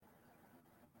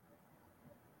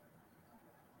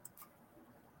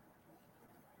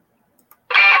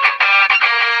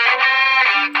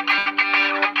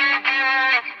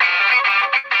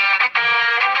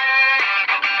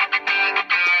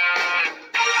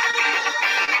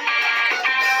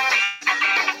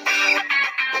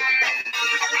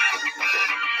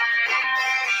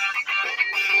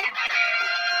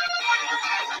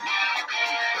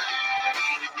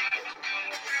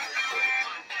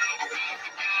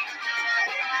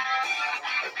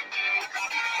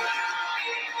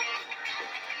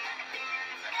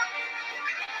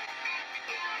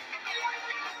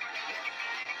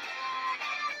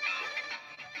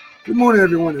Good morning,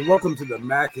 everyone, and welcome to the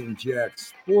Mac and Jack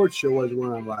Sports Show as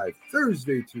we're on live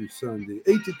Thursday through Sunday,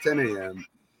 8 to 10 a.m.,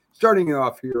 starting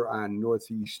off here on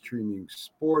Northeast Streaming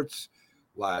Sports,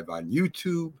 live on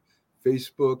YouTube,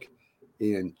 Facebook,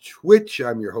 and Twitch.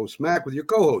 I'm your host, Mac, with your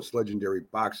co-host, legendary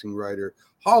boxing writer,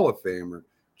 Hall of Famer,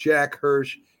 Jack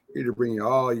Hirsch, here to bring you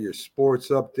all your sports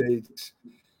updates,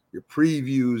 your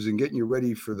previews, and getting you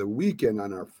ready for the weekend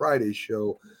on our Friday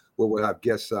show, where we'll have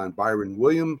guests on Byron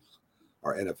Williams,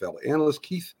 our NFL analyst,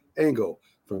 Keith Engle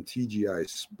from TGI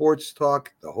Sports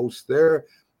Talk, the host there,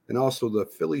 and also the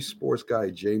Philly sports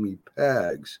guy, Jamie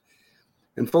Paggs.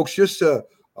 And folks, just a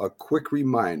quick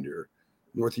reminder,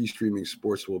 Northeast Streaming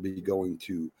Sports will be going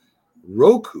to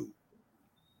Roku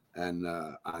and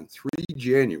on 3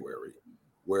 January,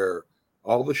 where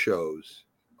all the shows,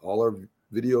 all our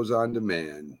videos on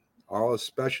demand, all our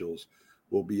specials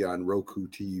will be on Roku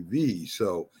TV.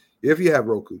 So if you have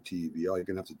Roku TV, all you're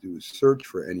going to have to do is search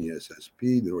for NESSP,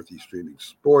 the Northeast Streaming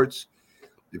Sports.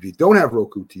 If you don't have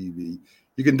Roku TV,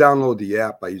 you can download the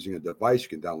app by using a device. You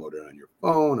can download it on your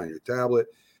phone, on your tablet.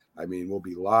 I mean, we'll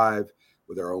be live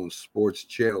with our own sports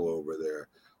channel over there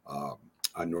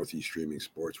on Northeast Streaming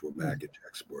Sports, where Mac and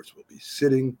Jack Sports will be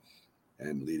sitting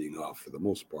and leading off for the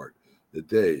most part the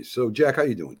day. So, Jack, how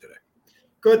you doing today?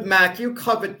 Good, Mac. You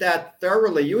covered that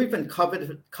thoroughly. You even covered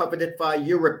it by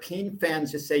European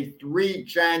fans. You say 3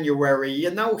 January. You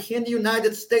know, here in the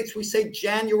United States, we say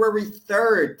January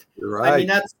 3rd. Right. I mean,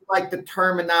 that's like the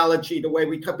terminology, the way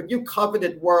we cover. But you covered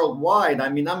it worldwide. I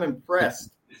mean, I'm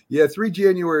impressed. Yeah, 3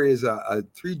 January is a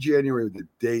 3 January. The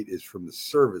date is from the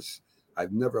service.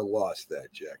 I've never lost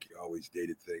that, Jack. You always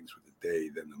dated things with the day,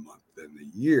 then the month, then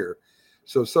the year.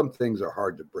 So some things are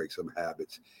hard to break, some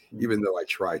habits, even though I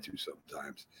try to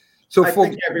sometimes. So I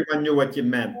think everyone knew what you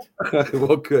meant.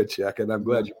 Well, good, Jack, and I'm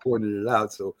glad you pointed it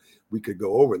out so we could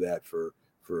go over that for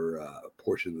a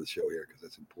portion of the show here, because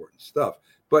that's important stuff.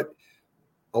 But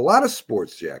a lot of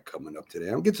sports, Jack, coming up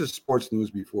today. I'll get to sports news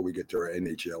before we get to our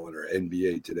NHL and our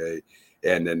NBA today,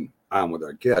 and then on with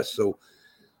our guests. So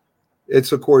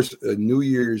it's, of course, a New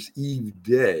Year's Eve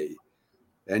day.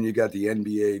 And you got the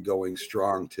NBA going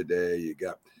strong today. You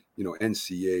got,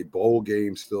 NCAA bowl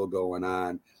games still going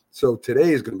on. So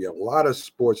today is going to be a lot of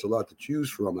sports, a lot to choose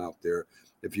from out there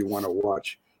if you want to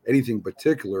watch anything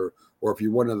particular, or if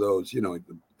you're one of those,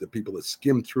 the people that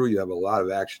skim through, you have a lot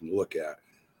of action to look at.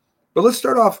 But let's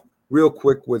start off real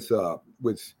quick with the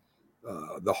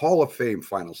Hall of Fame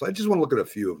finals. I just want to look at a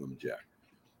few of them, Jack.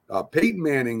 Peyton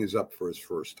Manning is up for his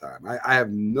first time. I have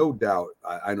no doubt.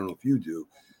 I don't know if you do,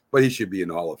 but he should be in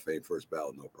the Hall of Fame first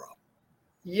ballot, no problem.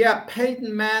 Yeah,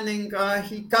 Peyton Manning,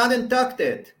 he got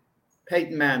inducted.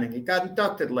 Peyton Manning, he got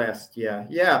inducted last year.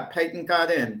 Yeah, Peyton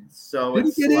got in. So Did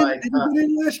he get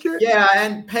in last year? Yeah,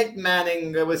 and Peyton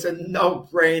Manning, it was a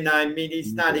no-brainer. I mean,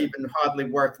 he's not even hardly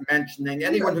worth mentioning.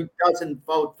 Anyone who doesn't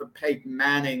vote for Peyton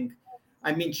Manning,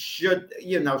 I mean, should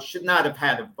not have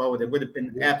had a vote. It would have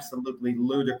been absolutely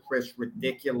ludicrous,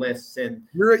 ridiculous. And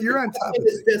you're on top of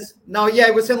this. No, yeah,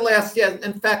 it was in last year.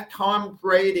 In fact, Tom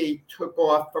Brady took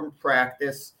off from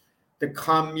practice to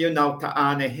come, to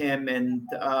honor him, and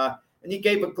he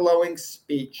gave a glowing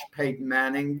speech. Peyton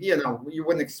Manning, you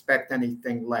wouldn't expect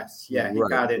anything less. Yeah, he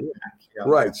got it back.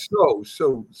 Right.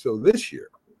 So this year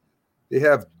they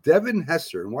have Devin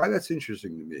Hester, and why that's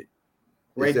interesting to me.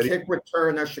 Great kick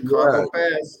returner, Chicago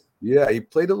Bears. Yeah, he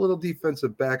played a little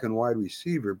defensive back and wide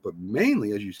receiver, but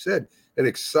mainly, as you said, an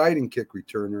exciting kick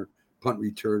returner, punt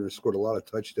returner, scored a lot of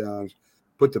touchdowns,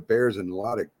 put the Bears in a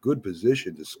lot of good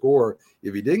position to score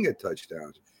if he didn't get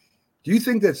touchdowns. Do you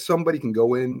think that somebody can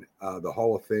go in the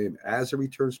Hall of Fame as a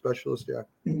return specialist, Jack?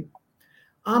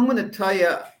 I'm going to tell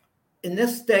you, in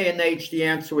this day and age, the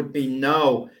answer would be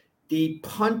no. The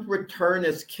punt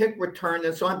returners, kick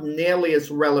returners aren't nearly as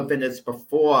relevant as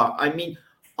before. I mean,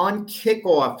 on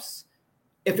kickoffs,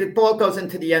 if the ball goes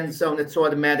into the end zone, it's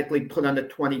automatically put on the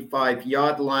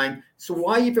 25-yard line. So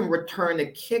why even return a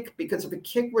kick? Because if a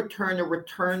kick returner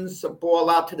returns a ball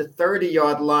out to the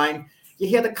 30-yard line, you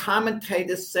hear the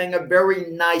commentators saying a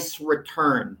very nice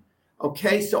return.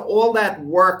 Okay, so all that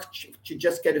work to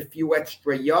just get a few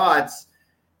extra yards.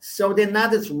 So they're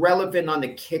not as relevant on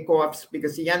the kickoffs,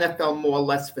 because the NFL, more or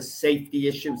less for safety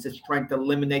issues, is trying to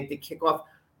eliminate the kickoff.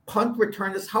 Punt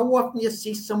returners, how often do you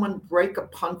see someone break a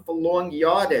punt for long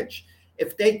yardage?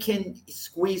 If they can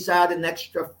squeeze out an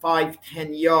extra 5-10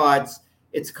 yards,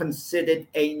 it's considered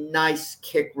a nice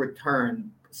kick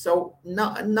return. So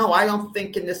no, I don't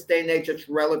think in this day and age it's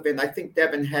relevant. I think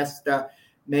Devin Hester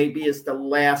maybe is the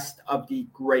last of the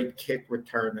great kick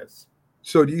returners.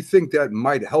 So do you think that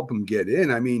might help him get in?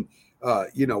 I mean,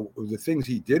 the things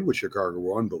he did with Chicago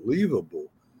were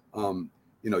unbelievable.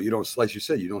 you don't, like you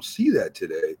said, you don't see that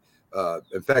today.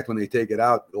 In fact, when they take it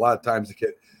out, a lot of times they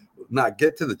not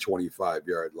get to the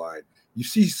 25-yard line. You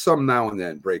see some now and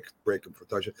then break them for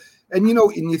touchdown. And,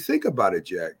 and you think about it,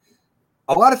 Jack,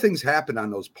 a lot of things happen on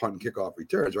those punt and kickoff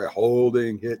returns, right?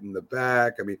 Holding, hitting the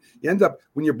back. I mean, you end up,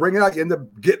 when you bring it out, you end up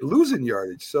losing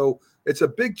yardage. So it's a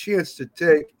big chance to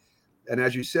take. And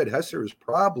as you said, Hesser is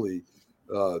probably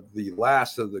the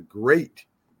last of the great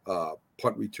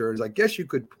punt returns. I guess you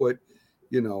could put,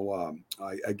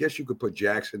 I guess you could put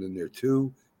Jackson in there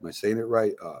too. Am I saying it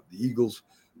right? The Eagles,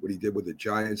 what he did with the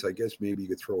Giants, I guess maybe you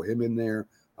could throw him in there.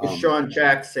 Sean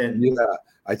Jackson. Yeah,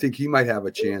 I think he might have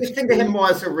a chance. We think of him more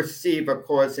as a receiver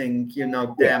causing,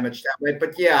 damage that way.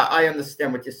 But yeah, I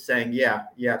understand what you're saying. Yeah.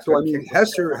 So I mean,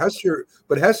 Hesser,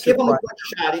 give him a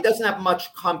good shot. He doesn't have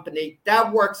much company.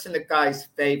 That works in the guy's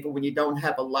favor when you don't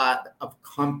have a lot of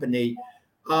company.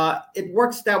 It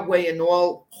works that way in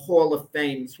all Hall of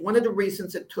Fames. One of the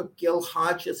reasons it took Gil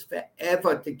Hodges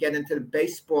forever to get into the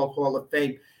Baseball Hall of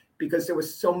Fame, because there were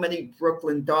so many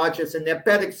Brooklyn Dodgers, and their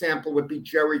best example would be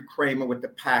Jerry Kramer with the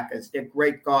Packers, their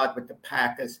great guard with the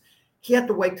Packers. He had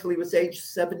to wait till he was age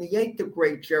 78, the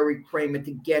great Jerry Kramer,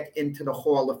 to get into the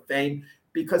Hall of Fame,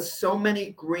 because so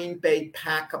many Green Bay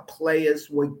Packer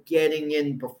players were getting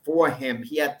in before him.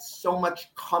 He had so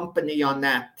much company on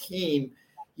that team.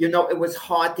 It was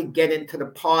hard to get into the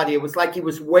party. It was like he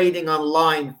was waiting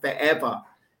online forever,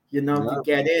 to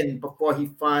get in before he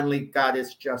finally got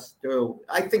his just due.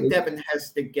 I think Devin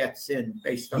Hester gets in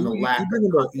based on the lack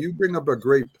you bring up a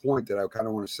great point that I kind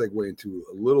of want to segue into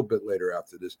a little bit later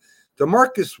after this.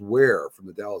 DeMarcus Ware from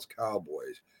the Dallas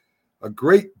Cowboys, a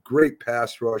great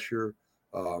pass rusher,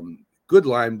 good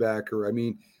linebacker. I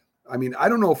mean, I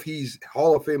don't know if he's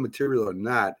Hall of Fame material or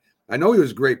not. I know he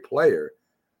was a great player,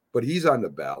 but he's on the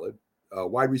ballot.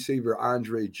 Wide receiver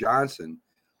Andre Johnson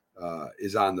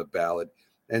is on the ballot.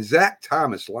 And Zach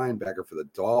Thomas, linebacker for the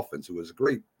Dolphins, who was a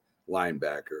great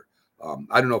linebacker.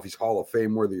 I don't know if he's Hall of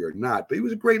Fame worthy or not, but he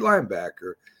was a great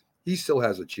linebacker. He still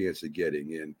has a chance of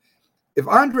getting in. If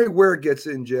Andre Ware gets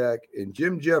in, Jack, and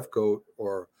Jim Jeffcoat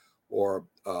or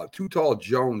Too Tall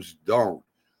Jones don't,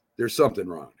 there's something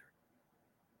wrong.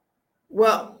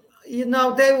 Well,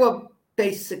 they were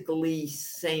basically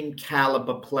same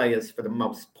caliber players for the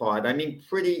most part. I mean,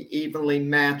 pretty evenly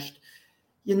matched.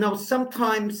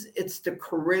 Sometimes it's the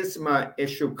charisma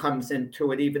issue comes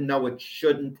into it, even though it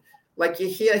shouldn't. Like you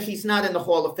hear, he's not in the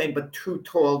Hall of Fame, but Too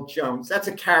Tall Jones. That's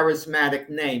a charismatic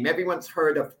name. Everyone's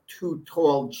heard of Too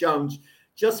Tall Jones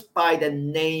just by the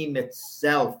name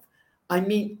itself. I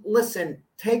mean, listen,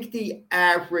 take the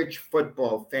average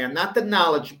football fan, not the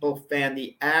knowledgeable fan,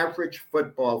 the average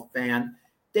football fan.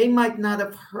 They might not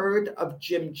have heard of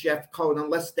Jim Jeffcoat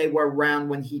unless they were around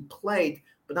when he played.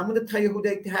 But I'm going to tell you who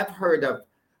they have heard of.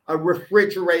 A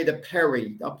Refrigerator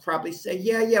Perry. They'll probably say,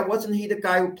 yeah, wasn't he the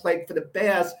guy who played for the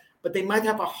Bears? But they might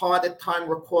have a harder time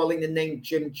recalling the name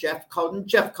Jim Jeffcoat. And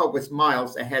Jeffcoat was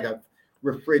miles ahead of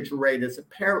Refrigerator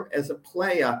as a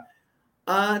player.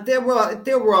 They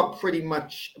were all pretty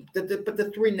much, but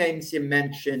the three names you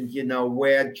mentioned,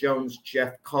 Ware, Jones,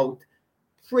 Jeffcoat,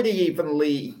 pretty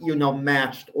evenly,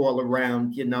 matched all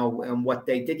around, and what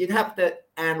they did. You'd have to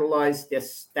analyze their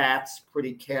stats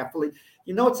pretty carefully.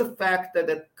 It's a fact that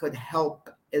it could help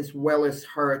as well as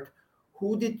hurt.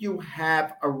 Who did you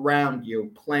have around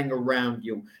you, playing around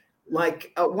you?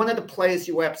 Like one of the players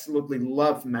you absolutely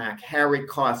love, Mac, Harry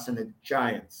Carson at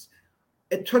Giants.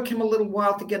 It took him a little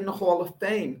while to get in the Hall of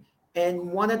Fame.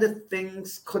 And one of the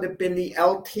things could have been the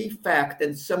LT fact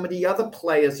and some of the other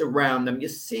players around them. You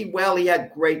see, well, he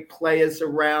had great players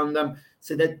around them,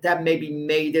 so that maybe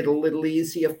made it a little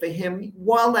easier for him.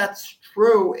 While that's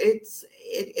true,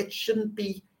 it shouldn't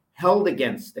be held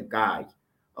against the guy,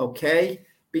 okay?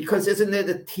 Because isn't it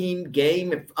a team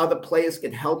game? If other players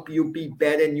can help you be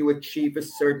better and you achieve a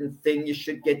certain thing, you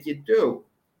should get your due.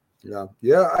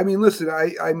 Yeah. I mean, listen,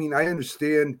 I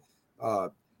understand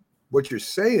what you're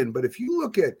saying, but if you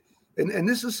look at, and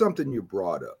this is something you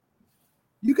brought up,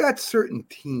 you got certain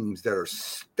teams that are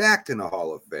stacked in the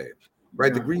Hall of Fame,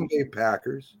 right? Yeah. The Green Bay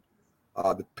Packers,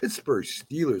 the Pittsburgh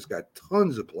Steelers got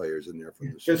tons of players in there from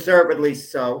the deservedly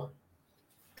so.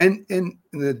 And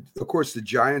of course, the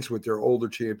Giants with their older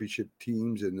championship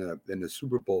teams and the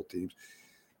Super Bowl teams.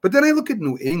 But then I look at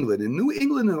New England, and New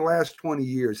England in the last 20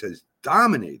 years has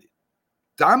dominated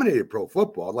pro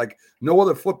football like no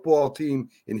other football team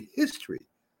in history.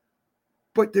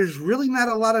 But there's really not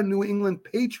a lot of New England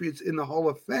Patriots in the Hall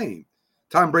of Fame.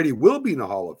 Tom Brady will be in the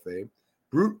Hall of Fame.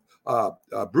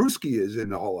 Brewski is in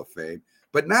the Hall of Fame,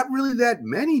 but not really that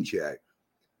many, Jack.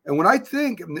 And when I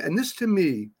think, and this to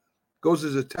me goes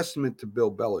as a testament to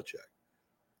Bill Belichick,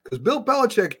 because Bill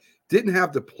Belichick didn't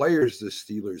have the players the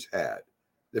Steelers had,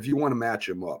 if you want to match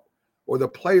them up, or the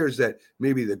players that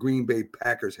maybe the Green Bay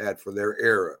Packers had for their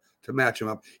era to match them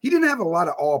up. He didn't have a lot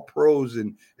of all pros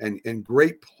and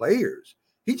great players.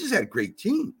 He just had great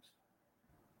teams.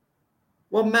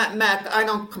 Well, Matt,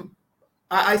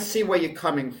 I see where you're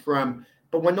coming from,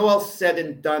 but when all's said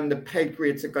and done, the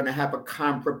Patriots are going to have a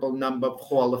comparable number of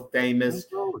Hall of Famers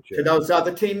to those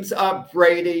other teams.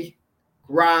 Brady,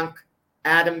 Gronk,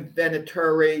 Adam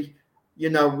Vinatieri,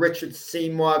 Richard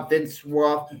Seymour, Vince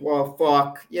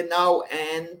Wilfork,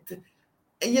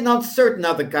 and certain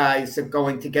other guys are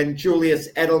going to get.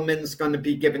 Julius Edelman's going to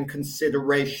be given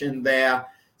consideration there.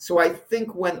 So I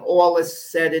think when all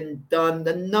is said and done,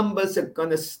 the numbers are going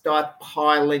to start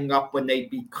piling up when they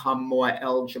become more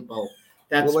eligible.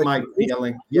 That's my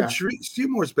feeling. Yeah.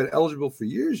 Seymour's been eligible for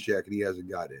years, Jack, and he hasn't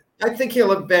got it. I think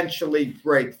he'll eventually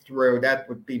break through. That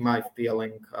would be my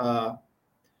feeling.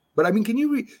 But I mean, can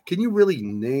you really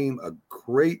name a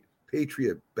great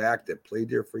Patriot back that played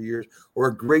there for years, or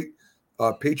a great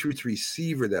Patriots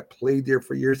receiver that played there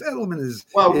for years? Edelman is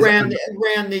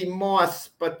Randy Moss,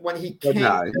 but when he came to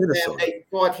them, they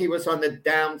thought he was on the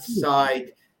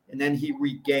downside, and then he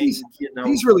regained.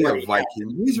 He's really a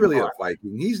Viking. He's really a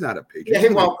Viking. He's not a Patriot. Yeah,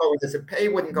 he won't go as he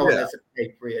wouldn't go as a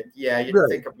Patriot. Yeah, you'd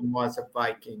think of him as a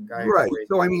Viking. Right.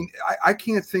 So I mean, I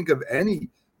can't think of any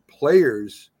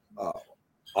players.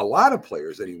 A lot of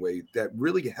players, anyway, that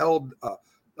really held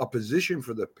a position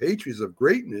for the Patriots of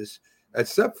greatness,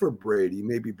 except for Brady,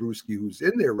 maybe Brewski, who's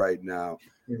in there right now.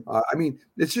 I mean,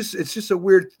 it's just a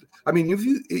weird. I mean, if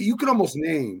you could almost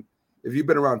name, if you've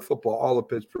been around football, all the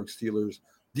Pittsburgh Steelers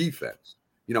defense,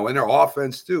 and their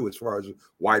offense too, as far as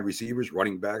wide receivers,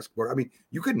 running backs. I mean,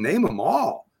 you could name them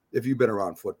all if you've been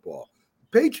around football.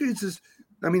 Patriots is.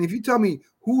 I mean, if you tell me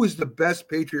who is the best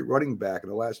Patriot running back in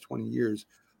the last 20 years.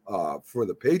 For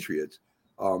the Patriots,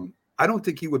 I don't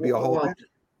think he would be a Hall of Famer.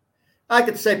 I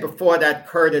could say before that,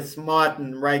 Curtis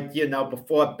Martin, right?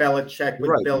 Before Belichick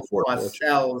with Bill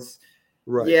Parcells.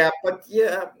 Right. Yeah, but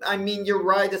I mean, you're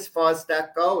right as far as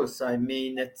that goes. I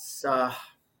mean, it's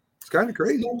kind of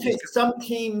crazy. Some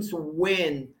teams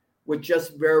win with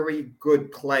just very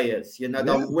good players.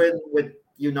 They'll win with,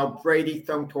 Brady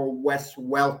thrown to a Wes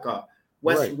Welker.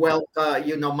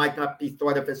 Welker, might not be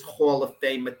thought of as Hall of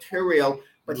Fame material,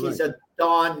 but he's a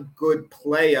darn good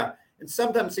player. And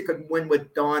sometimes he could win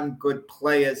with darn good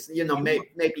players,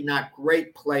 maybe not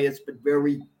great players, but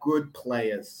very good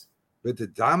players. But to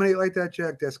dominate like that,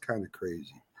 Jack, that's kind of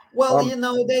crazy. Well,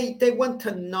 they went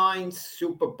to 9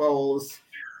 Super Bowls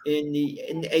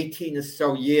in 18 or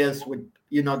so years with,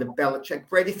 the Belichick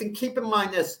Brady thing. Keep in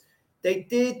mind this, they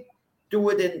did do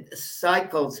it in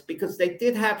cycles because they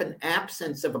did have an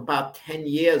absence of about 10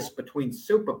 years between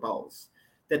Super Bowls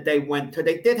that they went to.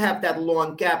 They did have that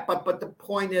long gap, but the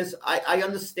point is, I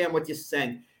understand what you're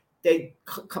saying. They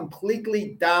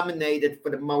completely dominated,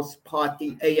 for the most part,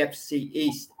 the AFC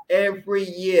East. Every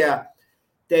year,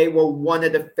 they were one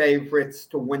of the favorites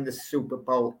to win the Super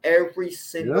Bowl every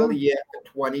single year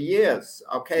for 20 years,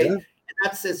 okay? Yeah. And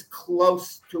that's as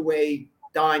close to a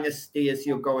dynasty as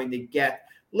you're going to get.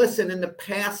 Listen, in the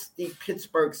past, the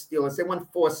Pittsburgh Steelers, they won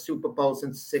 4 Super Bowls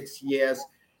in 6 years.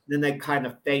 Then they kind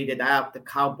of faded out. The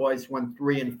Cowboys won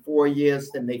 3 in 4 years.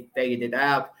 Then they faded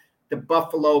out. The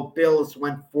Buffalo Bills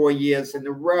went 4 years in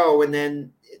a row. And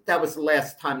then that was the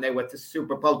last time they went to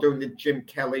Super Bowl during the Jim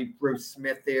Kelly, Bruce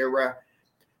Smith era.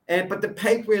 But the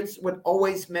Patriots would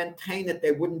always maintain that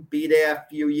they wouldn't be there a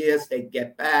few years. They'd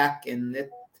get back. And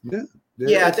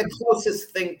the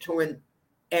closest thing to a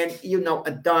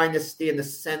dynasty in the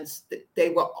sense that they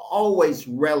were always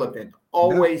relevant,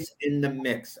 always in the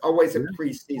mix, always a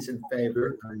preseason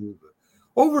favorite.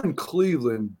 Over in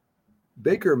Cleveland,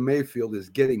 Baker Mayfield is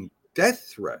getting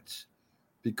death threats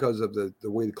because of the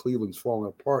way the Cleveland's falling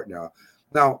apart now.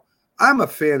 Now, I'm a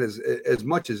fan as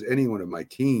much as anyone of my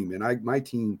team, and my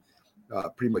team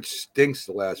pretty much stinks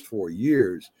the last 4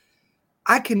 years.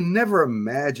 I can never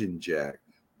imagine, Jack,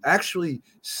 actually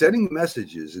sending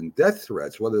messages and death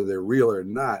threats, whether they're real or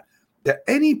not, to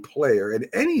any player in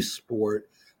any sport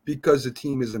because the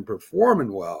team isn't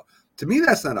performing well. To me,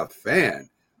 that's not a fan.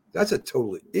 That's a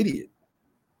total idiot.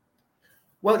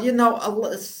 Well,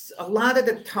 a lot of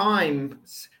the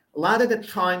times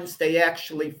they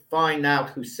actually find out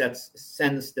who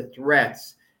sends the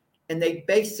threats, and they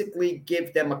basically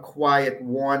give them a quiet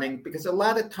warning, because a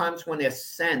lot of times when they're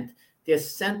sent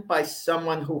by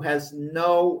someone who has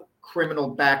no criminal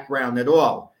background at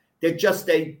all. They're just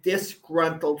a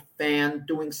disgruntled fan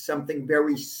doing something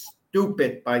very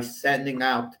stupid by sending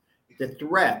out the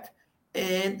threat.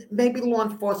 And maybe law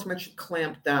enforcement should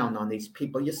clamp down on these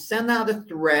people. You send out a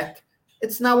threat,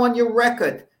 it's now on your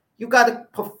record. You got to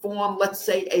perform, let's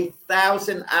say,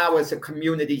 1,000 hours of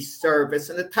community service,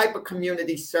 and the type of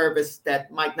community service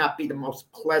that might not be the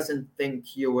most pleasant thing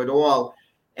to you at all.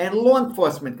 And law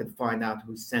enforcement can find out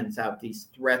who sends out these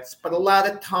threats. But a lot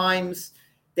of times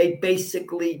they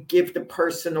basically give the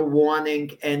person a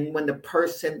warning. And when the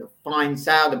person finds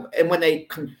out, and when they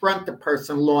confront the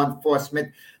person, law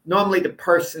enforcement, normally the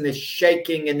person is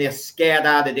shaking and they're scared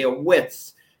out of their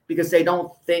wits because they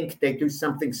don't think they do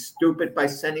something stupid by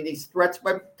sending these threats.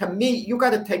 But to me, you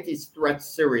got to take these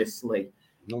threats seriously.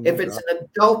 If it's an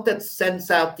adult that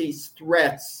sends out these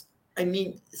threats, I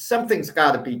mean, something's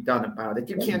got to be done about it.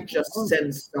 You can't just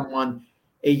send someone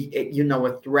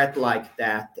a threat like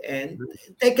that, and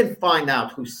they can find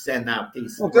out who sent out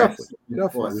these threats.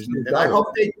 Definitely. And I hope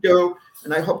they do,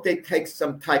 and I hope they take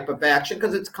some type of action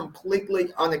because it's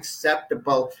completely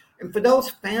unacceptable. And for those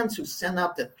fans who send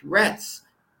out the threats,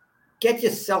 get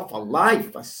yourself a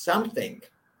life or something.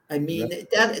 I mean,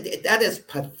 that is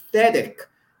pathetic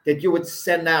that you would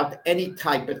send out any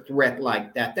type of threat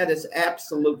like that. That is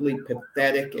absolutely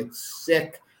pathetic. It's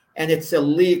sick and it's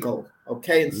illegal.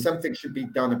 Okay, and something should be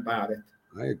done about it.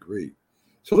 I agree.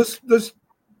 So let's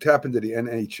tap into the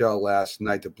NHL last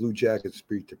night. The Blue Jackets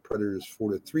beat the Predators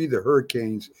 4-3. The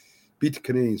Hurricanes beat the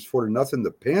Canadiens 4-0.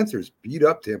 The Panthers beat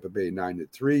up Tampa Bay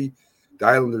 9-3. The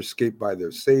Islanders escaped by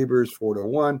their Sabres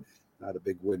 4-1. Not a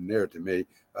big win there to me.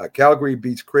 Calgary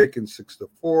beats Kraken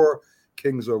 6-4.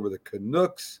 Kings over the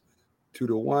Canucks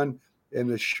 2-1. And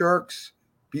the Sharks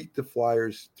beat the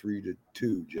Flyers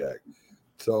 3-2, Jack.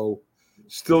 So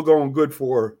still going good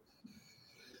for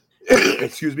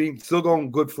still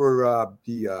going good for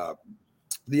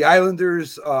the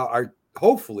Islanders are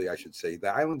hopefully, I should say, the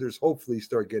Islanders hopefully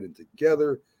start getting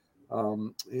together.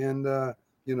 The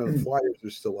Flyers are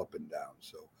still up and down.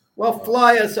 So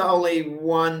Flyers are only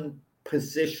one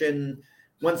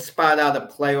spot out of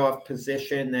playoff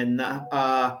position, and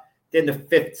they're the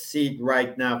 5th seed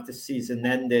right now if the season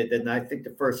ended. And I think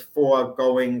the first 4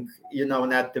 going, in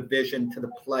that division to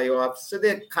the playoffs. So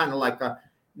they're kind of like a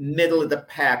middle of the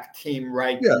pack team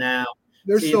right now.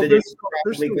 They're still in it.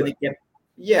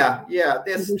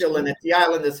 The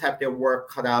Islanders have their work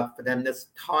cut out for them. There's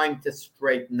time to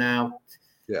straighten out.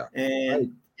 Yeah.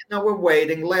 And, we're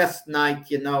waiting. Last night,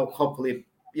 hopefully,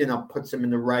 puts them in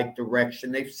the right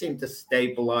direction. They've seemed to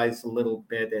stabilize a little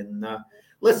bit. And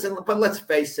listen, but let's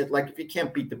face it, like if you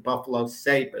can't beat the Buffalo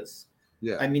Sabres,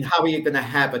 I mean, how are you going to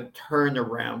have a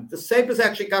turnaround? The Sabres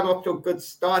actually got off to a good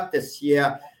start this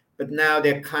year, but now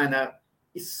they're kind of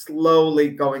slowly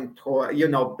going toward,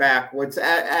 backwards,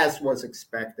 as was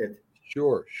expected.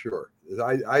 Sure.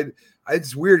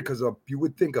 It's weird because you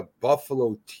would think a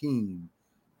Buffalo team,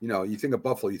 you think of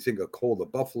Buffalo, you think of Cole. The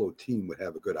Buffalo team would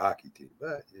have a good hockey team,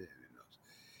 but who knows?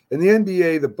 In the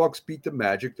NBA, the Bucks beat the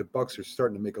Magic. The Bucks are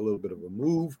starting to make a little bit of a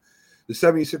move. The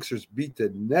 76ers beat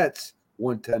the Nets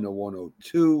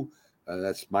 110-102.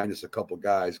 That's minus a couple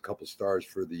stars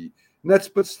for the Nets,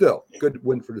 but still good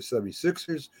win for the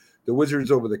 76ers. The Wizards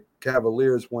over the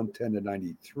Cavaliers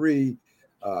 110-93.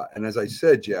 And as I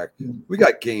said, Jack, we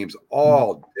got games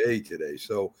all day today.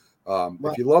 So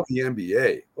if you love the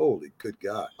NBA, holy good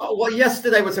God. Oh, well,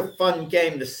 yesterday was a fun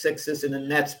game, the Sixers and the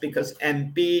Nets, because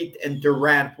Embiid and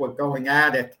Durant were going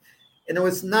at it. And it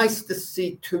was nice to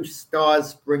see 2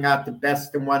 stars bring out the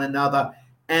best in one another.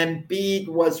 Embiid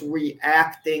was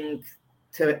reacting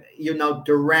to,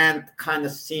 Durant kind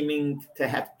of seeming to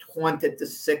have taunted the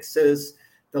Sixers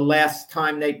the last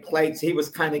time they played. So he was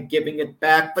kind of giving it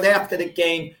back. But after the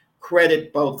game,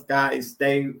 credit both guys.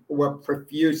 They were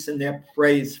profuse in their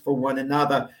praise for one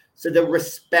another. So the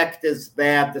respect is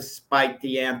there despite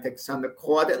the antics on the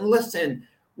court. And listen,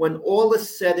 when all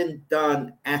is said and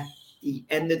done at the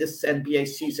end of this NBA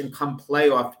season come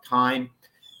playoff time,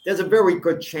 there's a very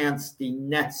good chance the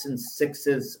Nets and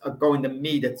Sixers are going to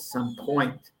meet at some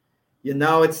point.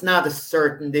 It's not a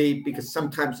certainty because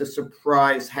sometimes a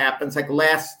surprise happens. Like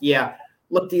last year,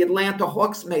 look, the Atlanta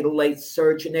Hawks made a late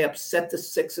surge and they upset the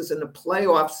Sixers in the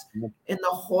playoffs. And the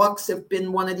Hawks have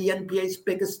been one of the NBA's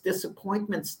biggest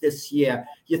disappointments this year.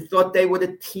 You thought they were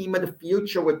the team of the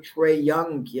future with Trae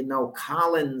Young,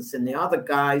 Collins and the other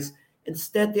guys.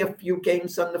 Instead, they're a few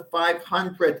games under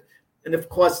 500. And of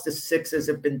course, the Sixers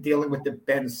have been dealing with the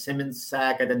Ben Simmons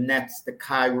saga, the Nets, the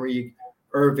Kyrie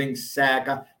Irving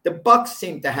saga. The Bucks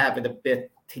seem to have it a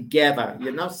bit together.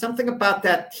 Something about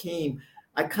that team.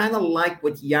 I kind of like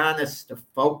with Giannis to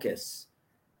focus.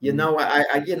 You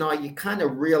kind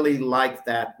of really like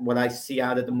that, what I see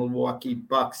out of the Milwaukee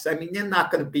Bucks. I mean, they're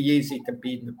not going to be easy to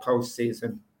beat in the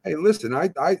postseason. Hey, listen, I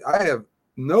have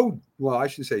I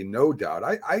should say no doubt.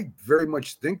 I very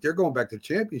much think they're going back to the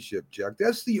championship, Jack.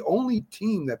 That's the only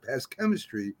team that has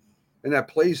chemistry and that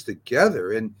plays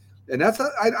together. And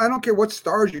I don't care what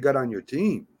stars you got on your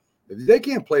team. If they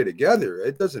can't play together,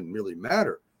 it doesn't really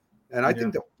matter. And I Yeah.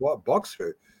 think the Bucks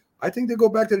are, I think they go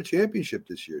back to the championship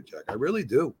this year, Jack. I really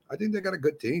do. I think they got a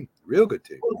good team, real good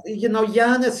team. Well,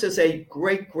 Giannis is a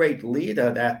great, great leader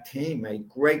of that team, a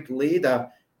great leader.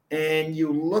 And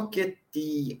you look at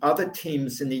the other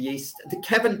teams in the East, the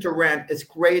Kevin Durant, as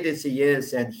great as he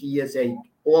is, and he is a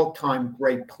all-time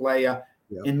great player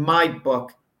Yeah, in my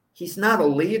book, he's not a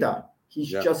leader.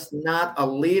 He's yeah, just not a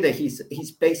leader. He's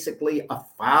basically a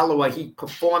follower. He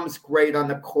performs great on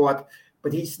the court,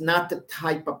 but he's not the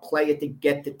type of player to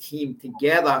get the team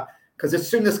together. Because as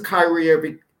soon as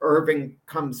Irving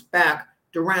comes back,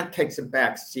 Durant takes a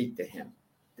back seat to him.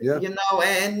 yeah.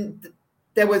 And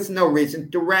there was no reason.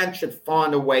 Durant should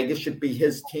find a way. This should be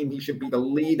his team. He should be the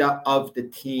leader of the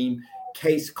team.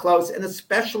 Case closed. And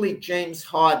especially James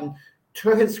Harden,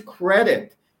 to his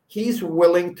credit, he's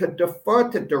willing to defer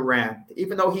to Durant,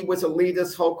 even though he was a leader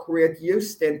his whole career at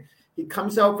Houston. He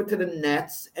comes over to the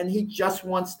Nets and he just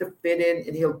wants to fit in,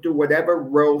 and he'll do whatever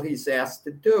role he's asked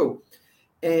to do.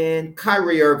 And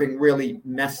Kyrie Irving really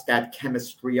messed that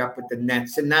chemistry up with the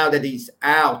Nets. And now that he's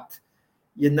out,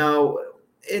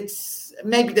 it's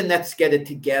maybe the Nets get it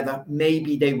together.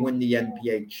 Maybe they win the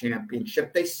NBA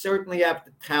championship. They certainly have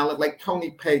the talent. Like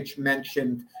Tony Page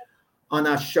mentioned on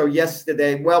our show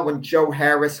yesterday, well, when Joe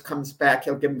Harris comes back,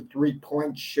 he'll give him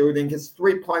three-point shooting. His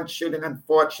three-point shooting,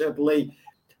 unfortunately,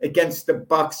 against the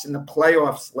Bucks in the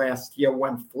playoffs last year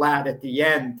went flat at the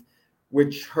end,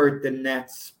 which hurt the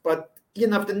Nets. But,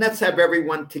 if the Nets have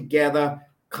everyone together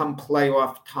come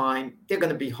playoff time, they're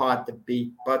going to be hard to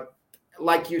beat. But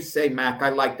like you say, Mac, I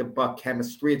like the Buck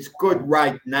chemistry. It's good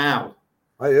right now.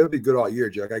 It'll be good all year,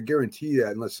 Jack. I guarantee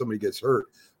that unless somebody gets hurt.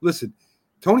 Listen,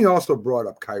 Tony also brought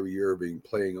up Kyrie Irving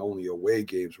playing only away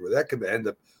games where that could end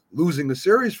up losing the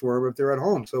series for him if they're at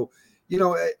home. So,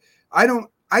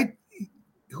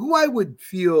 who I would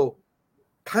feel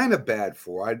kind of bad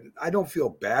for, I don't feel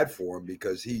bad for him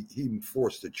because he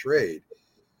forced a trade.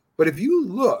 But if you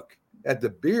look at the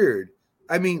Beard,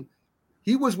 I mean,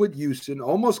 he was with Houston,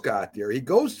 almost got there. He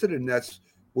goes to the Nets,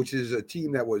 which is a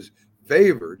team that was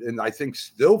favored, and I think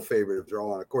still favored if they're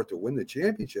all on the court to win the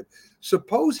championship.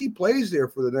 Suppose he plays there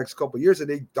for the next couple of years and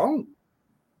they don't.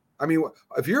 I mean,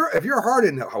 if you're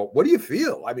Harden, what do you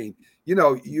feel? I mean, you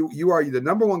are the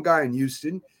number one guy in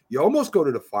Houston. You almost go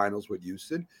to the finals with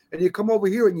Houston, and you come over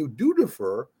here and you do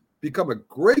defer, become a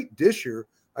great disher.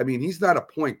 I mean, he's not a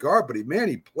point guard, but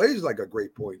he plays like a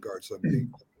great point guard some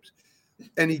games.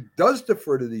 And he does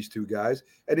defer to these two guys,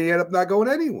 and he ended up not going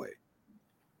anyway.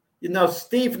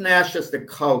 Steve Nash is the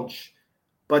coach,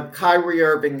 but Kyrie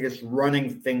Irving is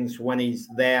running things when he's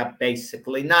there,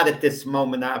 basically. Not at this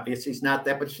moment, obviously, he's not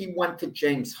there, but he went to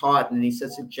James Harden, and he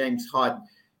says to James Harden,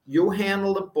 you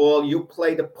handle the ball, you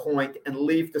play the point, and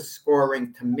leave the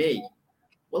scoring to me.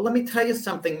 Well, let me tell you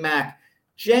something, Mac.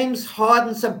 James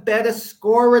Harden's a better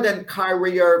scorer than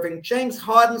Kyrie Irving. James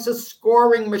Harden's a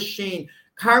scoring machine.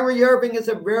 Kyrie Irving is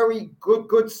a very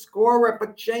good scorer,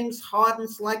 but James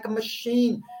Harden's like a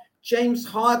machine. James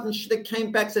Harden should have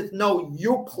came back and said, no,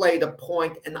 you play the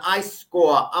point and I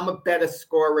score. I'm a better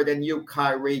scorer than you,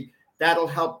 Kyrie. That'll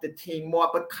help the team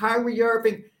more. But Kyrie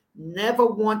Irving never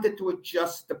wanted to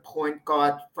adjust the point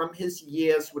guard from his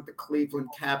years with the Cleveland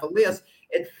Cavaliers.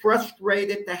 It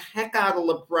frustrated the heck out of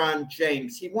LeBron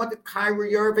James. He wanted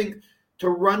Kyrie Irving to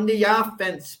run the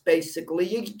offense,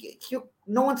 basically.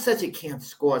 No one says he can't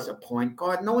score as a point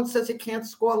guard. No one says he can't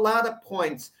score a lot of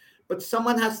points. But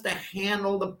someone has to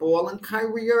handle the ball, and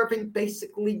Kyrie Irving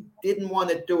basically didn't want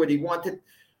to do it. He wanted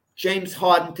James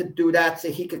Harden to do that so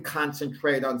he could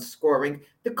concentrate on scoring.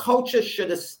 The coaches should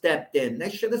have stepped in. They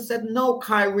should have said, no,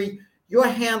 Kyrie, you're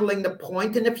handling the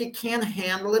point, and if you can't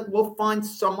handle it, we'll find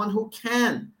someone who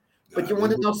can. But you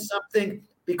want to know something?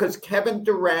 Because Kevin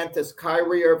Durant is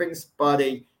Kyrie Irving's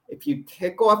buddy. If you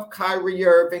tick off Kyrie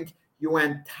Irving, you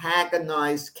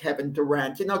antagonize Kevin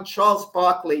Durant. Charles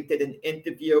Barkley did an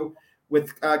interview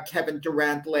with Kevin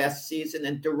Durant last season,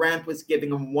 and Durant was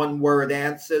giving him one-word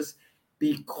answers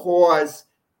because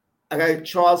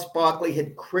Charles Barkley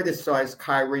had criticized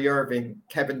Kyrie Irving,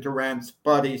 Kevin Durant's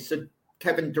buddy. So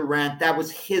Kevin Durant, that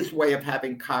was his way of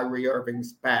having Kyrie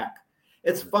Irving's back.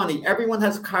 It's funny. Everyone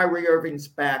has Kyrie Irving's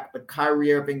back, but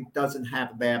Kyrie Irving doesn't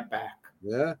have their back.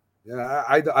 Yeah.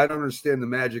 I don't understand the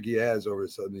magic he has over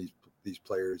some of these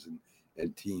players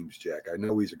and teams, Jack. I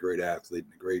know he's a great athlete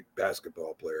and a great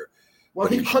basketball player, Well,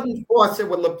 he couldn't force it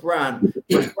with LeBron.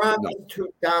 LeBron No. was too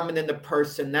dominant a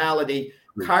personality.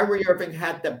 Right. Kyrie Irving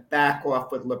had to back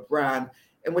off with LeBron.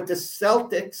 And with the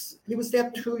Celtics, he was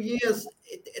there 2 years.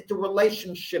 The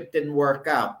relationship didn't work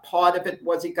out. Part of it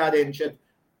was he got injured.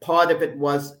 Part of it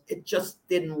was it just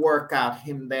didn't work out,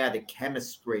 him there, the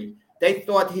chemistry. They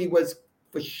thought he was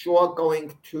for sure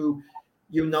going to,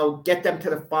 get them to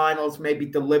the finals, maybe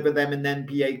deliver them an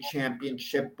NBA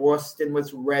championship. Boston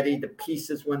was ready. The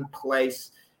pieces were in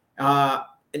place. And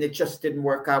it just didn't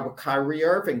work out with Kyrie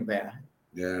Irving there.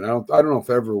 Yeah, and I don't know if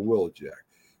ever will, Jack.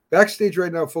 Backstage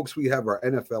right now, folks, we have our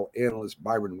NFL analyst,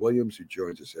 Byron Williams, who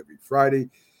joins us every Friday,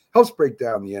 helps break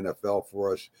down the NFL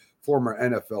for us, former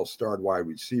NFL starred wide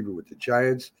receiver with the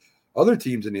Giants, other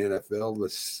teams in the NFL, the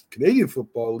Canadian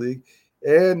Football League,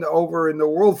 and over in the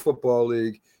World Football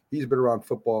League. He's been around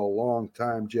football a long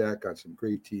time, Jack, on some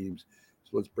great teams.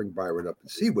 So let's bring Byron up and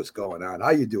see what's going on. How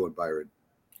you doing, Byron?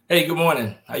 Hey, good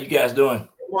morning. How you guys doing?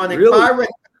 Good morning. Really? Byron,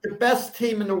 the best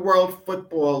team in the World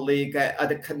Football League,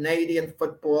 the Canadian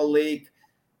Football League,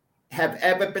 have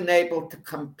ever been able to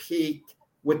compete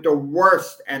with the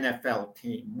worst NFL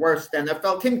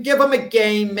team. Give them a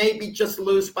game, maybe just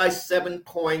lose by 7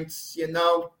 points,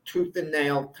 tooth and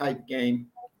nail type game.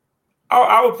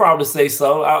 I would probably say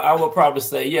so. I would probably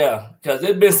say, yeah, because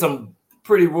there's been some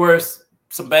pretty worse,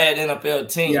 some bad NFL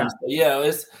teams.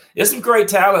 Yeah, it's some great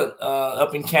talent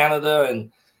up in Canada and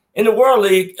in the World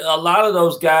League. A lot of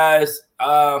those guys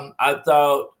I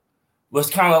thought was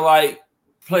kind of like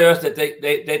players that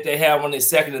they have on their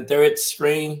second and third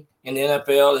string in the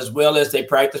NFL, as well as their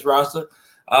practice roster.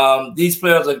 These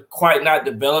players are quite not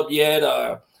developed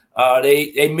yet.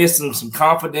 They missing some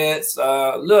confidence,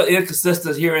 little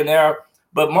inconsistent here and there,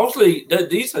 but mostly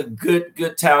these are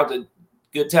good talented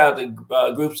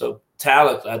groups of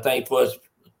talent, I think, for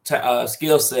a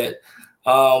skill set.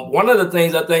 One of the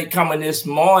things I think coming this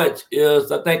March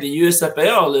is I think the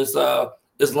USFL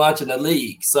is launching the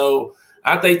league. So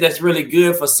I think that's really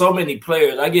good for so many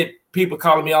players. I get people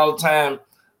calling me all the time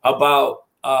about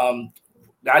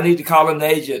I need to call an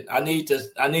agent. I need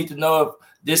to know if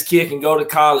this kid can go to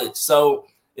college. So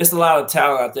it's a lot of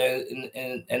talent out there,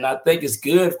 and I think it's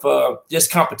good for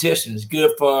just competition. It's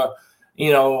good for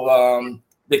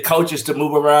the coaches to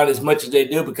move around as much as they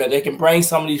do, because they can bring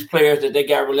some of these players that they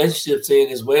got relationships in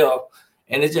as well,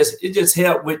 and it just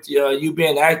helped with you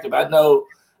being active. I know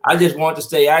I just want to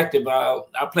stay active. I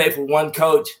played for one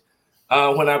coach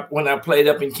when I played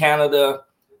up in Canada.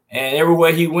 And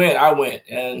everywhere he went, I went.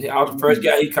 And I was the first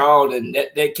guy he called, and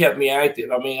that kept me active.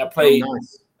 I mean, I played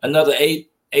another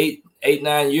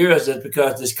 9 years just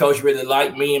because this coach really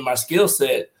liked me and my skill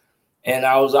set. And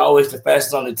I was always the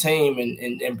fastest on the team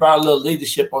and brought a little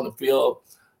leadership on the field.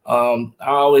 I've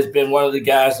always been one of the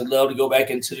guys that love to go back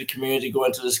into the community, go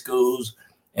into the schools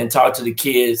and talk to the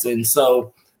kids. And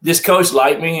so this coach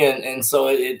liked me, and so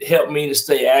it helped me to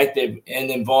stay active and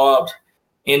involved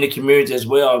in the community as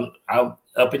well.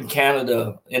 Up in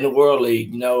Canada in the World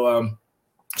League,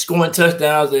 scoring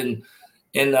touchdowns in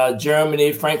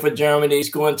Germany, Frankfurt, Germany,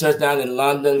 scoring touchdowns in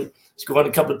London, scoring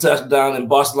a couple of touchdowns in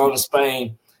Barcelona,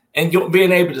 Spain, and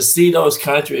being able to see those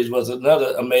countries was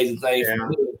another amazing thing for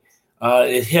me.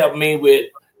 It helped me with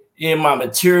my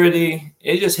maturity.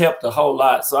 It just helped a whole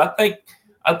lot. So I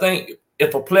think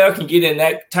if a player can get in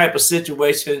that type of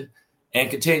situation and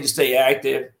continue to stay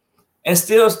active, and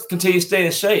still continue to stay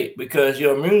in shape, because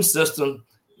your immune system,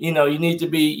 you need to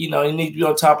be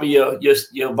on top of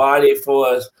your body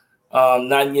for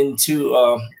not getting too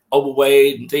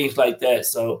overweight and things like that.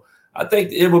 So I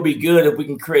think it would be good if we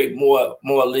can create more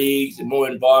leagues and more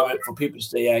involvement for people to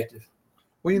stay active.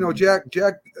 Well, Jack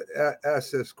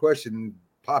asked this question.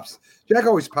 Jack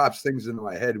always pops things into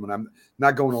my head when I'm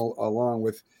not going along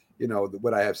with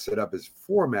what I have set up as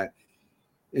format.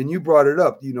 And you brought it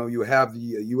up. You have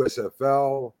the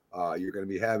USFL. You're going to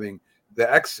be having the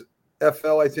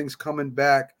XFL, I think, is coming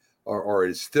back or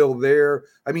is still there.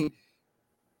 I mean,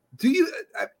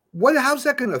 how's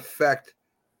that going to affect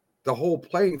the whole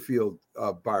playing field,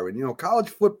 Byron? College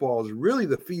football is really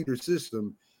the feeder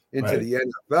system into the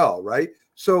NFL, right?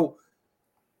 So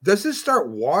does this start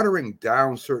watering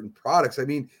down certain products? I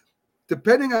mean,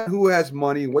 depending on who has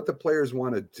money and what the players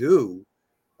want to do,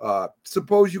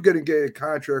 suppose you're going to get a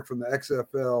contract from the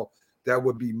XFL that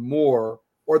would be more,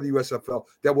 or the USFL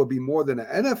that would be more than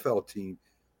an NFL team.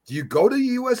 Do you go to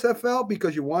the USFL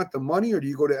because you want the money, or do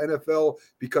you go to NFL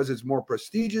because it's more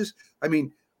prestigious? I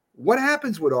mean, what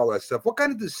happens with all that stuff? What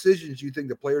kind of decisions do you think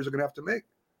the players are going to have to make?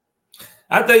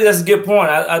 I think that's a good point.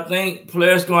 I think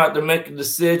players going to have to make a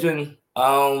decision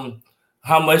how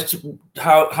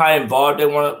involved they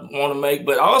want to make,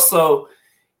 but also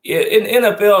Yeah, in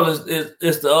NFL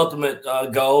is the ultimate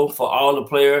goal for all the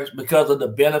players because of the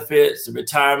benefits, the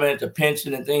retirement, the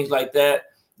pension, and things like that.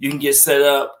 You can get set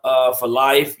up for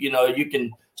life. You know, you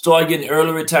can start getting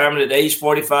early retirement at age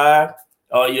 45.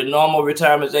 Your normal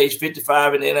retirement is age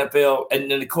 55 in the NFL,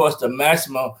 and then of course the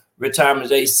maximum retirement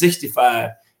is age 65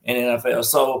 in the NFL.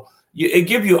 So it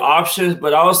gives you options,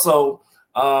 but also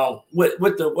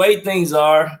with the way things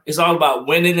are, it's all about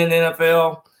winning in the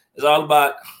NFL. It's all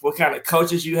about what kind of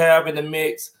coaches you have in the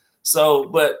mix. So,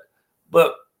 but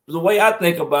the way I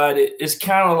think about it, it's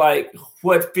kind of like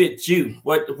what fits you,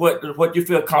 what you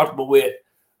feel comfortable with,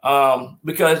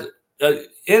 because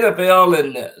NFL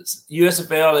and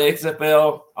USFL,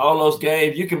 XFL, all those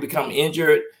games, you can become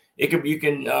injured. You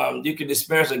can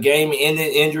experience a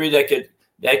game-ending injury that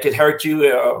could hurt you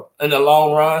in the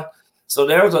long run. So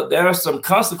there are some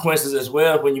consequences as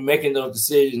well when you're making those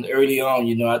decisions early on.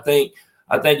 You know, I think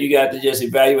you got to just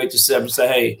evaluate yourself and say,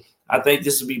 hey, I think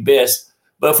this would be best.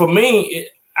 But for me,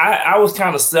 I was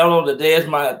kind of settled. Today is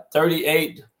my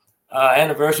 38th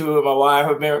anniversary with my wife.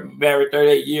 I've been married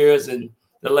 38 years and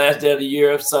the last day of the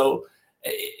year. So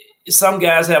some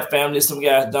guys have families, some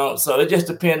guys don't. So it just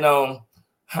depends on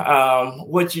how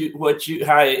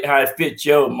it fits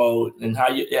your mode and how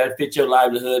it fits your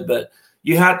livelihood. But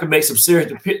you have to make some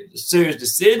serious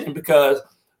decisions because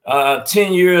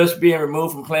 10 years being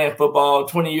removed from playing football,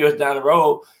 20 years down the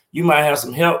road, you might have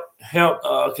some health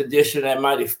condition that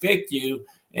might affect you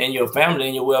and your family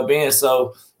and your well-being.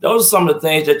 So those are some of the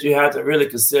things that you have to really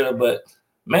consider. But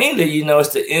mainly, you know,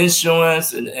 it's the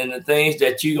insurance and the things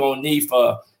that you're going to need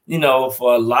for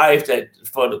life, that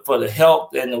for the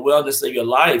health and the wellness of your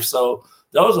life. So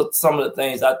those are some of the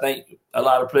things I think a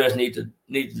lot of players need to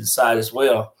decide as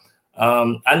well.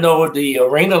 I know with the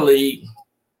Arena League,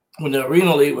 when the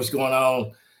Arena League was going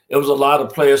on, it was a lot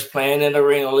of players playing in the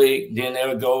Arena League. Then they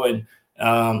would go and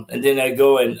then they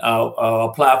go and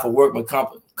apply for workman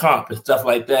comp and stuff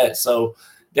like that. So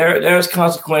there's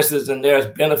consequences and there's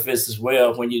benefits as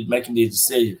well when you're making these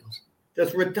decisions.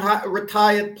 Does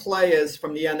retired players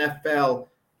from the NFL,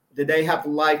 do they have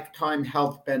lifetime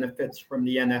health benefits from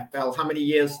the NFL? How many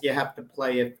years do you have to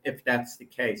play if that's the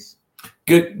case?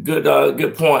 Good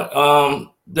point.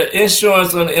 The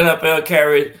insurance on the NFL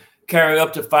carry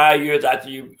up to 5 years after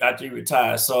you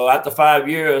retire. So after 5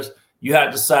 years, you have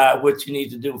to decide what you need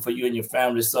to do for you and your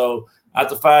family. So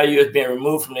after 5 years being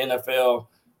removed from the NFL,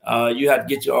 you have to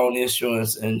get your own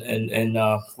insurance and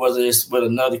whether it's with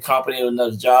another company or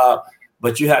another job,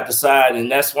 but you have to decide.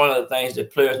 And that's one of the things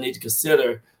that players need to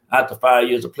consider after 5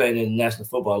 years of playing in the National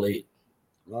Football League.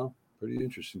 Well, pretty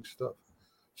interesting stuff.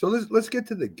 So let's get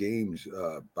to the games,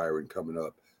 Byron, coming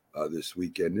up this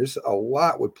weekend. There's a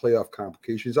lot with playoff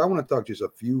complications. I want to talk just a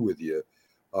few with you.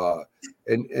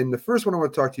 And the first one I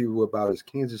want to talk to you about is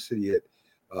Kansas City at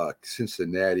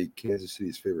Cincinnati. Kansas City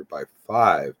is favored by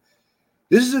 5.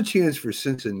 This is a chance for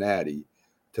Cincinnati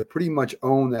to pretty much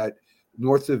own that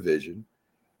North Division.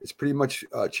 It's pretty much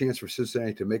a chance for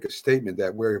Cincinnati to make a statement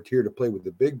that we're here to play with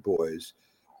the big boys.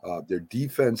 Their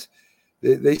defense,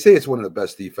 they say it's one of the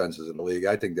best defenses in the league.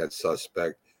 I think that's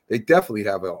suspect. They definitely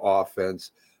have an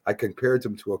offense. I compared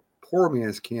them to a poor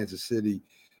man's Kansas City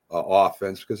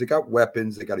offense because they got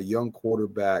weapons. They got a young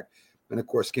quarterback. And, of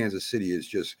course, Kansas City has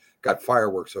just got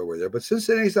fireworks over there. But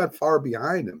Cincinnati's not far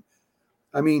behind them.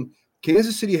 I mean,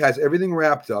 Kansas City has everything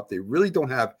wrapped up. They really don't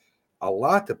have a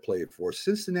lot to play for.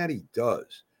 Cincinnati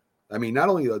does. I mean, not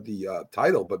only the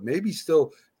title, but maybe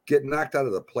still get knocked out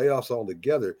of the playoffs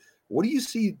altogether. What do you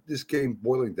see this game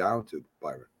boiling down to,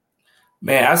 Byron?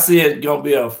 Man, I see it going to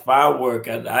be a firework.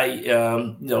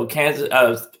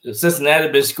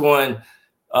 Cincinnati been scoring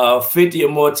 50 or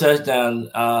more touchdowns,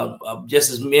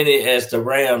 just as many as the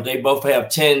Rams. They both have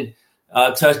 10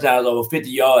 touchdowns over 50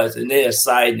 yards, and they're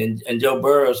exciting. And Joe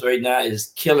Burrow right now is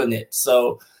killing it.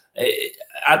 So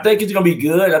I think it's going to be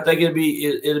good. I think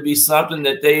it'll be something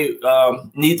that they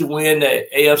need to win the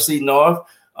AFC North,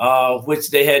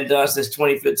 which they hadn't done since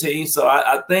 2015. So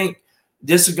I think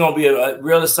this is going to be a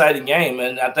real exciting game,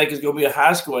 and I think it's going to be a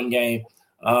high-scoring game.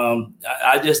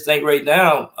 I just think right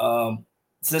now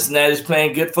Cincinnati's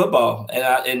playing good football,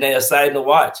 and they're exciting to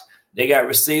watch. They got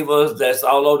receivers that's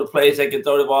all over the place. They can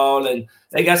throw the ball, and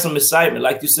they got some excitement.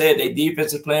 Like you said, their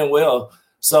defense is playing well.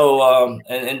 So,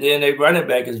 and then their running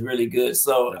back is really good.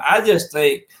 So I just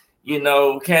think,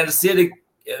 Kansas City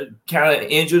kind of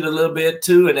injured a little bit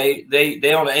too, and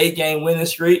they on an 8-game winning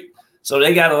streak. So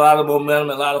they got a lot of momentum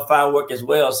and a lot of firework as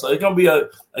well. So it's going to be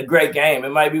a great game.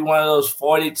 It might be one of those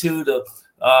 42 to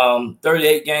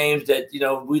 38 games that,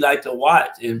 we like to watch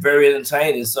and very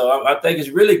entertaining. So I think it's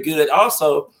really good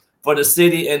also for the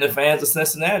city and the fans of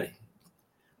Cincinnati.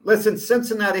 Listen,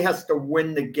 Cincinnati has to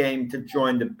win the game to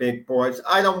join the big boys.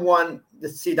 I don't want to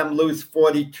see them lose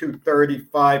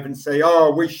 42-35 and say,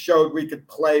 oh, we showed we could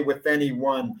play with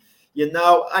anyone.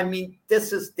 I mean,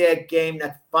 this is their game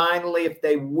that finally, if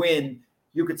they win,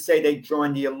 you could say they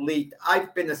join the elite.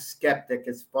 I've been a skeptic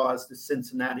as far as the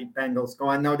Cincinnati Bengals go.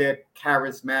 I know they're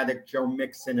charismatic. Joe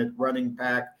Mixon at running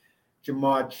back,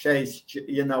 Jamar Chase,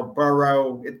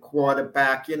 Burrow at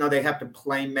quarterback. They have the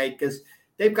playmakers.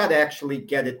 They've got to actually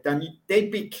get it done. They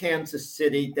beat Kansas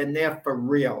City. Then they're for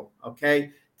real,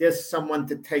 okay? There's someone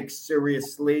to take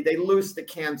seriously. They lose to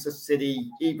Kansas City,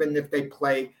 even if they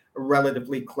play a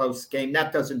relatively close game.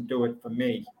 That doesn't do it for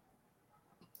me.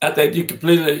 I think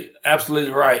you're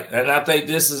absolutely right. And I think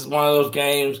this is one of those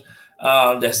games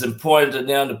that's important to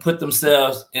them to put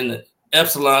themselves in the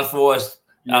epsilon for us.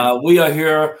 We are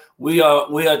here. We are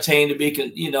a team to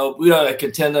be, we are a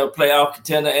contender, a playoff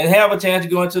contender, and have a chance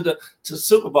to go into the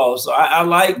Super Bowl. So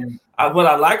what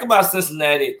I like about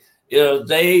Cincinnati is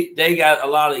they got a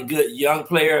lot of good young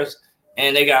players,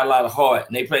 and they got a lot of heart,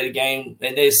 and they play the game,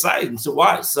 and they're exciting to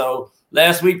watch. So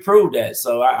last week proved that.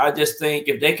 So I just think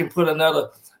if they can put another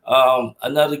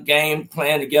game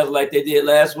plan together like they did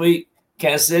last week,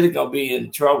 Kansas City gonna be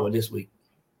in trouble this week.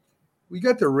 We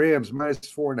got the Rams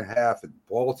 -4.5 in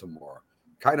Baltimore.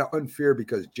 Kind of unfair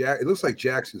because it looks like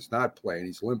Jackson's not playing.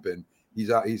 He's limping.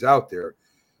 He's out there.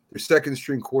 Their second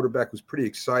string quarterback was pretty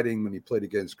exciting when he played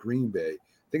against Green Bay.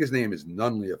 I think his name is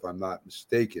Nunley, if I'm not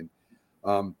mistaken.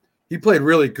 He played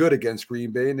really good against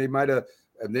Green Bay, and they might have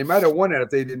won that if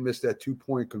they didn't miss that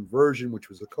 2-point conversion, which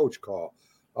was a coach call.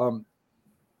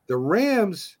 The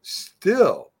Rams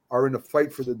still are in a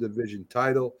fight for the division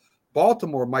title.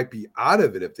 Baltimore might be out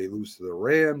of it if they lose to the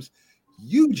Rams.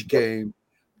 Huge game.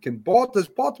 Does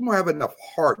Baltimore have enough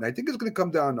heart? And I think it's going to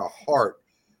come down to heart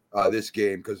this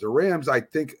game because the Rams, I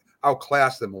think,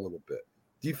 outclass them a little bit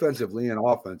defensively and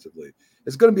offensively.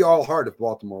 It's going to be all heart if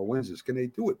Baltimore wins this. Can they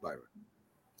do it, Byron?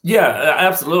 Yeah,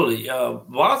 absolutely.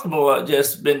 Baltimore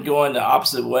just been going the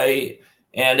opposite way,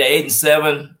 and they're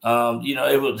 8-7.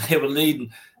 It was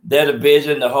leading their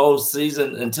division the whole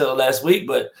season until last week.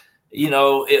 But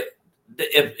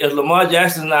if Lamar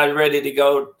Jackson's not ready to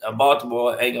go,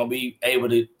 Baltimore ain't gonna be able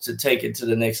to take it to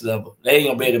the next level. They ain't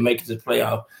gonna be able to make it to the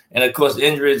playoff. And of course,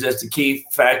 injury is just the key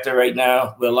factor right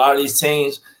now with a lot of these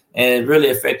teams, and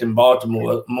really affecting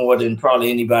Baltimore more than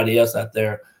probably anybody else out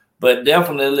there. But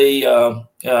definitely, the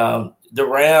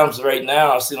Rams right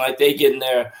now seem like they getting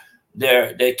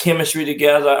their chemistry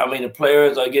together. I mean, the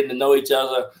players are getting to know each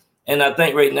other, and I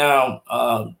think right now,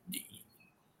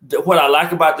 what I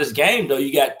like about this game, though,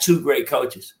 you got two great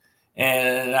coaches,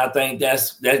 and I think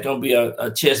that's going to be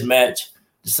a chess match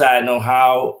deciding on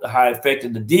how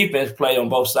effective the defense play on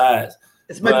both sides.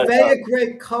 Is McVay a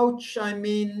great coach? I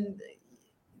mean,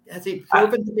 has he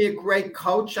proven to be a great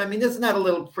coach? I mean, isn't that a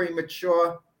little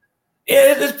premature?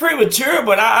 It's premature,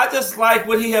 but I just like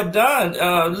what he have done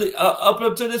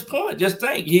up to this point. Just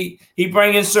think, he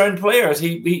bring in certain players.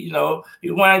 He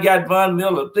went and got Von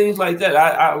Miller, things like that.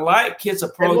 I like his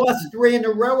approach. He lost 3 in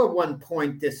a row at one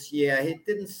point this year. It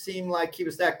didn't seem like he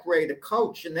was that great a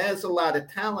coach, and there's a lot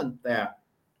of talent there.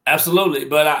 Absolutely,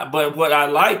 but what I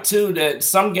like too, that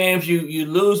some games you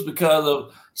lose because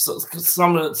of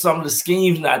some of the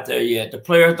schemes not there yet. The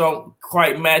players don't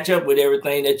quite match up with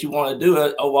everything that you want to do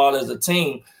overall as a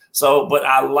team. So, but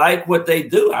I like what they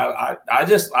do. I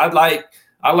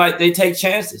like they take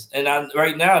chances, and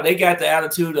right now they got the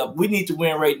attitude of we need to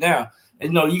win right now.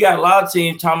 And you got a lot of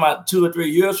teams talking about 2 or 3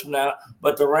 years from now,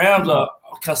 but the Rams are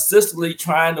consistently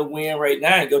trying to win right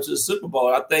now and go to the Super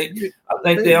Bowl. I think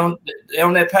they're on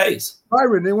that pace.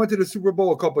 Byron, they went to the Super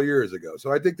Bowl a couple of years ago,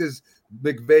 so I think this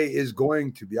McVay is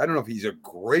going to be. I don't know if he's a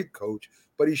great coach,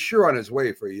 but he's sure on his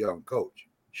way for a young coach.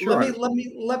 Sure. Let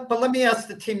me ask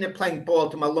the team they're playing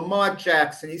Baltimore. Lamar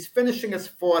Jackson, he's finishing his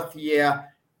 4th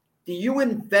year. Do you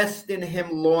invest in him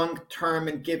long term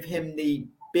and give him the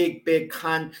big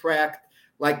contract,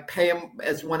 like pay him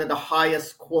as one of the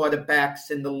highest quarterbacks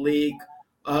in the league,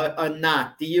 or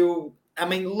not?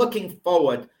 Looking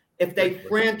forward, if they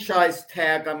franchise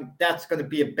tag him, that's going to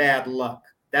be a bad luck.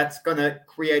 That's going to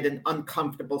create an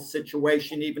uncomfortable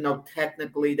situation, even though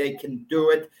technically they can do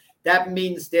it. That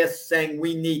means they're saying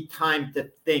we need time to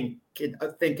think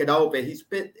it over. This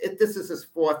is his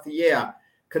 4th year.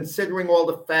 Considering all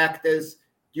the factors,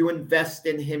 you invest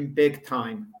in him big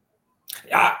time.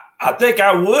 I think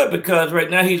I would, because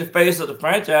right now he's the face of the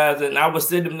franchise, and I would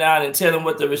sit him down and tell him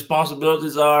what the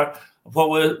responsibilities are,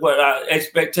 what our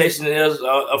expectation is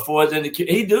for us.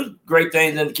 He do great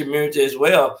things in the community as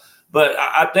well, but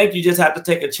I think you just have to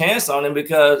take a chance on him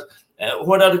because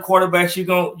what other quarterbacks you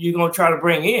gonna try to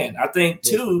bring in? I think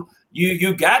too,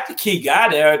 you got the key guy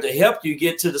there to help you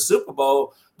get to the Super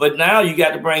Bowl, but now you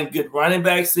got to bring good running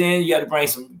backs in. You got to bring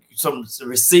some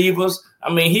receivers.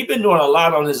 I mean, he's been doing a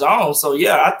lot on his own. So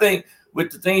yeah, I think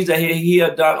with the things that he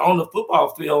had done on the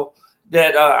football field,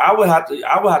 that I would have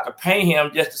to pay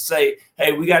him just to say,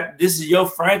 hey, this is your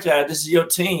franchise, this is your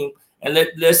team, and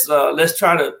let's go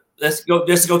to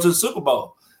the Super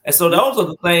Bowl. And so those are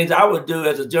the things I would do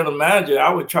as a general manager.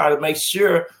 I would try to make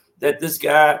sure that this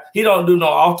guy, he don't do no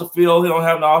off the field. He don't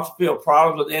have no off the field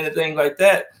problems with anything like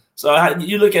that. So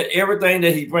you look at everything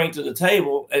that he brings to the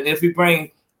table, and if he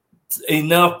brings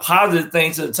enough positive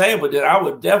things to the table, then I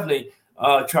would definitely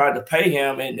try to pay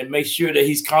him and make sure that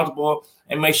he's comfortable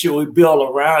and make sure we build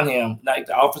around him, like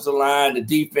the offensive line, the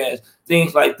defense,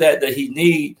 things like that he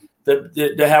needs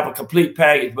to have a complete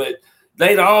package. But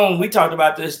later on, we talked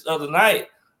about this the other night.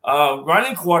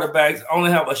 Running quarterbacks only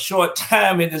have a short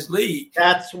time in this league.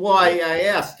 That's why I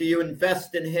asked, do you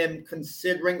invest in him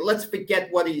considering, let's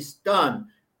forget what he's done.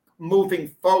 Moving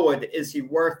forward, is he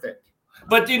worth it?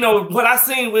 But, what I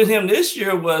seen with him this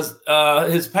year was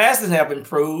his passing have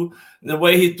improved. The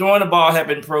way he's throwing the ball have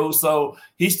improved. So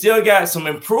he still got some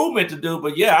improvement to do.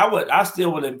 But, yeah, I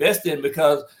still would invest in,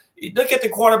 because look at the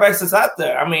quarterbacks that's out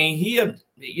there. I mean, he's been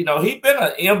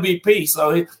an MVP.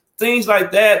 So things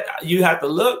like that you have to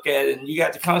look at, and you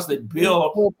got to constantly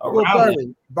build around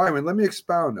it. Byron, let me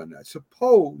expound on that.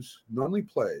 Suppose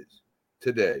Nunley plays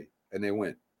today and they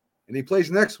win, and he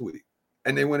plays next week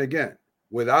and they win again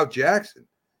without Jackson.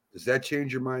 Does that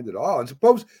change your mind at all? And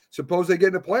suppose they get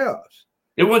in the playoffs.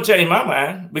 It wouldn't change my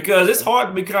mind, because it's hard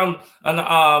to become an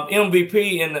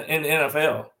MVP in the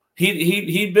NFL.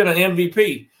 He'd been an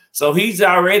MVP, so he's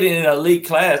already in an elite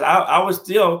class.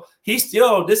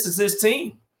 This is his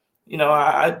team.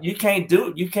 You can't do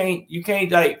it. You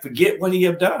can't like forget what he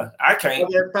have done. I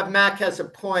can't. But Mac has a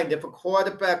point. If a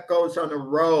quarterback goes on a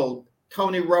roll,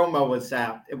 Tony Romo was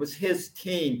out. It was his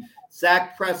team.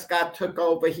 Dak Prescott took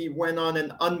over. He went on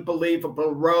an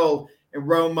unbelievable roll, and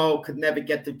Romo could never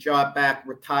get the job back,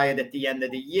 retired at the end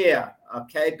of the year,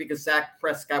 okay, because Dak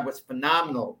Prescott was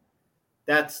phenomenal.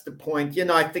 That's the point.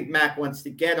 I think Mac wants to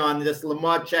get on this.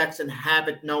 Lamar Jackson have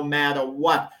it no matter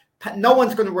what. No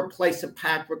one's going to replace a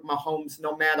Patrick Mahomes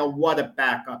no matter what a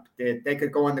backup did. They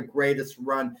could go on the greatest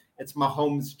run. It's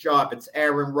Mahomes' job. It's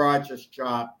Aaron Rodgers'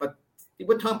 job. But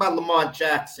we're talking about Lamar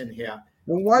Jackson here.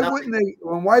 Well, why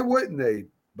wouldn't they,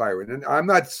 Byron? And I'm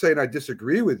not saying I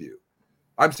disagree with you.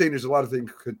 I'm saying there's a lot of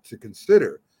things to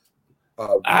consider.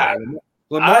 I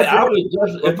was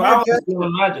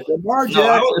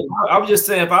just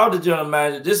saying, if I was the general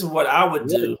manager, this is what I would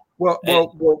do. Well,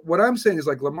 what I'm saying is,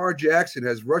 like, Lamar Jackson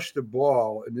has rushed the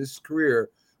ball in his career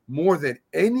more than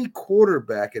any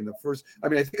quarterback in the first. I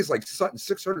mean, I think it's like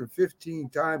 615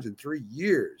 times in 3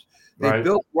 years. They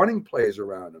built running plays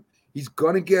around him. He's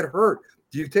going to get hurt.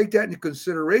 Do you take that into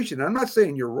consideration? I'm not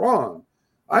saying you're wrong.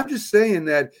 I'm just saying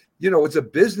that, it's a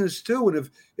business too. And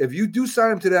if you do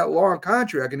sign him to that long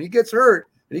contract and he gets hurt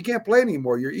and he can't play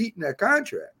anymore, you're eating that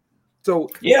contract. So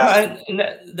yeah, and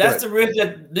that's the risk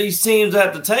that these teams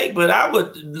have to take. But I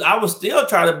would still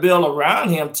try to build around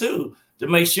him too, to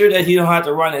make sure that he don't have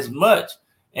to run as much,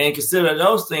 and consider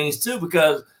those things too.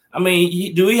 Because I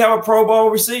mean, do we have a Pro Bowl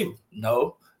receiver?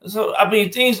 No. So I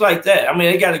mean, things like that. I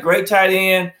mean, they got a great tight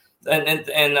end, and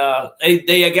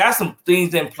they got some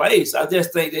things in place. I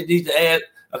just think they need to add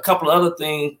a couple of other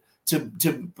things to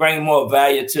bring more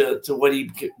value to what he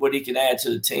can add to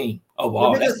the team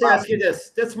overall. Let me just ask you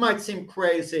this. This might seem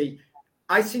crazy.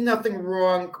 I see nothing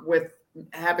wrong with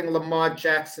having Lamar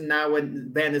Jackson now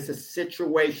and then as a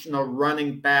situational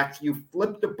running back. You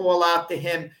flip the ball out to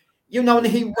him, and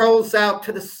he rolls out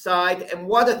to the side. And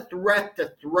what a threat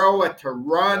to throw it, to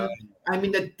run. I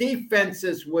mean, the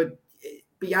defenses would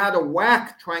be out of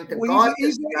whack trying to guard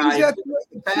this guy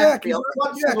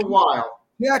once in a while.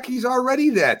 Jack, he's already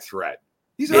that threat.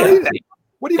 He's already that.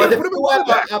 What do you put him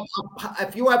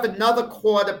if you have another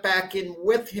quarterback in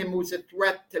with him who's a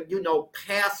threat to,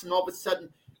 pass, and all of a sudden,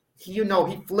 he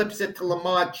flips it to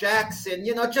Lamar Jackson,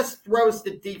 just throws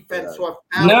the defense off.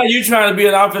 Now you're trying to be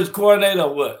an offense coordinator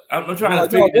or what? I'm trying to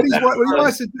figure this out.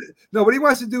 What he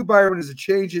wants to do, Byron, is to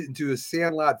change it into a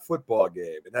sandlot football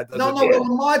game. And that doesn't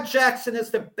Lamar Jackson is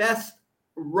the best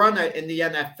runner in the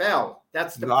NFL.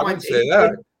 That's the point. I wouldn't say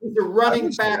that. He's a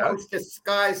running back who's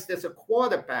disguised as a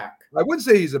quarterback. I wouldn't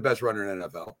say he's the best runner in the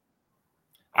NFL.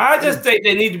 I just think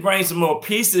they need to bring some more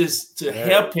pieces to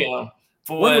help him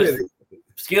for his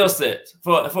skill sets.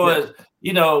 For his,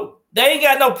 they ain't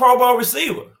got no Pro Bowl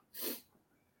receiver.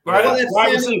 Right?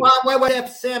 Why would they have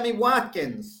Sammy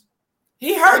Watkins?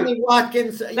 He hurt. Sammy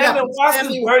Watkins. Sammy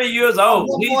Watkins is 30 years old.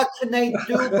 What more can they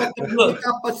do but to pick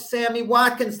up a Sammy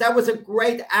Watkins? That was a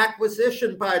great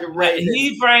acquisition by the Ravens.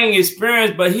 He bring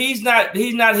experience, but he's not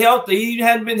healthy. He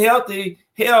hadn't been healthy.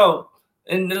 Hell,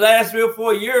 in the last 3 or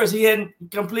 4 years, he hadn't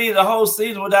completed the whole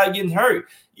season without getting hurt.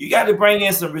 You got to bring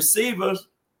in some receivers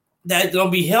that's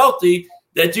gonna be healthy,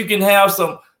 that you can have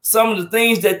some of the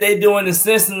things that they're doing in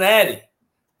Cincinnati.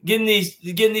 Getting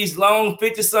these long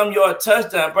 50-some yard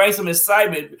touchdowns, bring some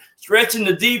excitement, stretching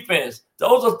the defense.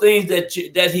 Those are things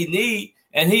that he need,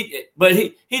 and he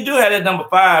do have that number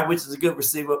 5, which is a good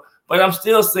receiver. But I'm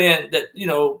still saying that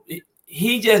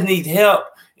he just needs help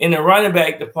in the running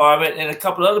back department and a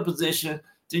couple other positions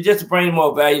to bring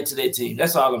more value to their team.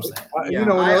 That's all I'm saying. I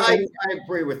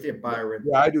agree with you, Byron.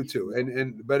 Yeah, I do too.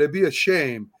 But it'd be a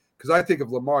shame. Because I think if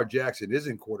Lamar Jackson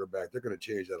isn't quarterback, they're going to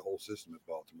change that whole system at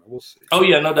Baltimore. We'll see. Oh,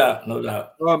 yeah, no doubt.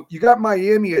 You got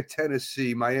Miami at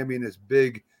Tennessee. Miami in this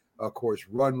big, of course,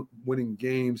 run-winning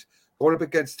games. Going up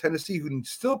against Tennessee, who's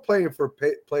still playing for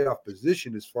playoff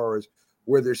position as far as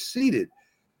where they're seated.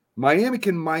 Miami,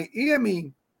 I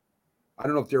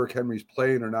don't know if Derrick Henry's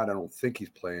playing or not. I don't think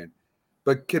he's playing.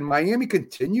 But can Miami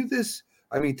continue this?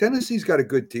 I mean, Tennessee's got a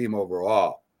good team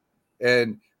overall.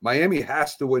 And Miami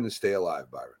has to win to stay alive,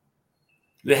 Byron.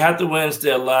 They have to win, stay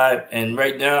alive, and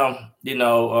right now, they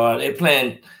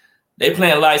playing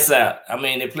lights out. I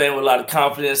mean, they're playing with a lot of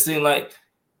confidence. Seem like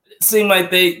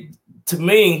to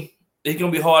me, it's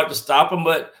gonna be hard to stop them.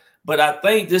 But I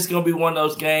think this is gonna be one of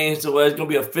those games where it's gonna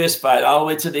be a fist fight all the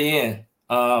way to the end.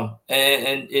 And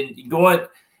going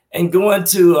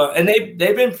to and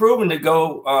they've been proven to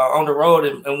go on the road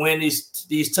and win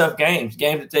these tough games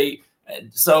that they.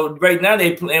 So right now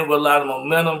they're playing with a lot of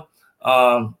momentum.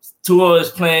 Tua is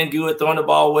playing good, throwing the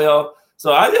ball well.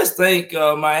 So I just think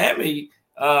Miami,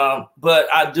 but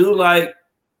I do like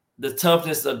the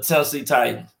toughness of Tennessee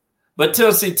Titans. But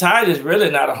Tennessee Titans is really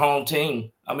not a home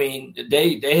team. I mean,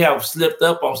 they have slipped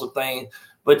up on some things,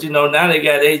 but now they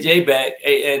got AJ back,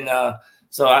 and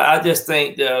so I just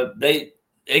think they're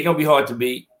gonna be hard to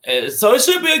beat. So it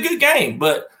should be a good game,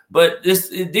 but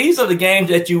these are the games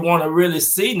that you want to really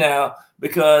see now.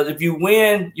 Because if you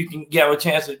win, you can have a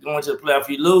chance of going to the playoff. If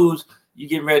you lose, you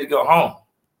get ready to go home.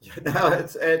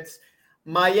 It's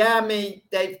Miami.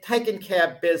 They've taken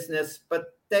care of business,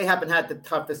 but they haven't had the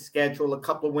toughest schedule. A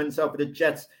couple of wins over the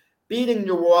Jets, beating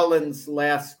New Orleans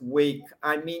last week.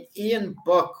 I mean, Ian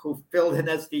Book, who filled in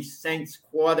as the Saints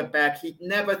quarterback, he'd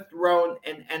never thrown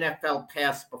an NFL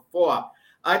pass before.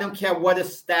 I don't care what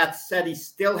his stats said. He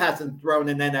still hasn't thrown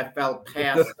an NFL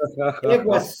pass. It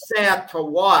was sad to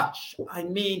watch. I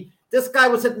mean, this guy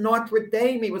was at Notre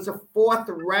Dame. He was a 4th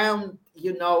round,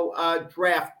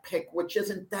 draft pick, which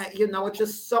isn't that, it's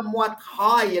just somewhat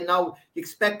high. You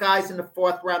expect guys in the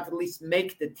 4th round to at least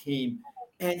make the team.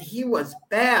 And he was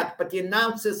bad, but the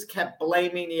announcers kept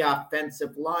blaming the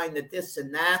offensive line, that this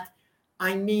and that.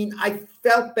 I mean, I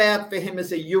felt bad for him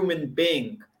as a human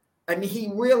being. I mean,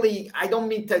 he really, I don't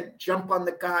mean to jump on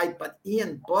the guy, but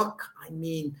Ian Book, I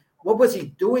mean, what was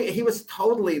he doing? He was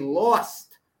totally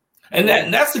lost. And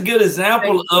that's a good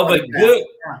example of a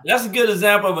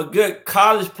good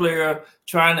college player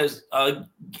trying to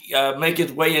make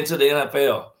his way into the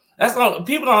NFL. That's all.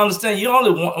 People don't understand. You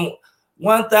only want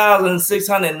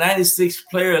 1,696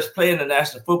 players play in the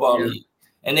National Football League.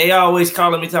 And they always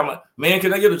calling me, talking about, man,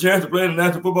 can I get a chance to play in the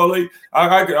National Football League?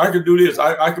 I could do this.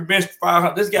 I could bench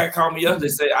 500. This guy called me yesterday,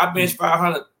 said, I bench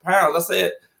 500 pounds. I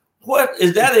said, what?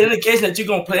 Is that an indication that you're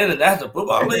going to play in the National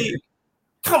Football League?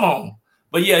 Come on.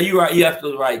 But yeah, you're right. You're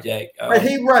absolutely right, Jack. But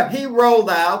he rolled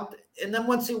out. And then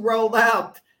once he rolled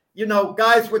out,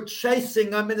 guys were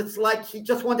chasing him. And it's like he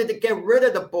just wanted to get rid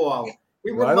of the ball.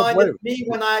 He reminded me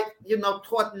when I,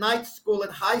 taught night school at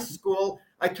high school.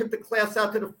 I took the class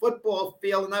out to the football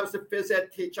field, and I was a phys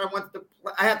ed teacher.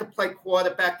 I had to play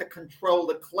quarterback to control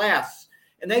the class.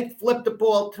 And they flipped the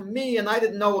ball to me, and I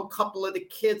didn't know a couple of the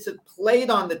kids had played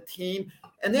on the team,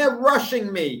 and they're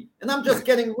rushing me. And I'm just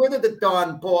getting rid of the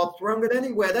darn ball, throwing it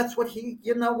anywhere. That's what he,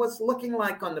 was looking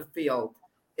like on the field.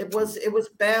 It was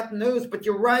bad news, but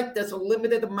you're right. There's a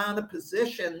limited amount of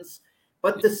positions.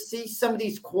 But to see some of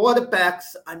these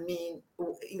quarterbacks, I mean,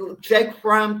 Jake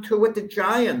Fromm too with the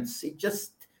Giants. He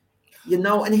just,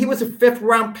 and he was a 5th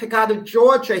round pick out of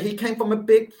Georgia. He came from a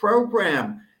big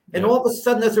program. And all of a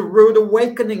sudden there's a rude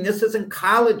awakening. This isn't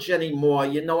college anymore.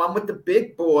 I'm with the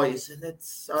big boys. And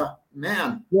it's,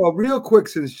 man. Well, real quick,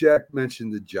 since Jack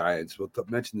mentioned the Giants, we'll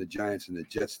mention the Giants and the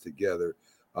Jets together.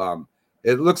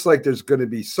 it looks like there's going to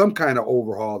be some kind of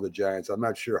overhaul of the Giants. I'm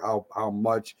not sure how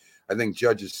much. I think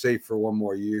Judge is safe for one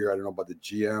more year. I don't know about the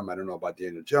GM. I don't know about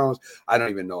Daniel Jones. I don't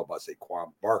even know about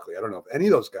Saquon Barkley. I don't know if any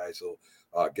of those guys will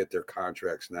get their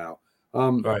contracts now.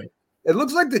 Right. It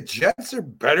looks like the Jets are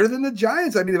better than the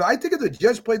Giants. I mean, if the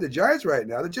Jets played the Giants right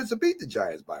now, the Jets would beat the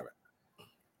Giants, Byron.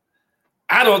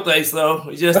 I don't think so.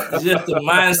 It's just the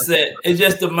mindset. It's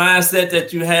just the mindset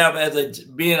that you have as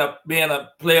being a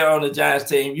player on the Giants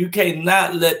team. You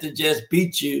cannot let the Jets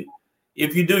beat you.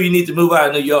 If you do, you need to move out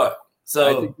of New York.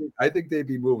 So I think they'd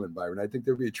be moving, Byron. I think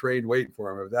there'd be a train waiting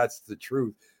for him if that's the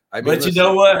truth. But listen, you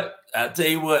know what? I tell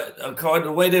you what. According to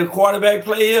the way their quarterback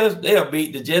play is, they'll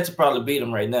beat the Jets. Will probably beat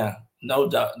them right now. No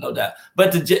doubt.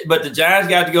 But the Giants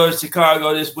got to go to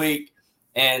Chicago this week,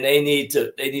 and they need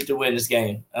to win this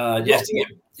game just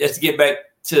to get back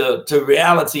to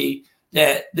reality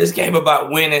that this game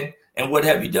about winning and what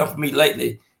have you done for me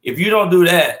lately. If you don't do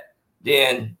that,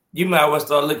 then you might well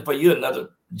start looking for you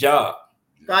another job.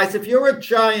 Guys, if you're a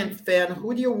Giant fan,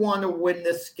 who do you want to win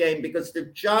this game? Because the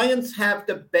Giants have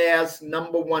the Bears'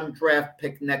 #1 draft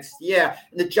pick next year,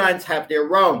 and the Giants have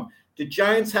their own. The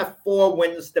Giants have 4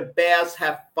 wins. The Bears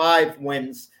have 5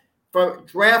 wins. For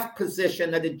draft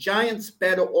position, are the Giants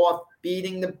better off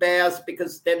beating the Bears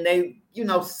because then they,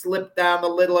 slip down a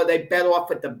little? Are they better off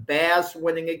with the Bears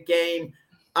winning a game?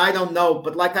 I don't know.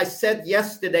 But like I said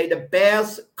yesterday, the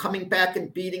Bears coming back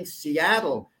and beating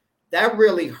Seattle, that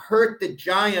really hurt the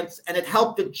Giants, and it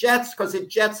helped the Jets because the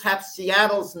Jets have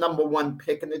Seattle's #1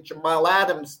 pick in the Jamal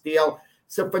Adams deal.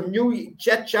 So for new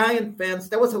Giant fans,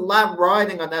 there was a lot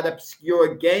riding on that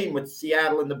obscure game with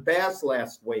Seattle and the Bears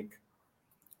last week.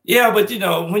 Yeah, but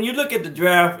when you look at the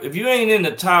draft, if you ain't in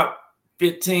the top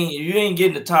 15, if you ain't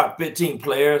getting the top 15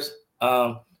 players,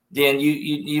 then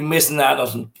you're missing out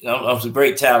on some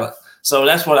great talent. So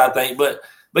that's what I think. But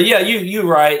yeah, you're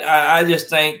right. I just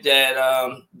think that,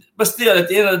 but still, at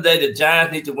the end of the day, the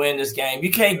Giants need to win this game. You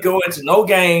can't go into no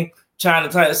game trying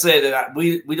to say that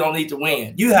we don't need to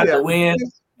win. You have to win,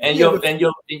 and your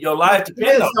life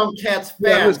depends on it. The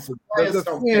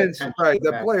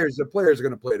players are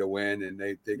going to play to win, and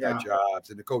they got jobs,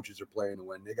 and the coaches are playing to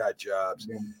win. They got jobs.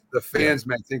 Yeah. The fans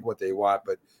may think what they want,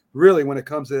 but really, when it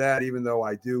comes to that, even though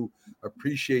I do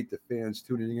appreciate the fans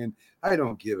tuning in, I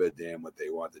don't give a damn what they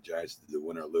want the Giants to do,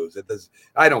 win or lose.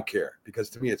 I don't care,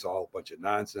 because to me, it's all a bunch of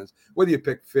nonsense. Whether you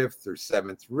pick 5th or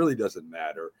 7th really doesn't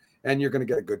matter, and you're going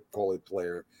to get a good quality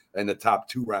player in the top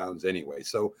 2 rounds anyway.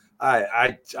 So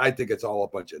I think it's all a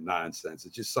bunch of nonsense.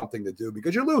 It's just something to do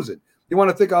because you're losing. You want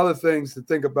to think other things to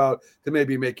think about to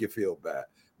maybe make you feel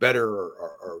better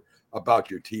or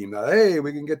about your team. Now, hey,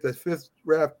 we can get the 5th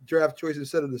draft choice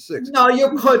instead of the 6th. No,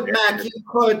 you could, Mac. You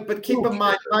could, but keep in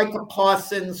mind, Micah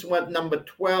Parsons went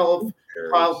 #12.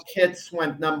 Carl Kitts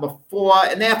went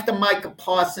 #4, and after Micah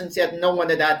Parsons, you had no one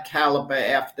of that caliber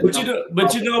after. But you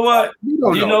know what?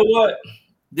 You know what?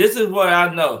 This is what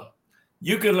I know.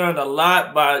 You can learn a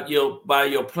lot by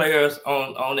your players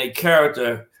on their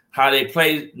character, how they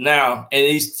play now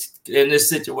in this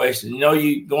situation.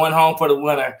 You going home for the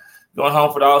winter, going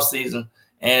home for the off season,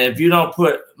 and if you don't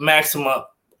put maximum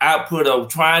output of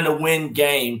trying to win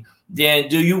game, then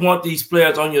do you want these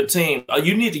players on your team? Or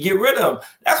you need to get rid of them.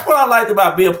 That's what I liked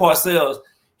about Bill Parcells.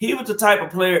 He was the type of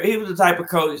player, he was the type of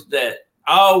coach that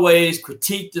always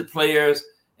critiqued the players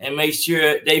and make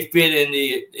sure they fit in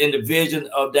the vision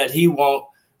of that he want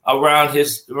around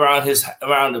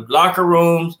the locker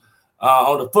rooms,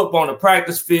 on the football, on the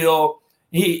practice field.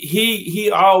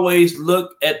 He always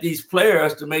looked at these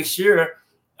players to make sure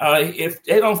if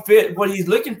they don't fit what he's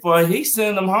looking for, he's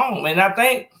sending them home. And I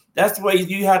think that's the way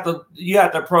you have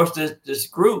to approach this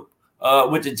group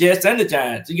with the Jets and the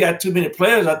Giants. You got too many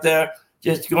players out there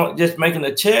just making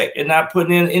a check and not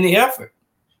putting in any effort.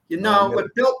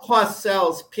 With Bill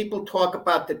Parcells, people talk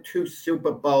about the 2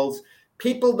 Super Bowls.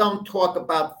 People don't talk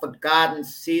about forgotten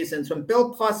seasons. When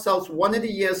Bill Parcells, one of the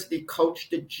years that he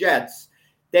coached the Jets,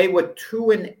 they were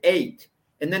 2-8,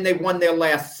 and then they won their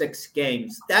last 6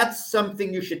 games. That's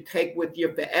something you should take with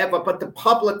you forever, but the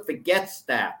public forgets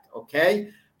that, okay?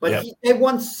 But they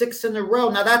won 6 in a row.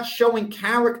 Now, that's showing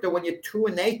character when you're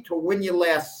 2-8 to win your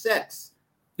last 6.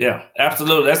 Yeah,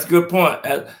 absolutely. That's a good point.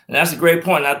 And that's a great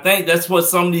point. And I think that's what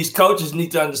some of these coaches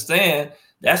need to understand.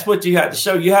 That's what you have to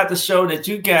show. You have to show that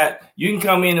you can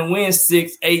come in and win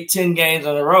 6, 8, 10 games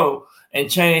in a row and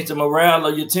change the morale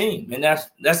of your team. And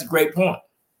that's a great point.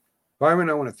 Byron,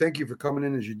 I want to thank you for coming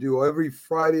in as you do every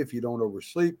Friday if you don't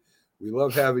oversleep. We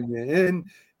love having you in.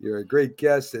 You're a great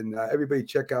guest. And everybody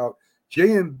check out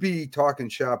J&B Talking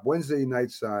Shop Wednesday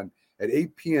nights at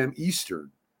 8 p.m. Eastern,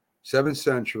 7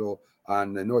 Central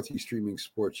on the Northeast Streaming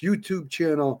Sports YouTube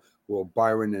channel. will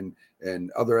Byron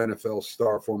and other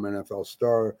former NFL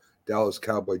star, Dallas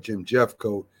Cowboy Jim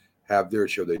Jeffcoat have their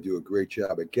show. They do a great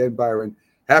job. Again, Byron,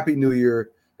 Happy New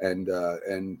Year, and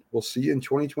we'll see you in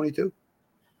 2022.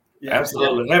 Yeah,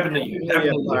 absolutely. Happy New Year. Happy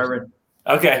New Year. Byron.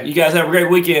 Okay, you guys have a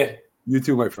great weekend. You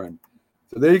too, my friend.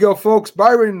 So there you go, folks.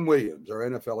 Byron Williams, our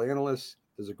NFL analyst,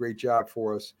 does a great job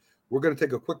for us. We're going to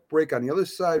take a quick break. On the other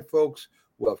side, folks,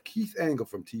 we'll have Keith Engle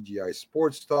from TGI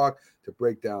Sports Talk to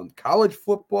break down college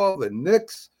football, the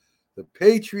Knicks, the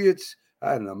Patriots.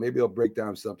 I don't know. Maybe he'll break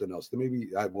down something else. Maybe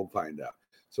I will find out.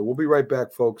 So we'll be right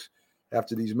back, folks.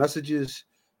 After these messages,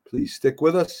 please stick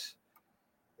with us,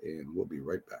 and we'll be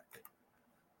right back.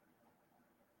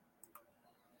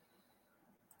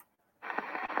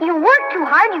 You worked too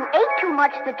hard, you ate too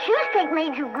much, the cheesecake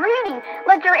made you greedy.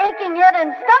 Let your aching head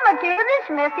and stomach hear this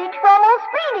message from old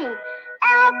Speedy.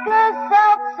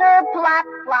 Alka-Seltzer, plop,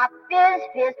 plop, fizz,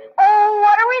 fizz, oh,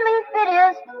 what a relief it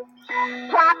is.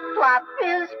 Plop, plop,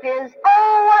 fizz, fizz,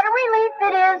 oh, what a relief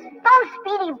it is. Those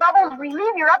Speedy bubbles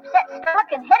relieve your upset stomach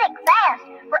and headache fast.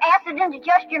 For acid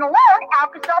indigestion alone,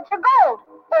 Alka-Seltzer Gold.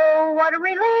 Oh, what a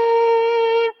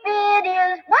relief it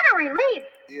is. What a relief.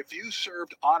 If you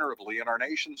served honorably in our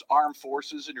nation's armed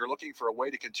forces and you're looking for a way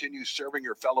to continue serving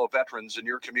your fellow veterans in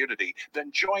your community,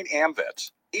 then join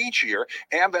AMVETS. Each year,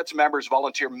 AMVETS members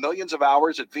volunteer millions of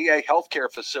hours at VA healthcare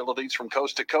facilities from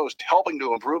coast to coast, helping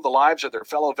to improve the lives of their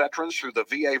fellow veterans through the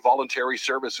VA Voluntary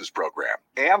Services Program.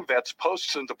 AMVETS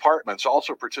posts and departments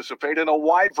also participate in a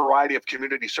wide variety of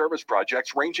community service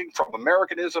projects, ranging from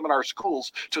Americanism in our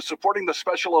schools to supporting the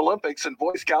Special Olympics and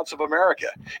Boy Scouts of America.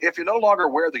 If you no longer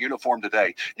wear the uniform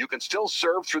today, you can still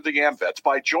serve through the AMVETS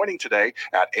by joining today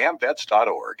at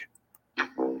amvets.org.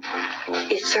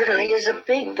 It certainly is a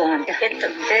big bun. It's a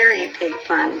very big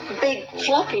bun. Big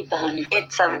fluffy bun.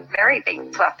 It's a very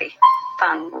big fluffy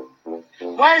bun.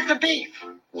 Where's the beef?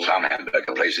 Some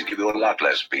hamburger places give you a lot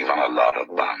less beef on a lot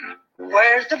of bun.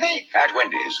 Where's the beef? At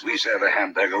Wendy's, we serve a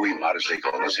hamburger we modestly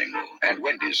call a single. And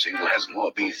Wendy's single has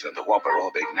more beef than the Whopper or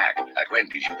Big Mac. At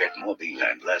Wendy's, you get more beef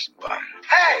and less bun.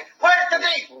 Hey, where's the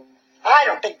beef? I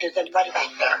don't think there's anybody back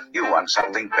there. You want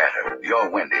something better. You're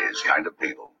Wendy's kind of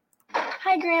people.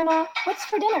 Hi, Grandma. What's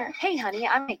for dinner? Hey, honey,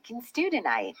 I'm making stew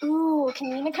tonight. Ooh, can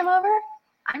Nina come over?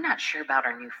 I'm not sure about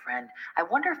our new friend. I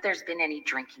wonder if there's been any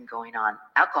drinking going on.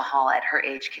 Alcohol at her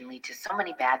age can lead to so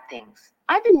many bad things.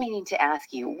 I've been meaning to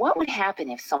ask you, what would happen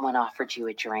if someone offered you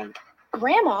a drink?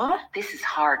 Grandma? This is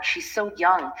hard. She's so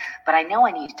young, but I know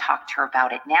I need to talk to her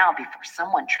about it now before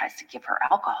someone tries to give her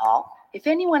alcohol. If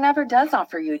anyone ever does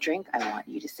offer you a drink, I want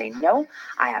you to say no.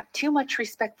 I have too much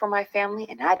respect for my family,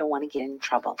 and I don't want to get in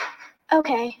trouble.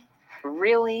 Okay.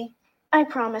 Really? I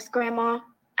promise, Grandma.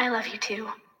 I love you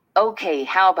too. Okay,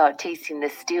 how about tasting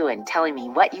this stew and telling me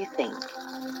what you think?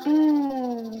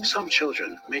 Some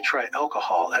children may try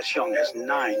alcohol as young as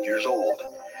 9 years old.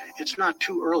 It's not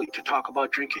too early to talk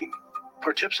about drinking.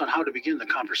 For tips on how to begin the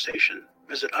conversation,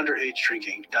 visit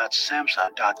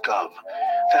underagedrinking.samhsa.gov.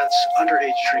 That's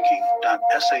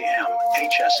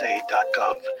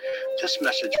underagedrinking.samhsa.gov. This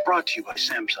message brought to you by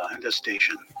SAMHSA and this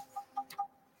station.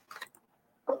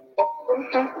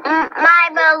 My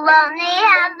baloney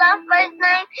has a first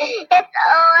name, it's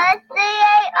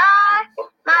O-S-C-A-R.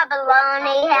 My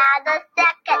baloney has a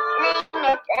second name,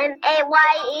 it's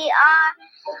M-A-Y-E-R.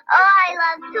 Oh, I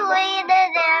love to eat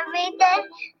it every day. And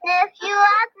if you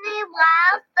ask me why,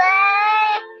 I'll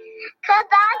say, 'cause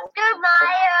Oscar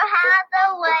Mayer has a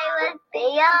way with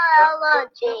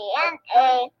B-O-L-O-G-N-A.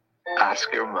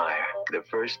 Oscar Mayer, the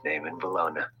first name in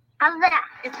Bologna. How's that?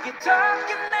 If you talk,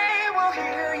 your name will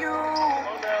hear you.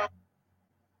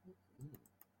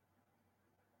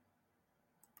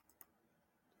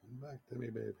 Come back to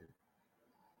me, baby.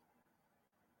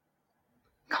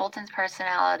 Colton's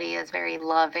personality is very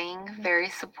loving, very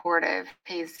supportive.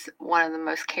 He's one of the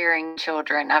most caring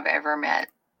children I've ever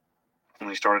met. When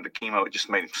he started the chemo, it just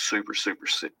made him super, super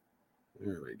sick.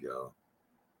 There we go.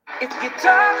 If you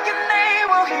talk, your name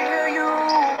will hear you.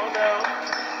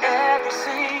 Every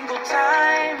single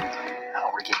time.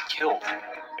 Now we're getting killed.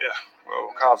 Yeah,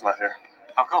 well, Kyle's not here.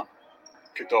 How come?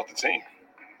 Kicked off the team.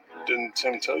 Didn't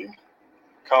Tim tell you?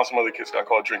 Kyle and some other kids got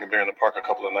caught drinking beer in the park a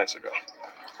couple of nights ago.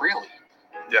 Really?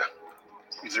 Yeah.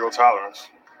 Zero tolerance.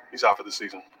 He's out for the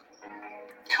season.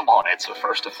 Come on, it's a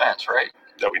first offense, right?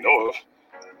 That we know of.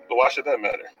 But why should that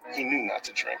matter? He knew not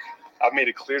to drink. I've made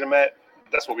it clear to Matt,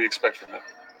 that's what we expect from him.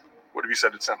 What have you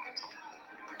said to Tim?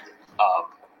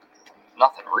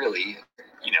 Nothing really.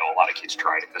 You know, a lot of kids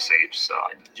try it at this age, so...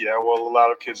 Yeah, well, a lot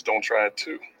of kids don't try it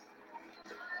too.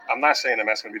 I'm not saying that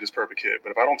Matt's going to be this perfect kid,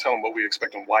 but if I don't tell him what we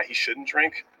expect and why he shouldn't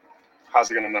drink, how's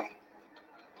he going to know?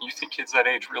 You think kids that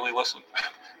age really listen?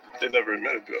 They never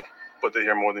admitted to it, but they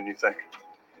hear more than you think.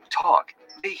 Talk.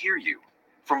 They hear you.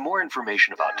 For more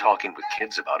information about talking with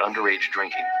kids about underage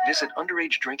drinking, visit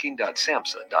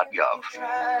underagedrinking.samhsa.gov.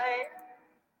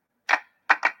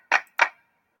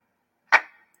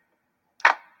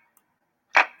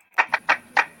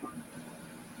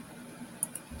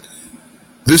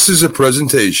 This is a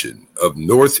presentation of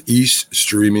Northeast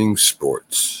Streaming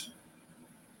Sports.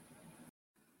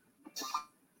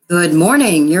 Good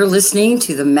morning. You're listening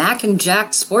to the Mac and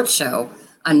Jack Sports Show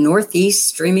on Northeast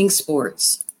Streaming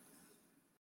Sports.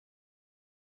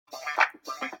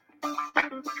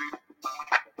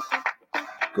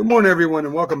 Good morning, everyone,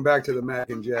 and welcome back to the Mac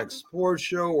and Jack Sports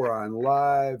Show. We're on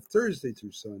live Thursday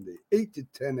through Sunday, 8 to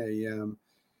 10 a.m.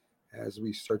 as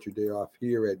we start your day off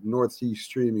here at Northeast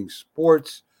Streaming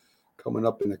Sports. Coming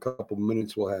up in a couple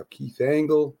minutes, we'll have Keith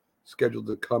Engle scheduled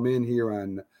to come in here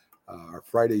on our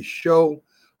Friday show.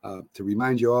 To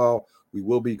remind you all, we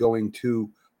will be going to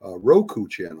Roku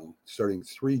channel starting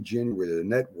 3 January. The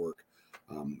network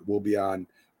will be on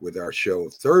with our show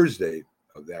Thursday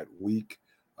of that week.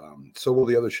 So will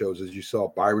the other shows. As you saw,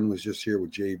 Byron was just here with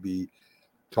JB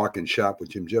talking shop with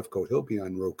Jim Jeffcoat. He'll be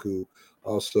on Roku.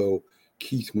 Also,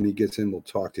 Keith, when he gets in, we'll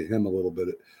talk to him a little bit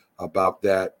about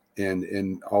that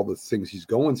and all the things he's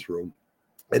going through.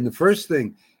 And the first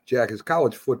thing, Jack, is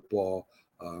college football.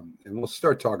 And we'll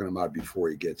start talking about it before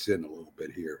he gets in a little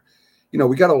bit here. You know,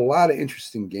 we got a lot of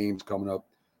interesting games coming up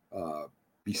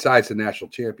besides the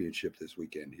national championship this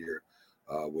weekend here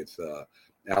with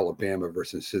Alabama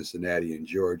versus Cincinnati and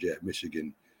Georgia at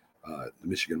Michigan. The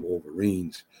Michigan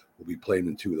Wolverines will be playing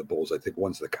in 2 of the bowls. I think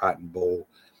one's the Cotton Bowl,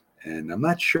 and I'm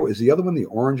not sure. Is the other one the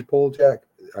Orange Bowl, Jack?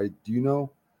 Do you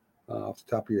know off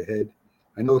the top of your head?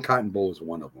 I know the Cotton Bowl is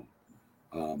one of them.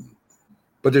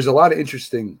 But there's a lot of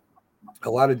interesting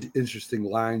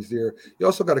lines there. You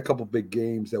also got a couple big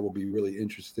games that will be really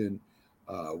interesting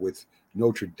with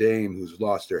Notre Dame, who's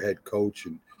lost their head coach,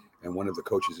 and one of the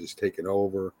coaches is taken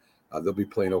over. They'll be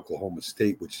playing Oklahoma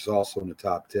State, which is also in the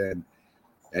top 10.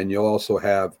 And you'll also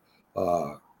have,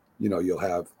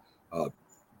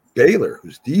 Baylor,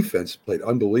 whose defense played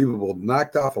unbelievable,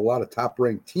 knocked off a lot of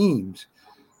top-ranked teams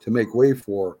to make way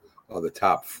for the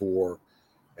top 4.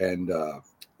 And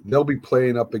they'll be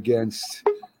playing up against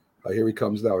here he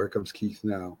comes now. Here comes Keith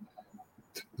now.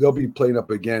 They'll be playing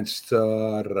up against,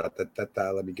 let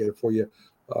me get it for you,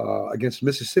 against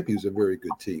Mississippi, who's a very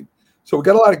good team. So we've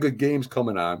got a lot of good games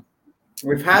coming on.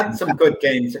 We've had some good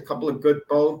games, a couple of good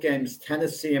bowl games,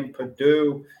 Tennessee and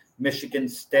Purdue, Michigan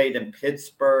State and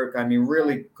Pittsburgh. I mean,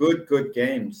 really good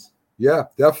games. Yeah,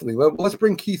 definitely. Let's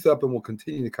bring Keith up and we'll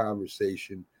continue the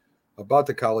conversation about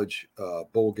the college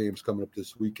bowl games coming up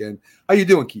this weekend. How you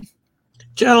doing, Keith?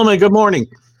 Gentlemen, good morning.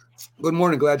 Good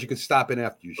morning. Glad you could stop in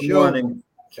after your show. Good morning,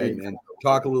 and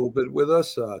talk a little bit with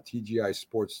us. TGI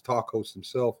Sports talk host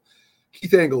himself,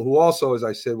 Keith Engle, who also, as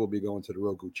I said, will be going to the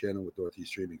Roku channel with Northeast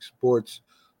Streaming Sports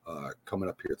coming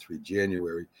up here 3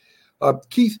 January.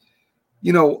 Keith,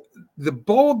 you know, the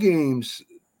bowl games,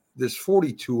 there's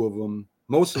 42 of them.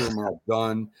 Most of them are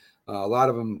done. A lot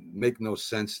of them make no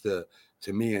sense to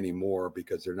me anymore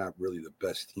because they're not really the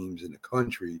best teams in the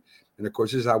country. And, of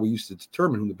course, this is how we used to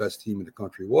determine who the best team in the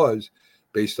country was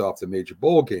based off the major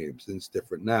bowl games. And it's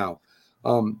different now.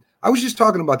 I was just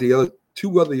talking about the other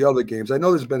two of the other games. I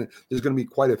know there's going to be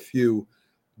quite a few,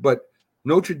 but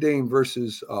Notre Dame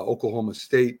versus Oklahoma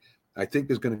State, I think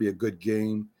there's going to be a good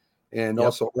game. And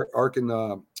also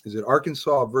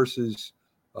Arkansas versus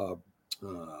here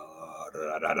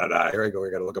I go. I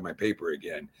got to look at my paper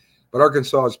again. But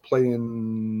Arkansas is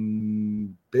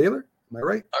playing Baylor. Am I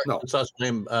right? Arkansas is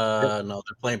playing. No, they're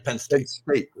playing Penn State.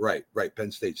 Right. Penn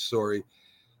State. Sorry,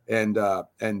 and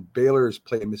Baylor is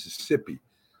playing Mississippi.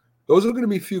 Those are going to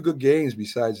be a few good games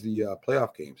besides the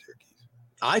playoff games here, Keith.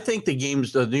 I think the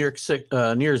games, the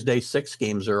New Year's Day 6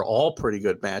 games, are all pretty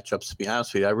good matchups. To be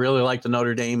honest with you, I really like the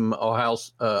Notre Dame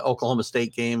Oklahoma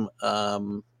State game.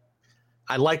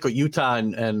 I like Utah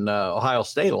and Ohio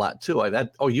State a lot too.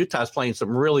 Utah's playing some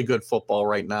really good football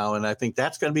right now, and I think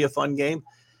that's going to be a fun game.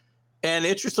 And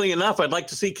interestingly enough, I'd like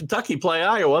to see Kentucky play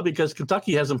Iowa because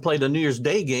Kentucky hasn't played a New Year's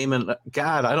Day game, and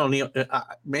God, I don't even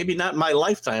maybe not in my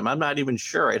lifetime. I'm not even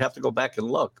sure. I'd have to go back and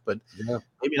look, but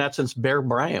maybe not since Bear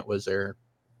Bryant was there.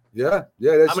 Yeah,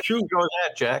 that's true. How many go with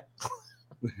that, Jack?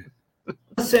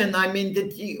 Listen, I mean,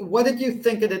 what did you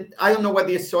think of it? I don't know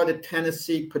whether you saw the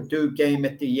Tennessee Purdue game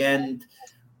at the end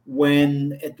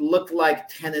when it looked like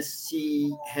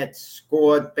Tennessee had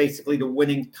scored basically the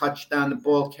winning touchdown. The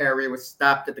ball carrier was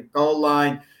stopped at the goal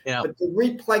line. Yeah. But the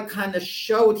replay kind of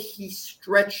showed he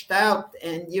stretched out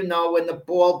and, when the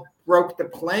ball broke the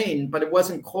plane, but it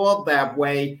wasn't called that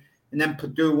way. and then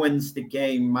Purdue wins the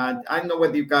game. I don't know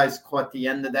whether you guys caught the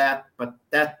end of that, but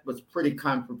that was pretty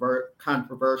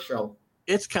controversial.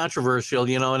 It's controversial,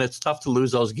 and it's tough to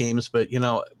lose those games. But,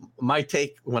 my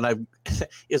take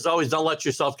is always don't let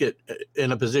yourself get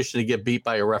in a position to get beat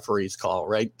by a referee's call,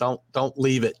 right? Don't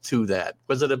leave it to that.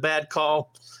 Was it a bad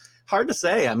call? Hard to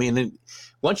say. I mean,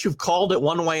 once you've called it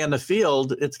one way on the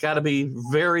field, it's got to be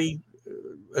very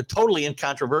totally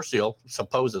incontroversial,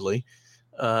 supposedly,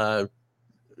 to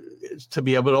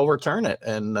be able to overturn it.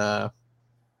 And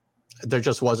there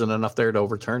just wasn't enough there to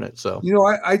overturn it. So,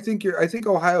 I think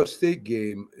Ohio State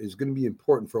game is going to be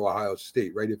important for Ohio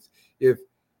State, right? If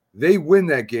they win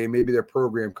that game, maybe their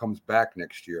program comes back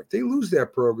next year. If they lose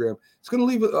that program, it's going to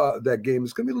leave that game.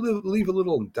 It's going to leave a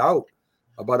little in doubt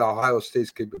about Ohio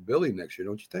State's capability next year,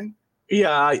 don't you think?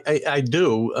 Yeah, I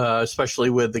do,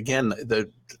 especially with, again,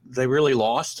 they really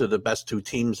lost to the best two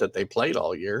teams that they played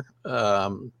all year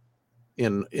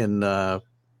in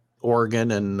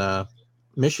Oregon and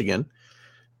Michigan.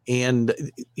 And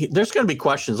there's going to be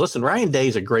questions. Listen, Ryan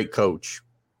Day's a great coach,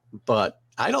 but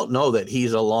I don't know that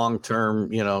he's a long-term,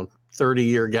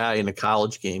 30-year guy in a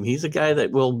college game. He's a guy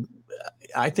that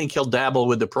I think he'll dabble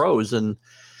with the pros, and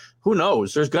who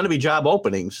knows? There's going to be job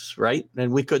openings, right?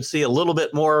 And we could see a little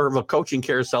bit more of a coaching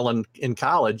carousel in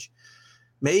college.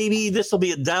 Maybe this will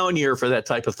be a down year for that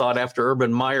type of thought after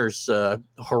Urban Meyer's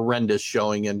horrendous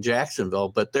showing in Jacksonville.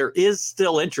 But there is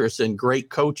still interest in great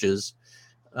coaches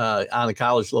on the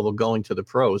college level going to the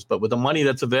pros. But with the money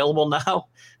that's available now,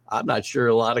 I'm not sure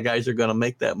a lot of guys are going to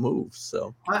make that move.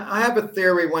 So I have a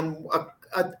theory. When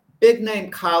a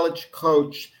big-name college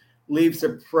coach leaves a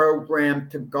program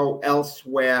to go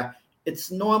elsewhere, it's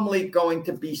normally going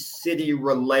to be city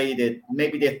related.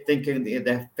 Maybe they're thinking of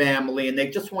their family and they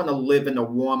just want to live in a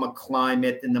warmer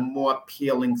climate in a more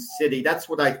appealing city. That's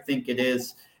what I think it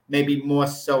is. Maybe more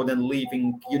so than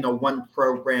leaving, one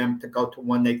program to go to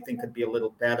one they think could be a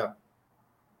little better.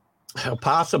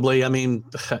 Possibly. I mean,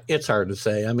 it's hard to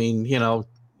say. I mean,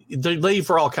 they leave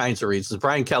for all kinds of reasons.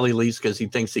 Brian Kelly leaves because he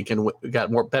thinks he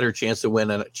got better chance to win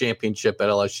a championship at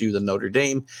LSU than Notre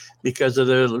Dame because of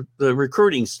the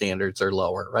recruiting standards are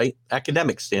lower, right?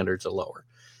 Academic standards are lower.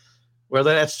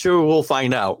 Whether that's true, we'll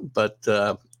find out. But,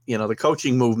 the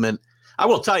coaching movement, I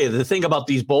will tell you, the thing about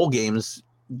these bowl games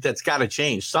that's got to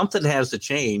change. Something has to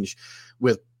change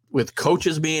with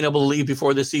coaches being able to leave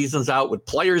before the season's out, with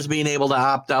players being able to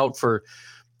opt out for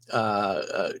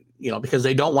because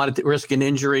they don't want to risk an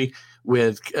injury,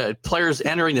 with players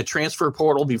entering the transfer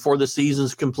portal before the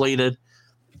season's completed.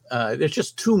 There's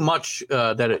just too much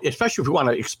especially if we want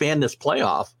to expand this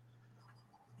playoff,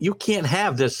 you can't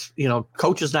have this,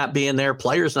 coaches not being there,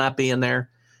 players not being there.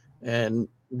 And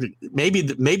maybe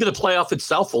the playoff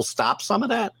itself will stop some of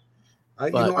that. I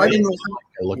don't know.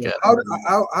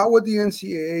 How would the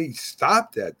NCAA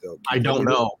stop that, though? I don't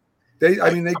know.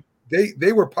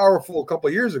 They were powerful a couple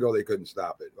of years ago. They couldn't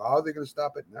stop it. How are they going to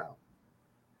stop it now?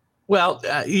 Well,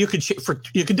 you could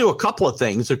do a couple of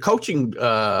things. The coaching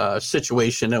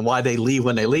situation and why they leave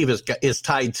when they leave is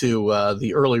tied to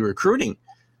the early recruiting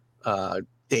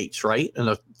dates, right, and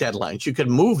the deadlines. You could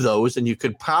move those, and you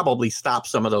could probably stop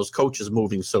some of those coaches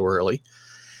moving so early.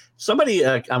 Somebody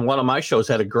on one of my shows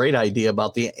had a great idea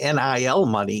about the NIL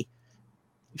money.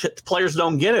 Players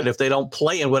don't get it if they don't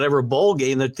play in whatever bowl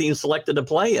game the team selected to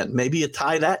play in. Maybe you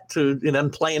tie that to them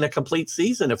playing a complete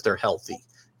season if they're healthy.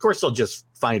 Of course, they'll just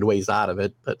find ways out of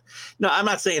it. But no, I'm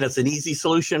not saying it's an easy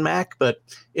solution, Mac, but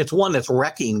it's one that's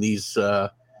wrecking these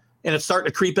and it's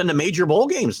starting to creep into major bowl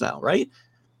games now, right?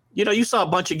 You saw a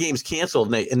bunch of games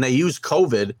canceled and they used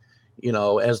COVID,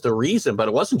 as the reason, but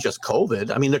it wasn't just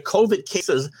COVID. I mean, the COVID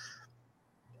cases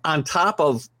on top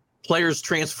of players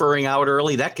transferring out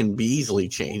early, that can be easily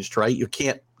changed, right? You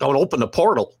don't open the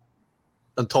portal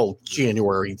until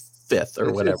January 5th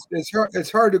or whatever.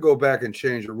 It's hard to go back and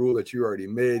change a rule that you already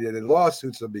made, and then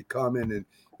lawsuits will be coming. And,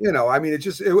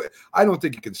 I don't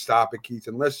think you can stop it, Keith,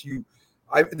 unless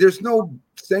there's no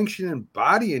sanctioning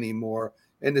body anymore.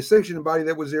 And the sanctioning body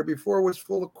that was there before was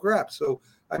full of crap. So,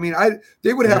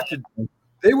 they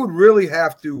would really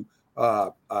have to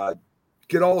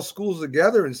get all schools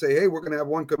together and say, hey, we're going to have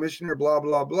one commissioner, blah,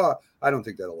 blah, blah. I don't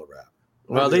think that'll ever happen.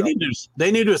 Well, they need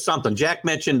to do something. Jack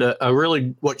mentioned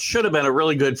what should have been a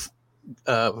really good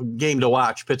game to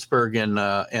watch, Pittsburgh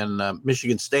and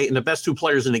Michigan State, and the best two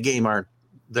players in the game aren't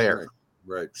there.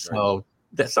 Right. So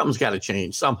that something's got to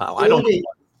change somehow. I don't know.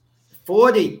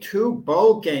 42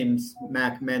 bowl games,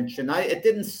 Mac mentioned. It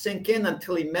didn't sink in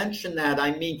until he mentioned that.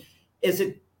 I mean, is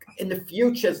it in the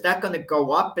future, is that going to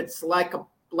go up? It's like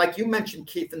you mentioned,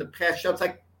 Keith, in the past show, it's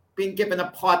like being given a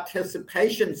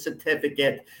participation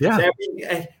certificate. Yeah. So,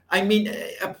 I mean,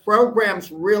 a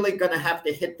program's really going to have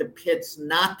to hit the pits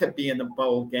not to be in a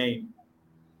bowl game.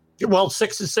 Well,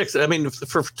 6-6. I mean,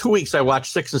 for 2 weeks, I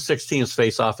watched 6-6 teams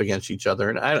face off against each other,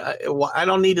 and I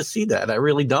don't need to see that. I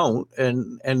really don't.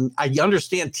 And I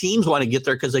understand teams want to get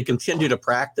there because they continue to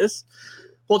practice.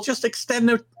 Well, just extend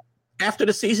it after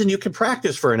the season. You can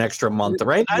practice for an extra month,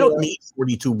 right? I don't need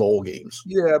 42 bowl games.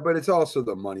 Yeah, but it's also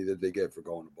the money that they get for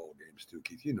going to bowl games too,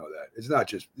 Keith. You know that it's not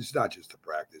just the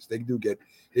practice. They do get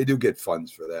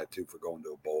funds for that too, for going to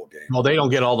a bowl game. Well, they don't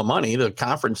get all the money. The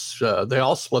conference, they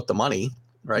all split the money.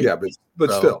 Right. Yeah, but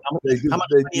so still, how much money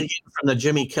are you getting from the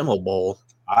Jimmy Kimmel Bowl?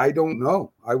 I don't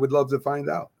know. I would love to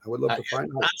find out. I'm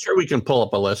sure we can pull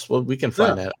up a list. Well, we can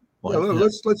find that. Yeah,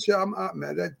 let's.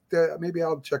 Maybe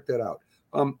I'll check that out.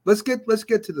 Let's get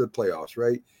to the playoffs.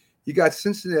 Right, you got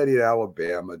Cincinnati at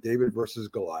Alabama, David versus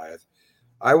Goliath.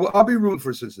 I'll be rooting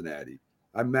for Cincinnati.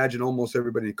 I imagine almost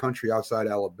everybody in the country outside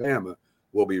Alabama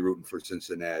will be rooting for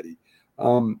Cincinnati.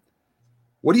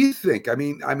 What do you think? I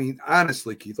mean,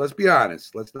 honestly, Keith, let's be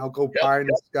honest. Let's not go pie in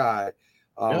the sky.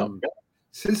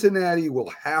 Cincinnati will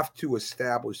have to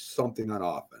establish something on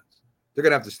offense. They're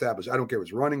going to have to establish. I don't care if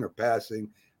it's running or passing.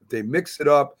 If they mix it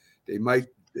up, they might.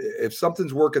 If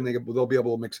something's working, they'll be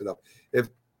able to mix it up. If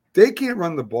they can't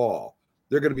run the ball,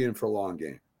 they're going to be in for a long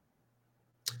game.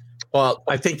 Well,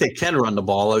 I think they can run the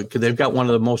ball because they've got one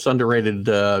of the most underrated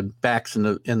backs in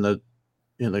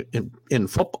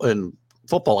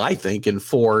football, I think, in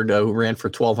Ford, who ran for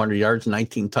 1,200 yards,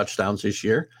 19 touchdowns this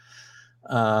year.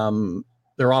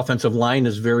 Their offensive line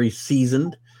is very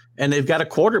seasoned, and they've got a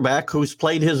quarterback who's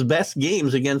played his best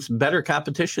games against better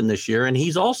competition this year, and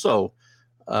he's also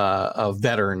a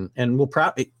veteran. And we'll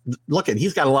probably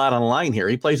he's got a lot on the line here.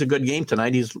 He plays a good game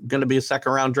tonight. He's going to be a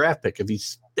second-round draft pick. If he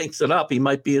stinks it up, he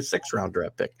might be a sixth-round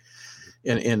draft pick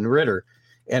in Ritter.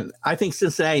 And I think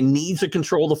Cincinnati needs to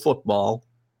control the football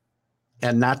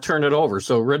and not turn it over.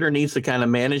 So Ritter needs to kind of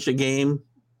manage the game,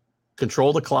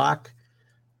 control the clock,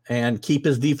 and keep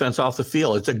his defense off the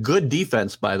field. It's a good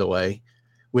defense, by the way,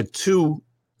 with two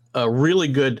really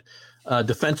good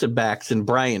defensive backs in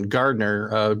Brian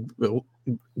Gardner.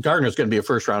 Gardner's going to be a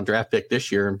first-round draft pick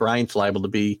this year, and Bryant's liable to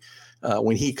be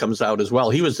when he comes out as well.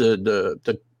 He was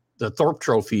the Thorpe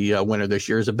Trophy winner this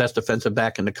year as the best defensive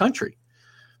back in the country.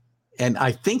 And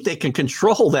I think they can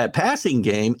control that passing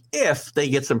game if they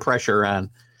get some pressure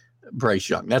on Bryce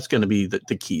Young. That's going to be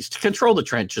the keys to control the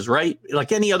trenches, right?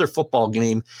 Like any other football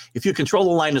game, if you control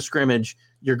the line of scrimmage,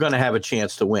 you're going to have a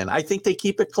chance to win. I think they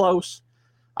keep it close.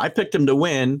 I picked them to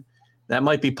win. That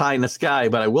might be pie in the sky,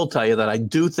 but I will tell you that I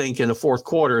do think in the fourth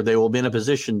quarter they will be in a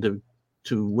position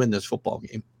to win this football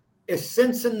game. Is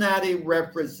Cincinnati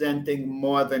representing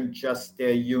more than just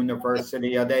their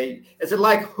university? Is it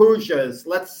like Hoosiers?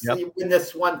 Let's win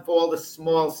this one for all the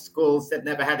small schools that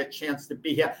never had a chance to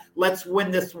be here. Let's win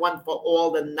this one for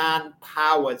all the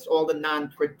non-powers, all the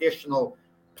non-traditional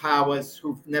powers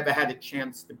who've never had a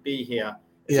chance to be here.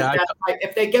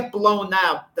 If they get blown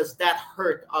out, does that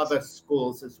hurt other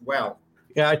schools as well?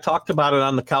 Yeah, I talked about it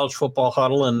on the College Football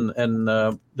Huddle and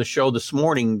the show this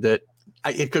morning that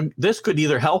this could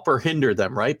either help or hinder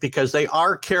them, right? Because they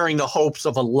are carrying the hopes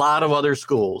of a lot of other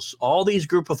schools. All these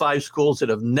Group of Five schools that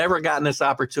have never gotten this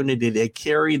opportunity, they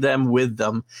carry them with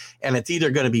them. And it's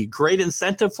either going to be great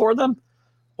incentive for them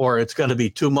or it's going to be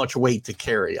too much weight to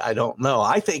carry. I don't know.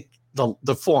 I think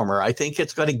the former. I think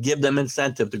it's going to give them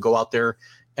incentive to go out there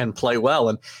and play well.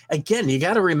 And again, you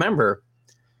got to remember,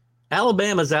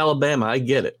 Alabama's Alabama. I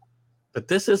get it. But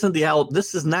this is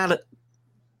not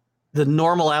the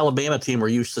normal Alabama team we're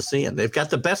used to seeing. They've got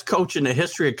the best coach in the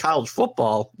history of college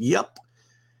football. Yep.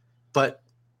 But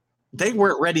they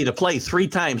weren't ready to play three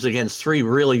times against two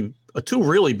really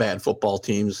bad football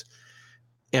teams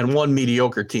and one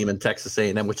mediocre team in Texas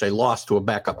A&M, which they lost to a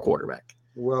backup quarterback.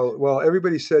 Well,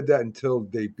 everybody said that until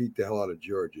they beat the hell out of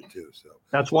Georgia too. So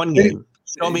that's one game.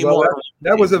 Show me more.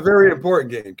 That was a very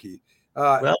important game, Keith.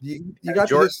 You got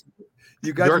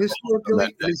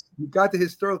the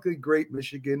historically great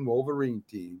Michigan Wolverine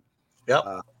team. Yep.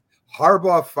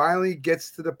 Harbaugh finally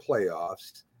gets to the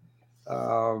playoffs.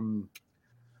 To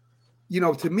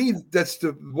me, that's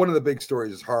one of the big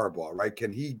stories is Harbaugh, right?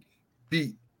 Can he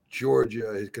beat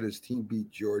Georgia? Can his team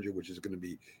beat Georgia, which is going to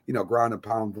be, ground and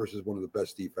pound versus one of the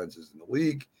best defenses in the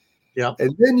league? Yeah.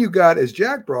 And then you got, as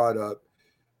Jack brought up,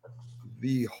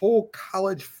 the whole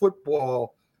college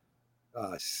football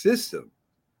system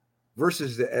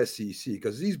versus the SEC,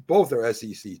 because these both are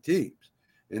SEC teams.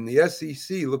 And the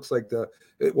SEC looks like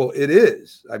it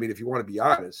is. I mean, if you want to be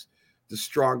honest, the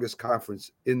strongest conference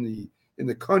in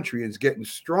the country, and is getting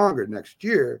stronger next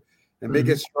year. and make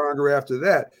it stronger after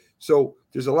that. So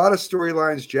there's a lot of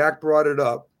storylines. Jack brought it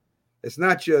up. It's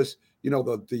not just,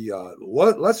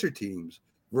 the lesser teams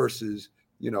versus,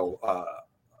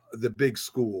 the big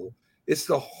school. It's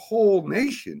the whole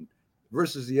nation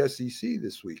versus the SEC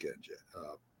this weekend,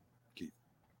 Keith.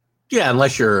 Yeah,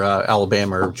 unless you're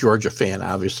Alabama or Georgia fan,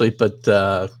 obviously.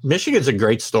 But Michigan's a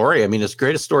great story. I mean, as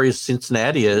great a story as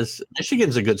Cincinnati is,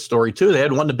 Michigan's a good story, too. They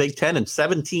had won the Big Ten in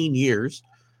 17 years.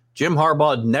 Jim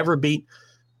Harbaugh had never beat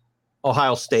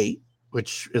Ohio State,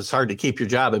 which is hard to keep your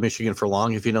job at Michigan for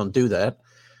long if you don't do that.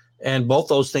 And both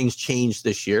those things changed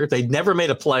this year. They'd never made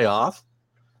a playoff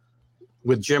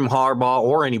with Jim Harbaugh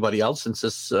or anybody else since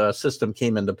this system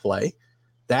came into play.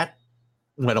 That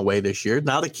went away this year.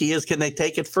 Now the key is, can they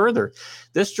take it further?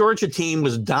 This Georgia team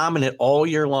was dominant all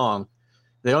year long.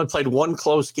 They only played one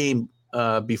close game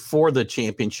before the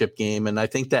championship game, and I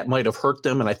think that might have hurt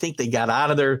them. And I think they got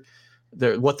out of their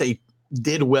what they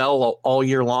did well all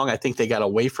year long. I think they got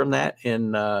away from that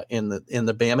in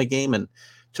the Bama game, and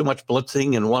too much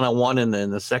blitzing and one-on-one in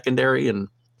the secondary, and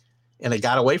they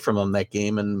got away from them that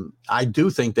game. And I do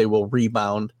think they will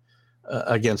rebound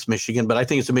against Michigan, but I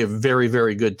think it's going to be a very,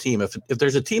 very good team. If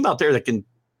there's a team out there that can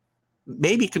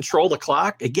maybe control the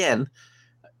clock, again,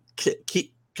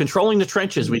 keep controlling the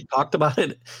trenches. We talked about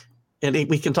it, and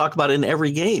we can talk about it in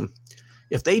every game.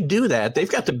 If they do that, they've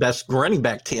got the best running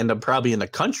back tandem probably in the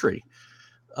country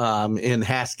in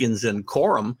Haskins and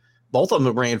Corum. Both of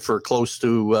them ran for close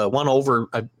to one over.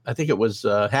 I think it was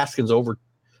Haskins over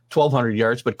 1,200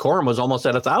 yards, but Corum was almost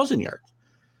at 1,000 yards.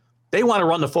 They want to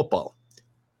run the football.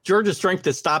 Georgia's strength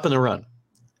is stopping the run.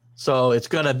 So it's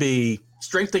going to be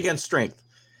strength against strength.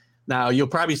 Now, you'll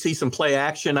probably see some play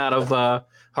action out of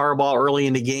Harbaugh early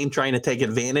in the game, trying to take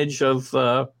advantage of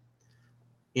what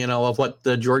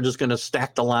Georgia's going to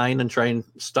stack the line and try and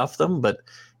stuff them. But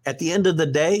at the end of the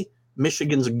day,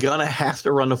 Michigan's going to have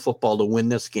to run the football to win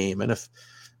this game. And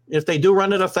if they do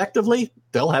run it effectively,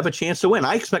 they'll have a chance to win.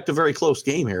 I expect a very close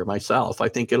game here myself. I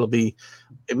think it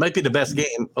might be the best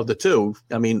game of the two.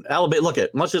 I mean, Alabama, look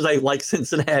at, much as I like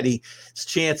Cincinnati's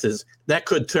chances, that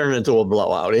could turn into a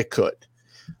blowout. It could.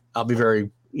 I'll be very,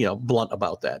 blunt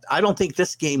about that. I don't think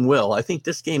this game will. I think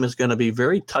this game is going to be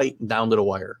very tight and down to the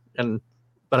wire.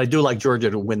 But I do like Georgia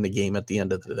to win the game at the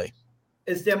end of the day.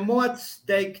 Is there more at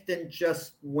stake than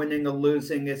just winning or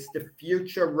losing? Is the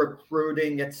future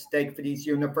recruiting at stake for these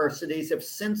universities? If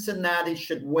Cincinnati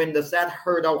should win, does that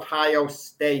hurt Ohio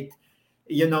State,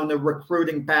 in the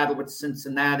recruiting battle with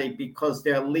Cincinnati, because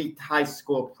they're elite high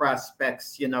school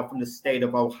prospects, from the state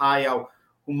of Ohio,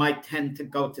 who might tend to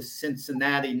go to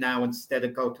Cincinnati now instead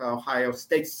of go to Ohio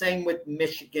State? Same with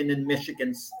Michigan and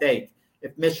Michigan State.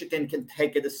 If Michigan can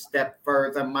take it a step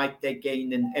further, might they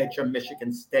gain an edge on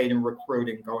Michigan State in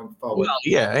recruiting going forward? Well,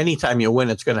 yeah, anytime you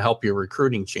win, it's going to help your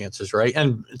recruiting chances, right?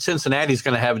 And Cincinnati's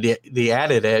going to have the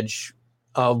added edge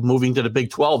of moving to the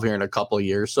Big 12 here in a couple of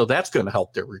years, so that's going to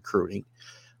help their recruiting.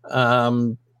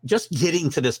 Just getting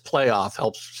to this playoff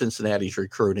helps Cincinnati's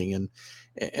recruiting,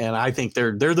 and I think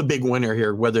they're the big winner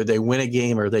here, whether they win a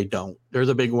game or they don't. They're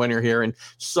the big winner here, and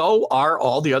so are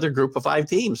all the other group of 5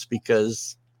 teams,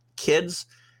 because kids,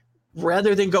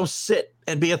 rather than go sit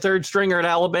and be a third stringer at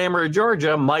Alabama or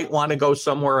Georgia, might want to go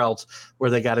somewhere else where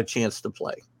they got a chance to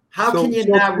play. How can you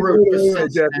not root for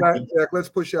Cincinnati? Jack, let's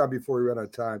push out before we run out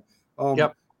of time.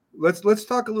 Yep. Let's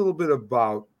talk a little bit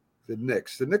about the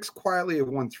Knicks. The Knicks quietly have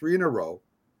won 3 in a row.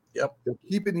 Yep. They're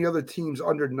keeping the other teams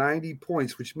under 90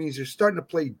 points, which means they're starting to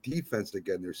play defense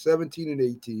again. They're 17 and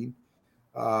 18.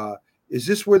 Is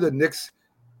this where the Knicks?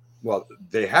 Well,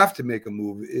 they have to make a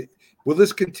move. Will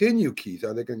this continue, Keith?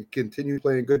 Are they going to continue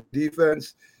playing good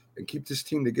defense and keep this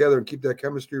team together and keep that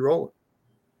chemistry rolling?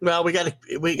 Well, we got to,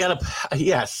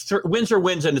 yes, wins are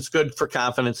wins, and it's good for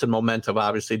confidence and momentum.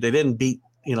 Obviously, they didn't beat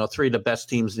 3 of the best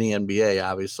teams in the NBA,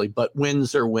 obviously, but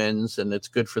wins are wins, and it's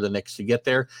good for the Knicks to get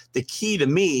there. The key to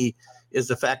me is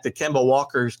the fact that Kemba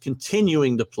Walker's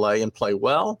continuing to play and play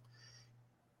well,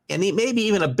 and he may be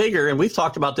even a bigger. And we've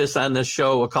talked about this on this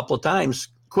show a couple of times.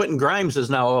 Quentin Grimes is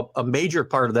now a major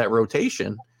part of that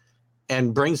rotation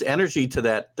and brings energy to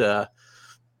that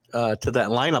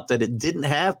lineup that it didn't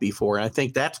have before. And I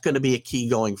think that's going to be a key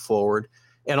going forward.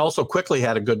 And also quickly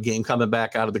had a good game coming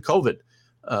back out of the COVID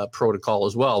protocol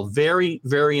as well. Very,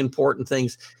 very important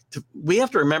things. We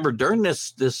have to remember during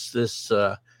this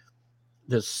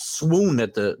swoon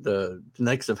that the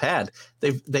Knicks have had,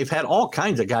 they've had all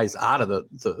kinds of guys out of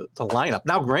the lineup.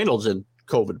 Now Randall's in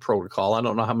COVID protocol. I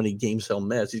don't know how many games he'll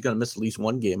miss. He's going to miss at least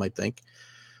one game, I think.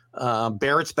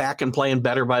 Barrett's back and playing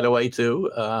better, by the way, too.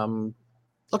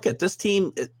 Look at this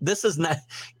team. This is not.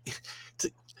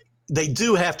 They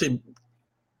do have to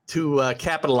to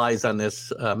capitalize on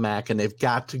this, Mac, and they've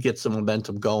got to get some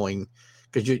momentum going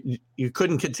because you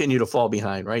couldn't continue to fall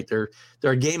behind, right? They're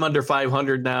a game under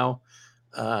 500 now.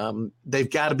 They've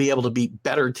got to be able to beat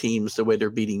better teams the way they're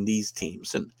beating these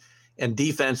teams. And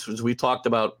defense, as we talked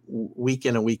about week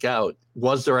in and week out,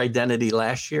 was their identity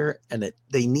last year, and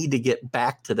they need to get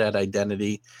back to that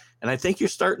identity. And I think you're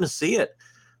starting to see it.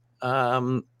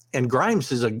 And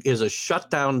Grimes is a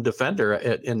shutdown defender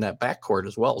in that backcourt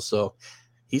as well. So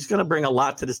he's going to bring a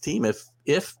lot to this team if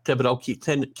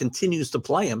Thibodeau continues to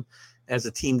play him as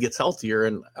the team gets healthier.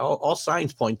 And all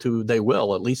signs point to they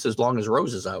will, at least as long as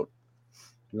Rose is out.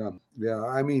 Yeah.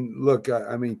 I mean, look,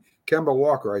 Kemba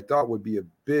Walker, I thought would be a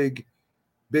big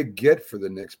get for the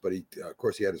Knicks, but of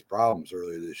course, he had his problems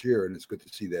earlier this year, and it's good to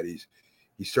see that he's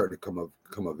starting to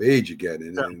come of age again.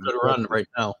 And good run right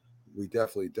now. We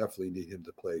definitely need him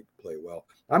to play well.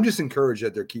 I'm just encouraged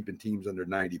that they're keeping teams under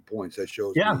 90 points. That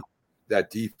shows me that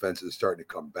defense is starting to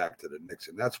come back to the Knicks,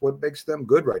 and that's what makes them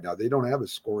good right now. They don't have a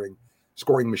scoring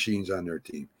machines on their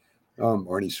team,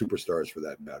 or any superstars for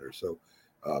that matter. So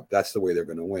that's the way they're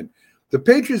going to win. The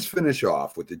Patriots finish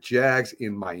off with the Jags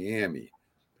in Miami.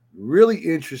 Really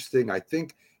interesting. I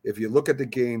think if you look at the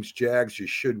games, Jags, you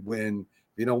should win.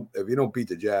 If you don't beat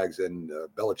the Jags, then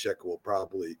Belichick will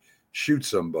probably shoot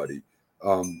somebody.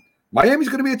 Miami's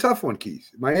going to be a tough one,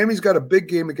 Keith. Miami's got a big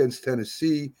game against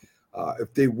Tennessee.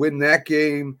 If they win that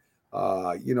game,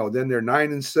 then they're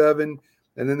 9-7,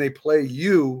 and then they play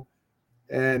you,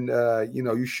 and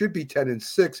you should be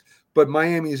 10-6. But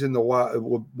Miami is in the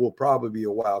will probably be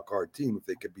a wild card team if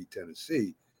they could beat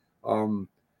Tennessee. Well,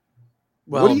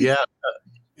 yeah.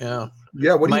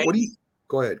 What do you?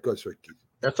 Go ahead, sir, Keith.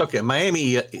 That's okay.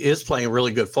 Miami is playing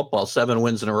really good football, 7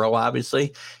 wins in a row,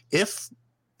 obviously. If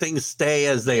things stay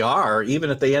as they are, even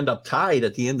if they end up tied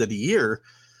at the end of the year,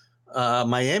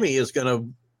 Miami is going to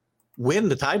win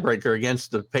the tiebreaker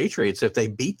against the Patriots if they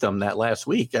beat them that last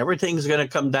week. Everything's going to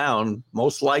come down,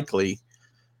 most likely,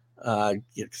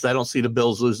 because I don't see the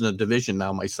Bills losing the division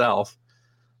now myself.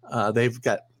 They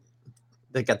got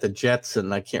the Jets,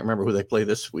 and I can't remember who they play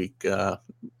this week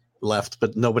left,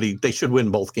 but they should win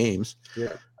both games.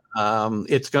 Yeah.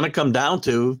 It's going to come down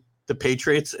to the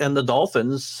Patriots and the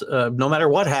Dolphins. No matter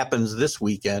what happens this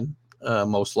weekend,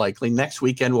 most likely next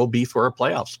weekend will be for a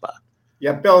playoff spot.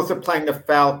 Yeah, Bills are playing the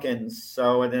Falcons,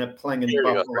 and they're playing in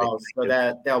Buffalo, so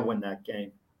that they'll win that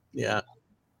game. Yeah.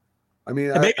 I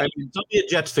mean, maybe I'll be a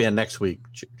Jets fan next week.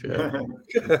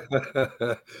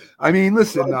 I mean,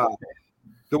 listen,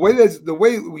 the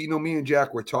way me and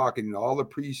Jack were talking, all the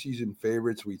preseason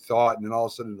favorites we thought, and then all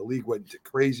of a sudden the league went into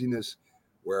craziness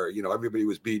where, everybody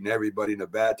was beating everybody and the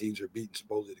bad teams are beating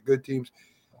supposedly the good teams.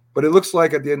 But it looks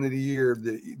like at the end of the year,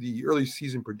 the early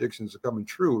season predictions are coming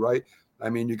true, right? I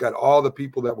mean, you got all the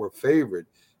people that were favored,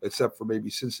 except for maybe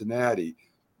Cincinnati,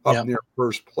 up near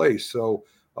first place. So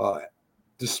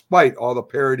despite all the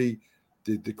parity,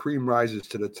 the cream rises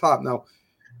to the top. Now,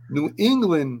 New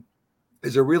England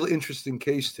is a real interesting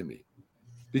case to me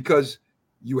because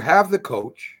you have the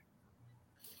coach.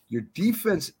 Your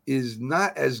defense is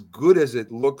not as good as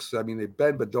it looks. I mean, they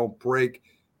bend but don't break,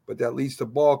 but that leads to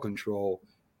ball control.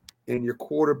 And your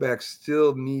quarterback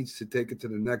still needs to take it to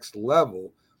the next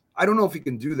level. I don't know if he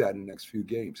can do that in the next few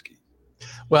games, Keith.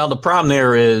 Well, the problem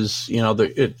there is,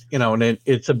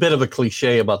 it's a bit of a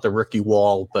cliche about the rookie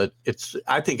wall, but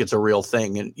I think it's a real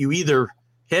thing. And you either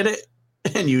hit it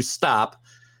and you stop,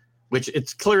 which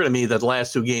it's clear to me that the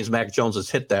last 2 games, Mac Jones has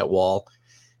hit that wall,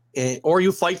 or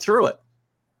you fight through it.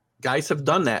 Guys have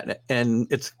done that. And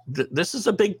this is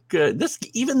a big,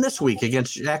 even this week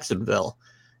against Jacksonville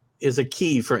is a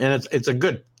key and it's a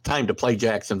good time to play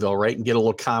Jacksonville, right? And get a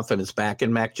little confidence back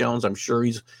in Mac Jones. I'm sure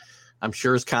his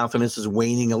confidence is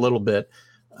waning a little bit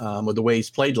with the way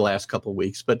he's played the last couple of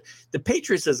weeks. But the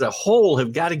Patriots as a whole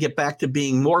have got to get back to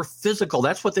being more physical.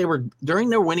 That's what they were during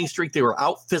their winning streak. They were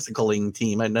out physicaling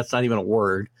team, and that's not even a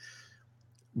word.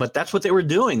 But that's what they were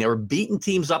doing. They were beating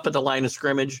teams up at the line of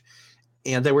scrimmage,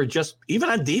 and they were just, even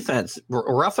on defense,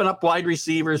 roughing up wide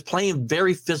receivers, playing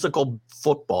very physical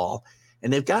football.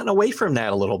 And they've gotten away from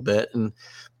that a little bit. And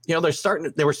they were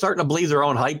starting to believe their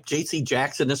own hype. J.C.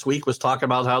 Jackson this week was talking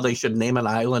about how they should name an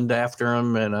island after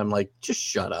him. And I'm like, just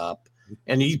shut up.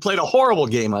 And he played a horrible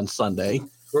game on Sunday. Of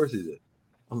course he did.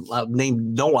 I'll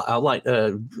name Noah. I like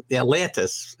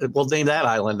Atlantis. We'll name that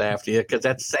island after you because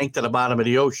that's sank to the bottom of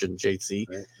the ocean, J.C.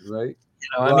 Right.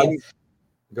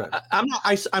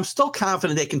 I'm still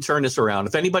confident they can turn this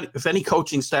around. If any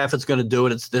coaching staff is going to do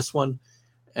it, it's this one.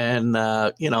 And,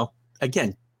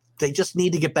 again, they just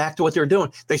need to get back to what they're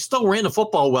doing. They still ran the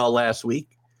football well last week.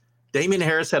 Damian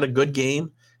Harris had a good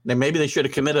game. Then maybe they should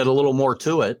have committed a little more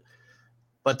to it.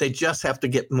 but they just have to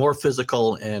get more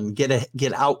physical and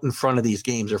get out in front of these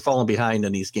games. They're falling behind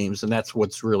in these games, and that's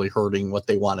what's really hurting what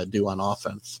they want to do on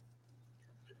offense.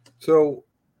 So,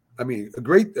 I mean, a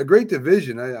great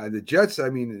division. The Jets, I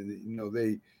mean, you know,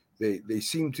 they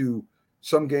seem to,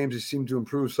 some games they seem to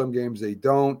improve, some games they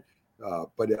don't.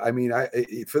 But I mean,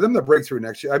 for them to break through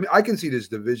next year, I mean, I can see this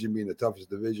division being the toughest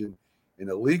division in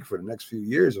the league for the next few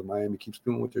years if Miami keeps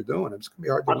doing what they're doing. It's going to be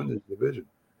hard to win this division.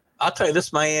 I'll tell you,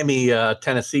 this Miami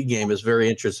Tennessee game is very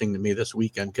interesting to me this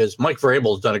weekend because Mike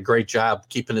Vrabel's done a great job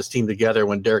keeping his team together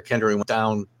when Derrick Henry went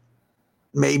down.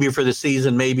 Maybe for the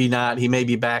season, maybe not. He may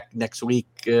be back next week,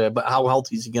 but how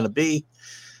healthy is he going to be?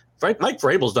 Mike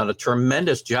Vrabel's done a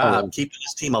tremendous job keeping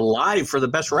his team alive for the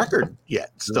best record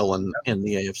yet still in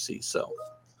the AFC. So,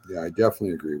 yeah, I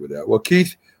definitely agree with that. Well,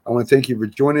 Keith, I want to thank you for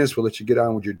joining us. We'll let you get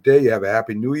on with your day. You have a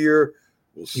happy New Year.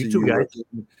 We'll see you guys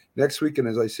next week. And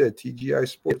as I said, TGI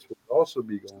Sports will also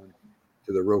be going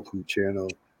to the Roku channel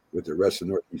with the rest of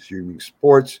Northeast Streaming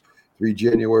Sports. 3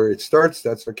 January it starts.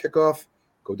 That's our kickoff.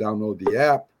 Go download the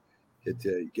app.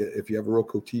 If you have a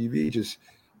Roku TV, just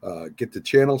get the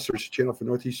channel, search the channel for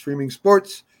Northeast Streaming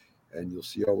Sports, and you'll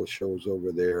see all the shows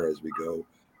over there as we go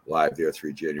live there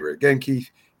 3 January. Again,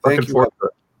 Keith, thank you.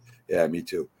 Yeah, me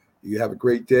too. You have a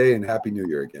great day and Happy New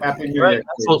Year again. Happy New Year.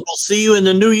 We'll see you in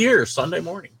the new year, Sunday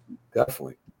morning.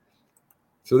 Definitely.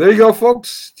 So there you go,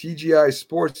 folks. TGI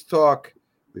Sports Talk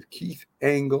with Keith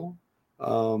Engle.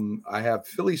 I have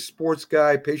Philly sports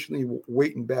guy patiently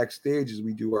waiting backstage as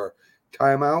we do our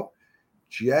timeout.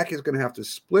 Jack is going to have to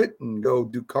split and go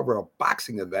cover a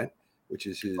boxing event, which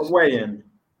is his weigh-in.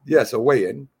 Yes, a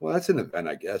weigh-in. Well, that's an event,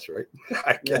 I guess, right?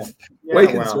 I guess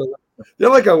weigh-ins. Well.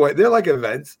 They're like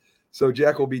events. So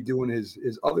Jack will be doing his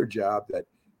other job that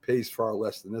pays far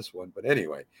less than this one. But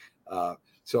anyway,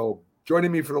 so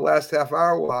joining me for the last half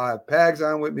hour, we'll have Pags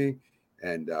on with me,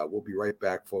 and we'll be right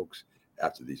back, folks,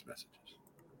 after these messages.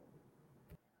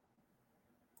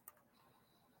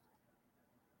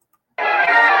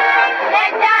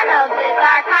 McDonald's is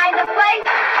our kind of place.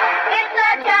 It's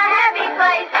such a happy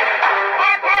place.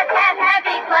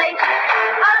 Happy place.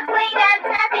 A clean and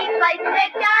happy place.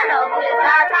 McDonald's is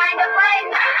our kind of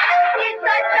place. It's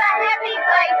such a happy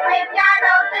place.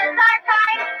 McDonald's is our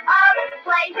kind of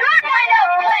place. Your kind of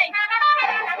place.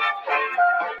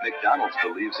 McDonald's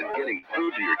believes in getting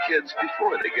food to your kids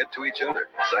before they get to each other.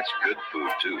 Such good food,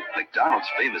 too. McDonald's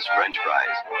famous French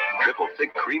fries, triple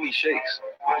thick creamy shakes,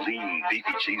 lean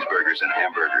beefy cheeseburgers and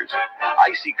hamburgers,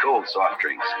 icy cold soft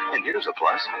drinks. And here's a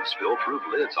plus, spill-proof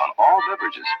lids on all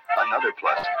beverages. Another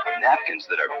plus, napkins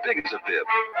that are big as a bib.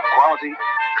 Quality,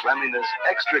 cleanliness,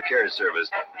 extra care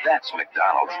service. That's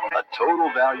McDonald's. A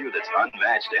total value that's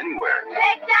unmatched anywhere.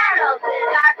 McDonald's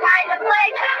is our kind of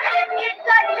place. It's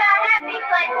such a happy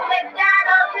place.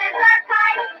 McDonald's is our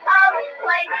kind of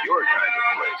place. Your kind of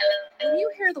place. When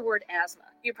you hear the word asthma,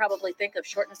 you probably think of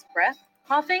shortness of breath,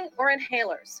 coughing, or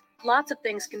inhalers. Lots of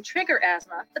things can trigger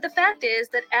asthma, but the fact is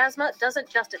that asthma doesn't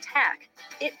just attack,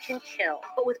 it can kill.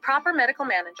 But with proper medical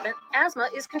management,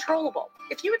 asthma is controllable.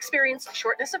 If you experience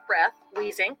shortness of breath,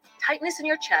 wheezing, tightness in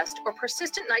your chest, or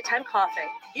persistent nighttime coughing,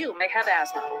 you may have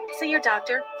asthma. See your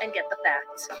doctor and get the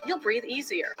facts. You'll breathe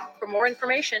easier. For more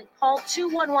information, call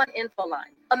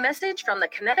 211-INFO-LINE. A message from the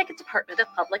Connecticut Department of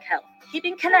Public Health,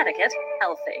 keeping Connecticut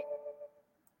healthy.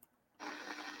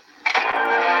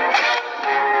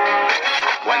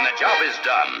 When the job is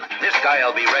done, this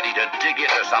guy'll be ready to dig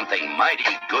into something mighty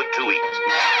good to eat.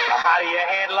 How do you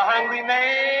handle a hungry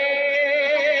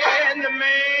man? The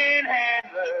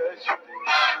manhandlers.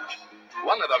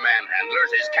 One of the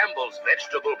manhandlers is Campbell's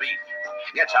vegetable beef.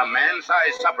 Gets a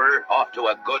man-sized supper off to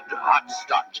a good hot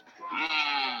start.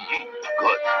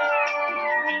 Good.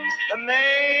 The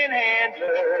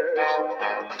manhandlers.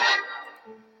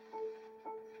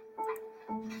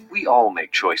 We all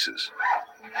make choices.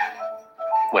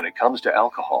 When it comes to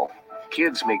alcohol,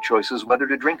 kids make choices whether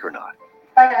to drink or not.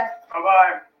 Bye, Dad.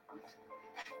 Bye-bye.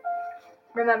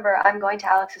 Remember, I'm going to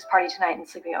Alex's party tonight and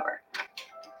sleeping over.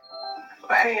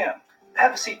 Hey,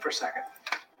 have a seat for a second.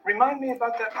 Remind me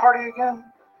about that party again?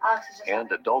 Alex is just... And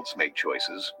adults make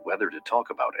choices whether to talk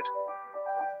about it.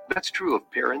 That's true of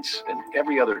parents and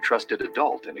every other trusted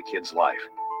adult in a kid's life.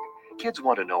 Kids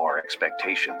want to know our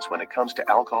expectations when it comes to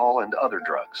alcohol and other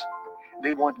drugs.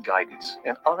 They want guidance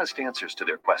and honest answers to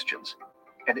their questions.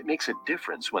 And it makes a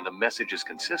difference when the message is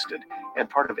consistent and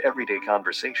part of everyday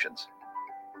conversations.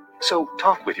 So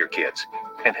talk with your kids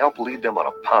and help lead them on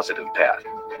a positive path.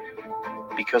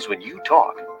 Because when you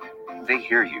talk, they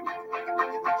hear you.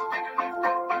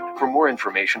 For more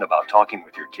information about talking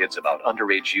with your kids about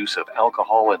underage use of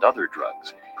alcohol and other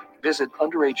drugs, visit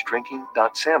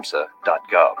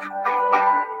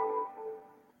underagedrinking.samhsa.gov.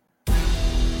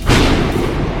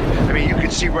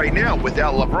 can see right now,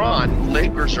 without LeBron,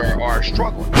 Lakers are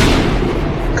struggling.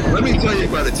 Let me tell you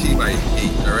about a team I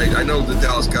hate, all right? I know the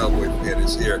Dallas Cowboy fan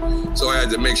is here, so I had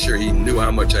to make sure he knew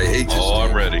how much I hate this team.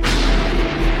 I'm ready.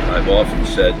 I've often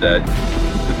said that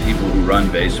the people who run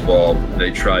baseball,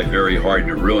 they try very hard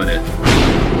to ruin it.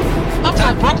 I'm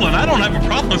from Brooklyn. I don't have a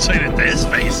problem saying it to his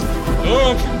face.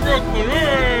 Oh, from Brooklyn.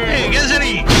 Hey, isn't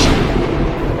he?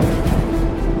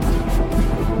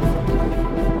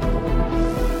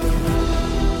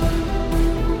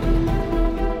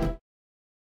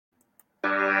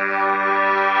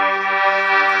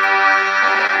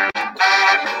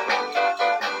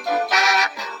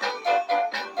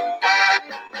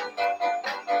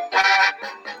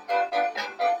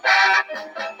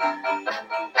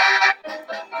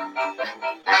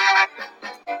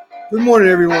 Good morning,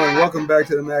 everyone. Welcome back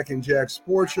to the Mac and Jack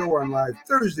Sports Show. We're on live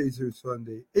Thursday through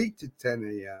Sunday, 8 to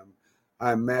 10 a.m.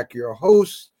 I'm Mac, your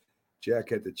host. Jack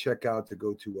had to check out to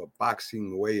go to a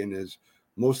boxing weigh-in. As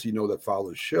most of you know that follow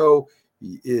the show,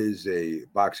 he is a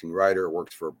boxing writer,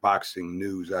 works for Boxing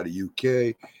News out of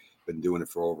UK. Been doing it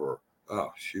for over,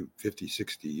 50,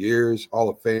 60 years. Hall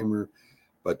of Famer.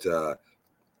 But to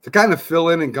kind of fill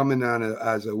in and come in on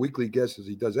as a weekly guest, as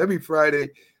he does every Friday,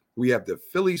 we have the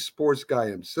Philly sports guy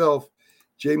himself,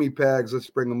 Jamie Pags. Let's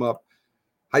bring him up.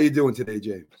 How you doing today,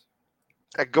 James?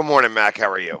 Good morning, Mac.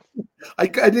 How are you? I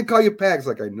didn't call you Pags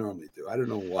like I normally do. I don't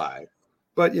know why,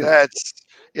 but you know.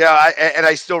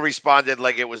 I still responded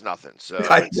like it was nothing. So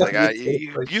it's like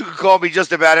you can call me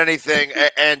just about anything,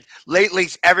 and lately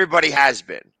everybody has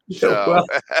been. So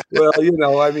well, you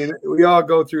know, I mean, we all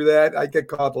go through that. I get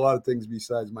called a lot of things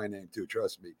besides my name too.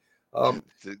 Trust me,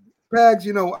 Pags.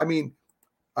 You know, I mean.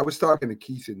 I was talking to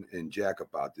Keith and Jack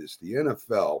about this. The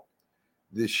NFL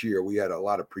this year, we had a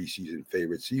lot of preseason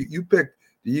favorites. You picked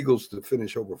the Eagles to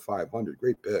finish over 500.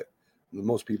 Great pick.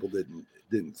 Most people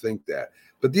didn't think that.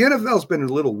 But the NFL's been a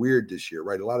little weird this year,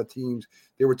 right? A lot of teams,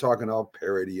 they were talking about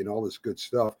parity and all this good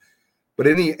stuff. But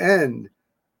in the end,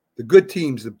 the good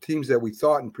teams, the teams that we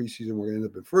thought in preseason were going to end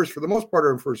up in first, for the most part,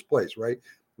 are in first place, right?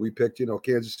 We picked,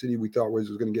 Kansas City, we thought was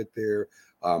going to get there.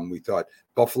 We thought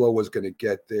Buffalo was going to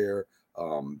get there.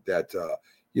 That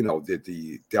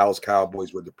the Dallas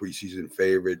Cowboys were the preseason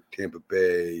favorite, Tampa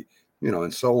Bay,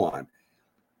 and so on.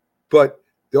 But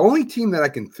the only team that I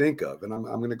can think of, and I'm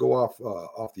going to go off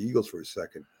the Eagles for a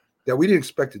second, that we didn't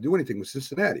expect to do anything was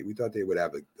Cincinnati. We thought they would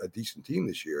have a decent team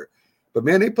this year. But,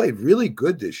 man, they played really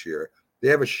good this year. They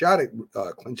have a shot at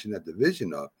clinching that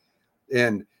division up.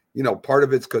 And, part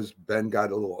of it's because Ben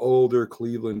got a little older,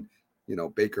 Cleveland,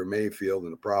 Baker Mayfield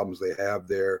and the problems they have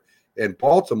there. And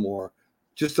Baltimore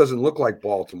just doesn't look like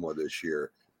Baltimore this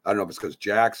year. I don't know if it's because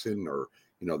Jackson or,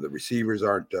 the receivers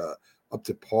aren't up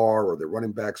to par or the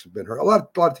running backs have been hurt. A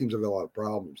lot of teams have had a lot of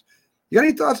problems. You got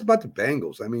any thoughts about the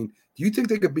Bengals? I mean, do you think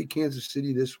they could beat Kansas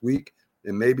City this week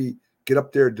and maybe get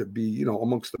up there to be,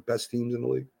 amongst the best teams in the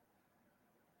league?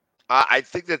 I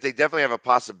think that they definitely have a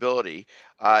possibility.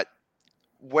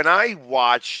 When I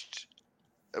watched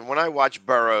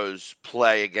Burrows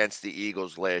play against the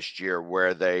Eagles last year,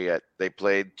 where they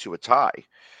played to a tie,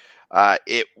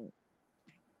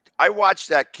 I watched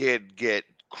that kid get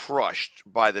crushed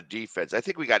by the defense. I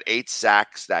think we got 8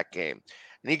 sacks that game,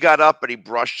 and he got up and he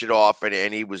brushed it off,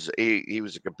 and he was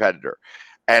a competitor.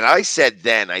 And I said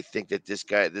then, I think that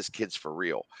this kid's for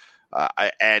real,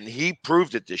 and he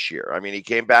proved it this year. I mean, he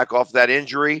came back off that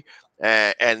injury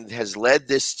and has led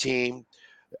this team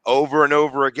over and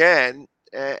over again.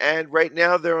 And right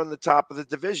now they're on the top of the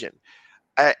division.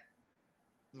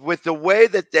 With the way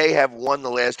that they have won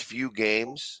the last few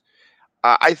games,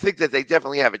 I think that they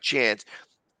definitely have a chance.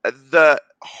 The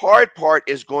hard part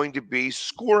is going to be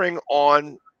scoring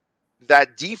on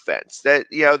that defense. That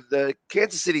the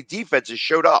Kansas City defense has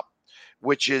showed up,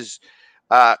 which is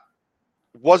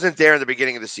wasn't there in the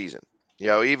beginning of the season.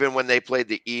 Even when they played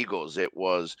the Eagles, it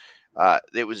was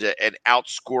an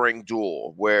outscoring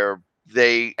duel where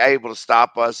they are able to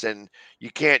stop us, and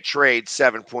you can't trade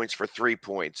 7 points for 3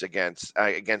 points against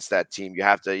that team. You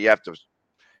have to,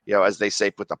 as they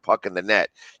say, put the puck in the net.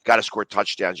 You got to score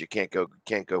touchdowns. You can't go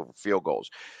field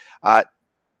goals. The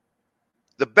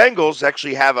Bengals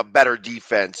actually have a better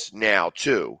defense now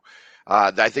too.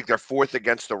 I think they're 4th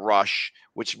against the rush,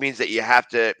 which means that you have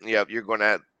to, you're going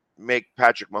to make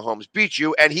Patrick Mahomes beat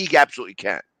you, and he absolutely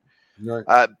can.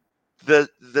 Right.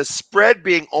 The spread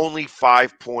being only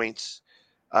 5 points,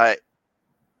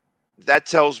 that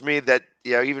tells me that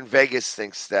even Vegas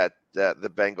thinks that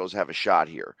the Bengals have a shot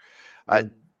here.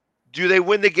 Do they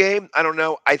win the game? I don't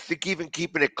know. I think even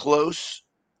keeping it close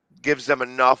gives them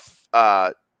enough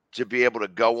to be able to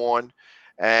go on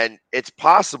And it's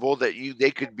possible that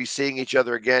they could be seeing each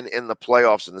other again in the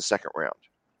playoffs in the second round.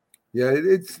 Yeah,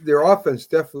 it's their offense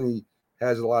definitely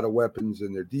has a lot of weapons,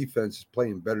 and their defense is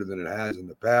playing better than it has in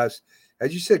the past.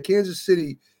 As you said, Kansas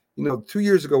City, 2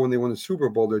 years ago when they won the Super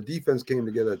Bowl, their defense came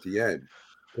together at the end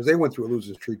because they went through a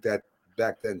losing streak that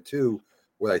back then too,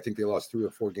 where I think they lost 3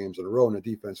 or 4 games in a row, and the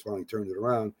defense finally turned it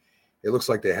around. It looks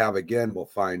like they have again. We'll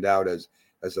find out as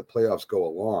the playoffs go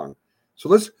along. So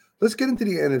let's get into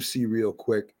the NFC real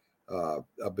quick.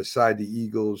 Beside the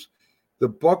Eagles, the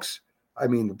Bucs. I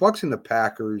mean, the Bucs and the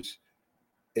Packers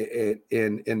and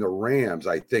the Rams,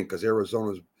 I think, because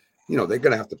Arizona's, they're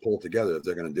going to have to pull together if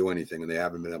they're going to do anything, and they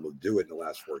haven't been able to do it in the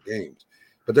last 4 games.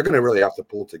 But they're going to really have to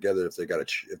pull together if they got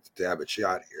to have a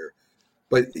shot here.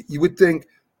 But you would think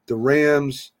the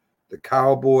Rams, the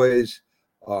Cowboys,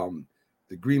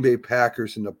 the Green Bay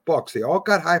Packers, and the Bucs, they all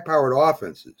got high-powered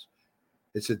offenses.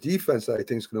 It's a defense that I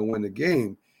think is going to win the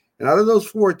game. And out of those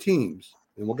 4 teams,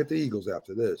 and we'll get the Eagles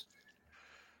after this,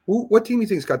 what team do you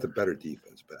think has got the better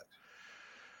defense, Pat?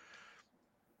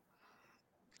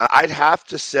 I'd have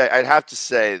to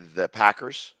say the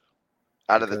Packers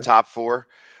out of the top 4.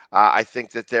 I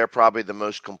think that they're probably the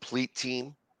most complete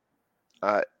team.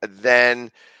 Then,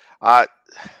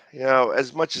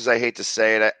 as much as I hate to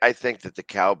say it, I think that the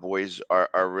Cowboys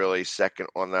are really second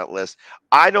on that list.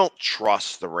 I don't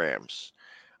trust the Rams.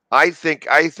 I think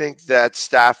that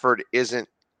Stafford isn't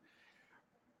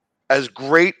as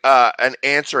great an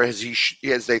answer as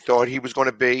as they thought he was going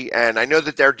to be, and I know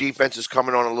that their defense is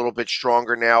coming on a little bit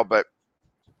stronger now, but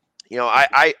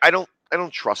I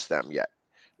don't trust them yet.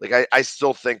 Like I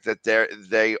still think that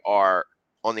they are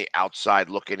on the outside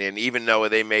looking in, even though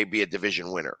they may be a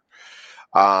division winner.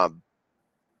 The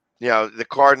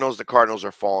Cardinals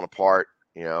are falling apart.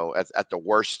 At the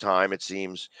worst time it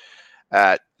seems.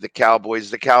 The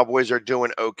Cowboys are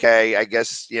doing okay. I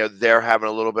guess they're having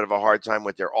a little bit of a hard time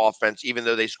with their offense, even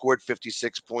though they scored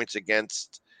 56 points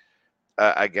against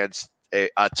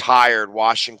a tired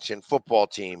Washington football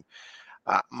team.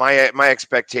 My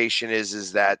expectation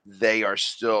is that they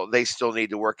still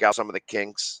need to work out some of the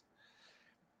kinks.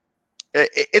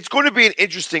 It's going to be an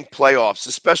interesting playoffs,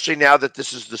 especially now that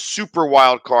this is the super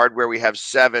wild card where we have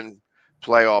 7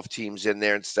 playoff teams in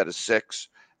there instead of 6.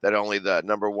 That only the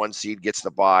number 1 seed gets the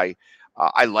bye.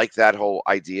 I like that whole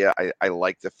idea. I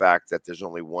like the fact that there's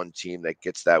only 1 team that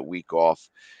gets that week off.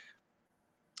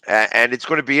 And it's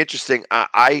going to be interesting.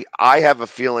 I have a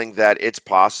feeling that it's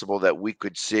possible that we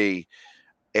could see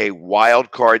a wild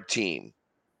card team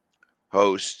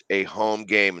host a home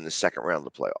game in the second round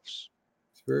of the playoffs.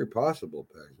 It's very possible,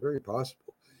 Pat. Very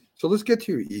possible. So let's get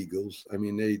to your Eagles. I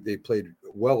mean, they played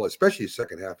well, especially the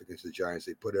second half against the Giants.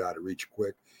 They put it out of reach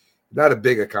quick. Not a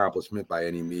big accomplishment by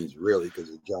any means, really, because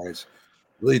the Giants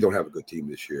really don't have a good team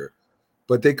this year.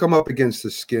 But they come up against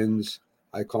the Skins.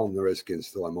 I call them the Redskins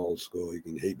still. I'm old school. You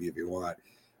can hate me if you want.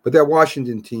 But that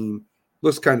Washington team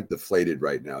looks kind of deflated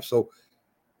right now. So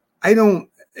I don't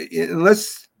 –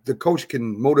 unless the coach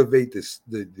can motivate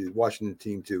the Washington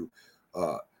team to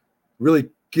really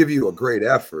give you a great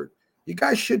effort, you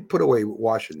guys should put away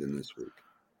Washington this week.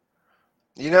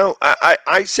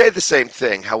 I say the same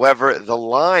thing. However, the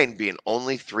line being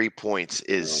only 3 points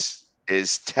is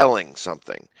telling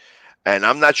something, and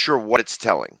I'm not sure what it's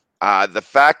telling. The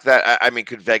fact that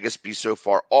could Vegas be so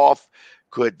far off?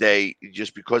 Could they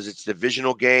just because it's a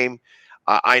divisional game?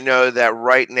 I know that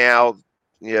right now,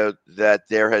 that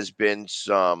there has been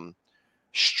some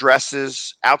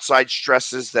outside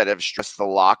stresses that have stressed the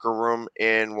locker room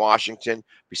in Washington.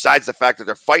 Besides the fact that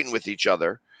they're fighting with each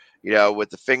other. With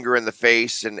the finger in the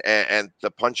face and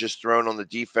the punches thrown on the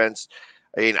defense.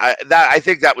 I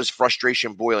think that was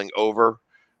frustration boiling over.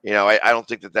 I don't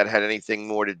think that had anything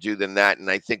more to do than that, and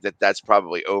I think that that's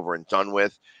probably over and done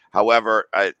with. However,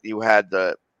 you had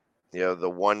the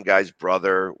one guy's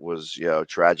brother was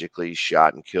tragically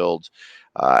shot and killed,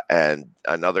 and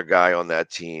another guy on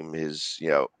that team is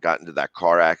got into that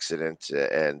car accident,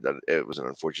 and it was an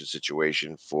unfortunate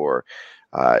situation for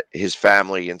his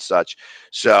family and such.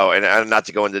 So, and not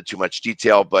to go into too much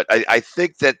detail, but I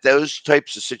think that those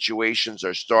types of situations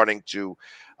are starting to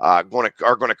going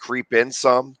to creep in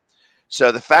some.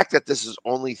 So the fact that this is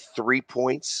only 3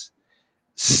 points,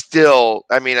 still,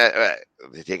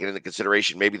 taking into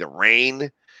consideration maybe the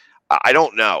rain. I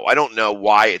don't know. I don't know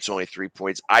why it's only 3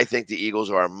 points. I think the Eagles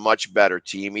are a much better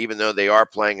team, even though they are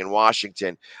playing in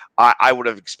Washington. I would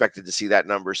have expected to see that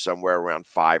number somewhere around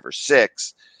 5 or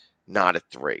 6. Not at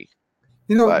 3.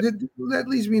 That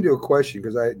leads me to a question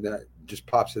because that just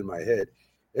pops in my head.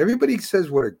 Everybody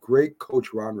says what a great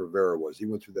coach Ron Rivera was. He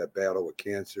went through that battle with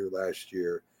cancer last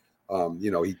year.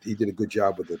 He did a good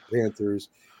job with the Panthers.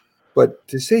 But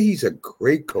to say he's a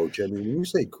great coach, I mean, when you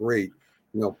say great,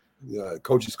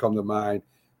 coaches come to mind.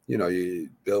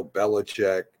 Bill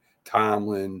Belichick,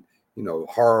 Tomlin,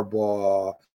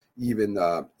 Harbaugh, even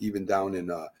down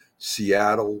in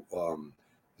Seattle.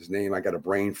 His name, I got a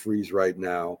brain freeze right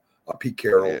now. Pete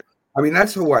Carroll. Yeah. I mean,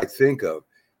 that's who I think of.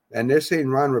 And they're saying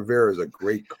Ron Rivera is a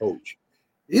great coach.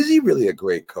 Is he really a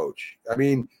great coach? I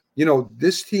mean,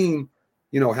 this team,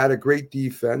 had a great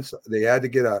defense. They had to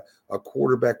get a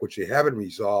quarterback, which they haven't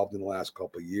resolved in the last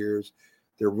couple of years.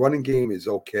 Their running game is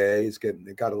okay.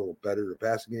 It got a little better. The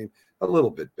passing game, a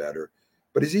little bit better.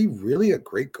 But is he really a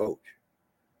great coach?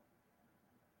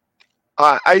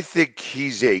 I think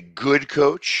he's a good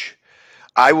coach.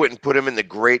 I wouldn't put him in the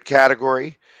great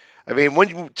category. I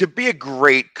mean, to be a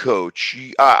great coach,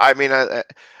 you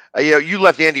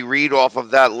left Andy Reid off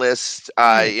of that list.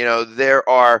 There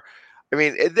are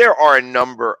a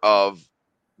number of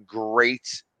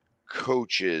great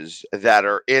coaches that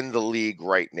are in the league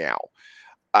right now.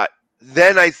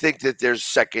 Then I think that there's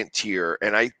second tier,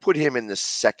 and I put him in the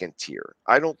second tier.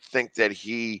 I don't think that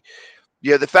the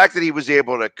fact that he was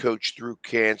able to coach through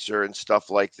cancer and stuff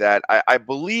like that, I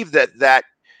believe that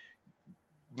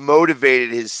motivated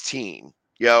his team.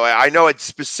 I know it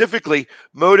specifically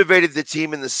motivated the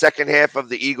team in the second half of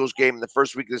the Eagles game in the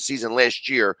first week of the season last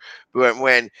year,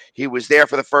 when he was there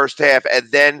for the first half and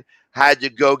then had to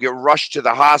go get rushed to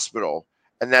the hospital.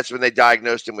 And that's when they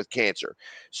diagnosed him with cancer.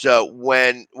 So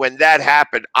when that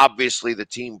happened, obviously the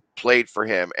team played for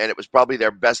him, and it was probably their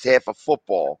best half of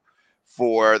football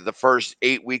for the first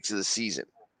 8 weeks of the season.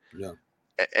 Yeah.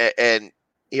 And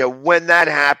when that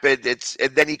happened,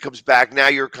 and then he comes back. Now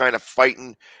you're kind of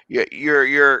fighting.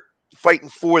 You're fighting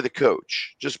for the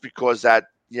coach just because that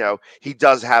he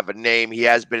does have a name. He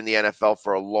has been in the NFL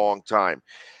for a long time.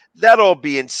 That all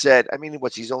being said, I mean,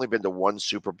 he's only been to one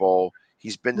Super Bowl.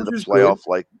 He's been to the playoff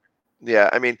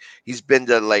he's been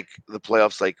to the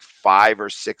playoffs 5 or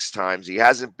 6 times. He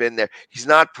hasn't been there. He's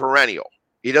not perennial.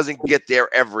 He doesn't get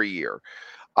there every year.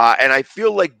 And I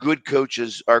feel like great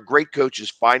coaches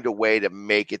find a way to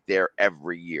make it there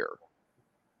every year.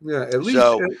 Yeah, at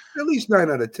least 9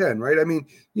 out of 10, right? I mean,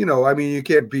 you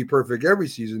can't be perfect every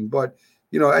season, but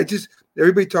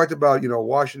everybody talked about,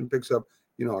 Washington picks up,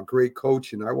 a great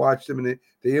coach, and I watched them, and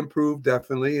they improved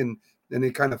definitely, and then they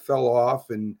kind of fell off,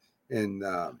 and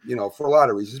for a lot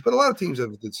of reasons. But a lot of teams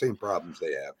have the same problems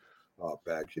they have.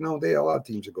 Back, a lot of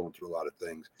teams are going through a lot of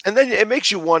things. And then it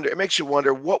makes you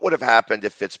wonder what would have happened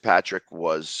if Fitzpatrick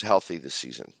was healthy this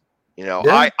season.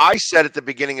 Yeah. I said at the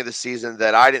beginning of the season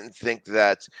that I didn't think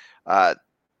that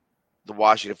the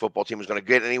Washington football team was going to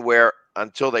get anywhere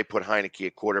until they put Heineke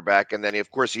at quarterback. And then,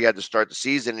 of course, he had to start the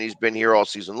season, and he's been here all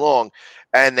season long,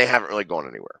 and they haven't really gone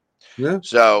anywhere. Yeah.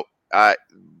 So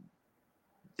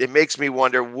it makes me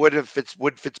wonder, would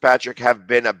Fitzpatrick have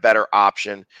been a better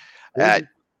option?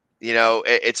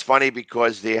 It's funny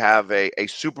because they have a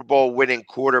Super Bowl winning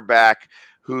quarterback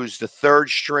who's the third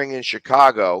string in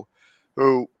Chicago,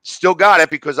 who still got it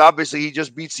because obviously he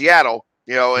just beat Seattle,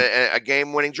 a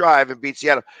game-winning drive and beat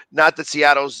Seattle. Not that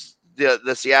Seattle's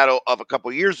the Seattle of a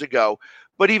couple years ago,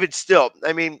 but even still,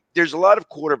 I mean, there's a lot of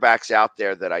quarterbacks out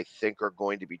there that I think are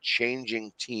going to be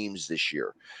changing teams this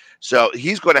year. So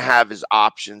he's going to have his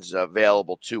options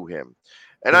available to him.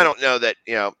 And I don't know that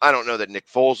Nick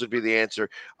Foles would be the answer.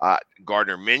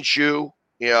 Gardner Minshew,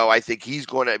 I think he's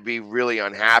going to be really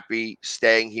unhappy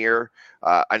staying here.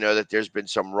 I know that there's been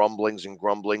some rumblings and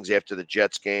grumblings after the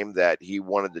Jets game that he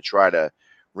wanted to try to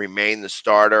remain the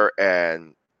starter,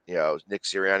 and Nick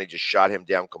Sirianni just shot him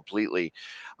down completely.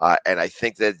 And I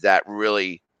think that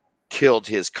really killed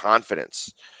his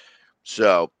confidence.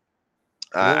 So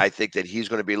I think that he's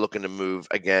going to be looking to move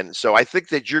again. So I think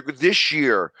that this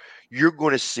year you're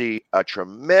going to see a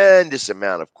tremendous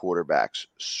amount of quarterbacks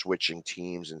switching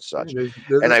teams and such. There's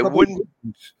a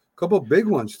couple big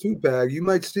ones too, Bag. You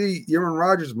might see Aaron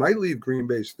Rodgers might leave Green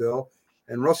Bay still,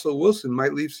 and Russell Wilson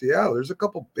might leave Seattle. There's a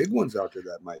couple big ones out there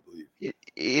that might leave.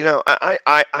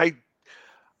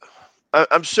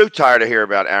 I'm so tired of hearing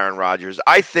about Aaron Rodgers.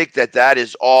 I think that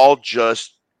is all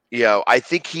just, I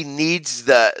think he needs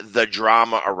the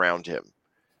drama around him.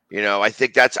 I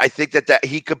think that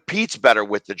he competes better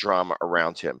with the drama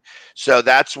around him. So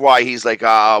that's why he's like,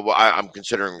 I'm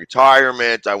considering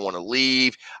retirement. I want to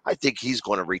leave. I think he's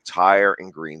going to retire in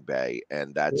Green Bay,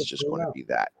 and that's just going to be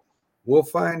that. We'll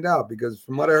find out, because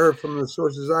from what I heard from the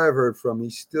sources I've heard from, he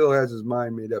still has his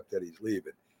mind made up that he's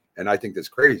leaving. And I think that's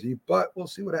crazy, but we'll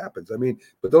see what happens. I mean,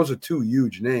 but those are 2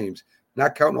 huge names,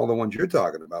 not counting all the ones you're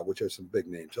talking about, which are some big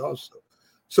names also.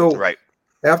 So right.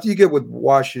 After you get with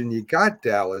Washington, you got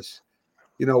Dallas.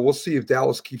 We'll see if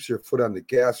Dallas keeps their foot on the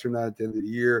gas or not at the end of the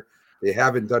year. They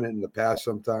haven't done it in the past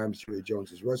sometimes. Jerry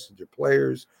Jones has rested their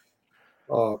players.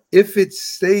 If it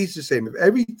stays the same, if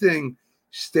everything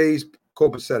stays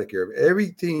copacetic here, if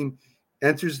every team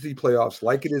enters the playoffs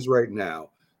like it is right now,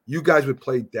 you guys would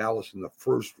play Dallas in the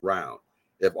first round.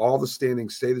 If all the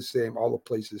standings stay the same, all the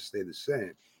places stay the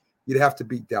same, you'd have to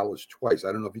beat Dallas twice.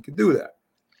 I don't know if you could do that.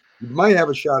 You might have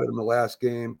a shot at them in the last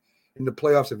game in the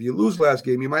playoffs. If you lose last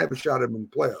game, you might have a shot at them in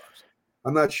the playoffs.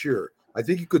 I'm not sure. I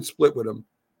think you could split with them.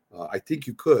 I think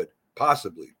you could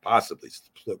possibly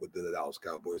split with the Dallas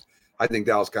Cowboys. I think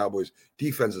Dallas Cowboys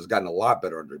defense has gotten a lot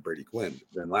better under Brady Quinn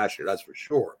than last year. That's for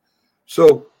sure.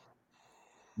 So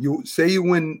you say you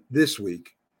win this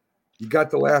week. You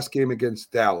got the last game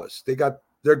against Dallas.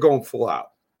 They're going full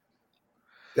out.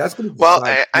 That's going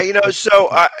to I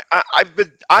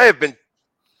have been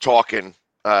talking.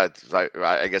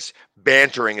 I guess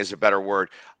bantering is a better word.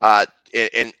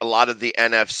 In a lot of the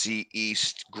NFC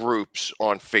East groups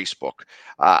on Facebook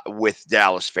with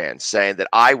Dallas fans saying that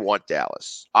I want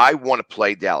Dallas. I want to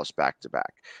play Dallas back to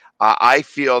back. I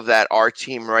feel that our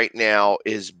team right now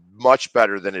is much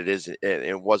better than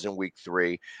it was in week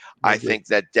 3. I think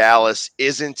that Dallas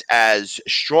isn't as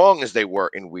strong as they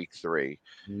were in week 3.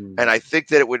 And I think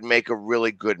that it would make a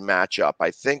really good matchup.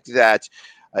 I think that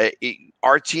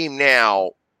our team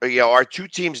now, our two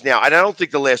teams now, and I don't think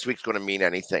the last week's going to mean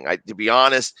anything. To be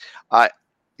honest,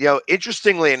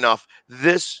 interestingly enough,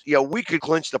 we could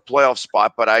clinch the playoff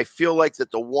spot, but I feel like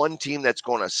that the one team that's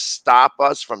going to stop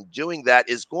us from doing that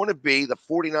is going to be the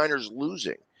 49ers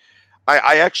losing.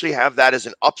 I actually have that as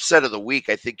an upset of the week.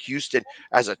 I think Houston,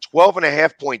 as a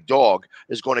 12.5-point dog,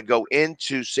 is going to go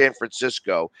into San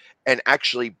Francisco and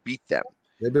actually beat them.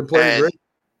 They've been playing great.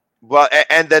 Well,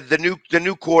 and the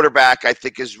new quarterback, I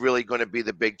think, is really going to be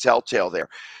the big telltale there.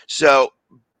 So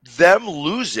them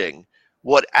losing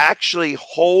would actually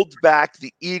hold back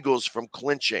the Eagles from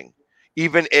clinching.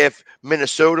 Even if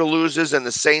Minnesota loses and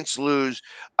the Saints lose,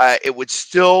 it would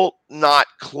still not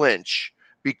clinch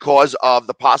because of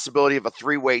the possibility of a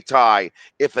 3-way tie.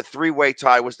 If a 3-way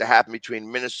tie was to happen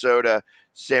between Minnesota,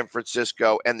 San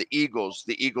Francisco, and the Eagles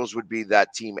would be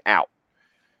that team out.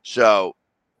 So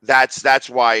that's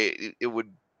why it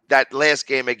would, that last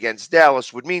game against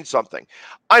Dallas would mean something.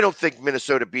 I don't think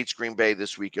Minnesota beats Green Bay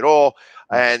this week at all.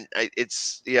 And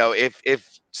it's,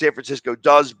 if San Francisco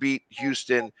does beat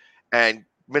Houston and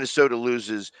Minnesota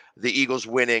loses, the Eagles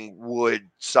winning would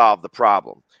solve the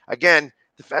problem. Again,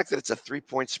 the fact that it's a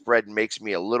 3-point spread makes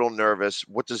me a little nervous.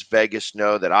 What does Vegas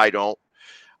know that I don't?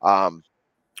 But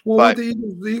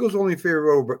the Eagles only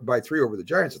favor by 3 over the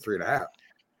Giants at 3.5.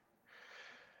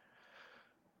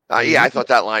 I thought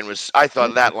that line was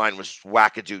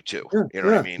wackadoo too. You know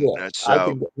what I mean? Yeah.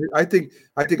 So I think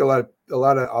a lot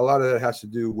of it has to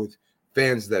do with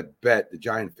fans that bet. The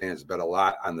Giant fans bet a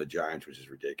lot on the Giants, which is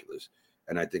ridiculous.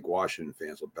 And I think Washington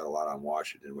fans will bet a lot on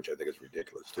Washington, which I think is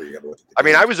ridiculous too. You got to look at the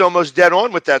game. I was almost dead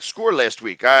on with that score last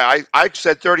week. I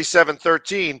said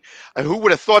 37-13. And who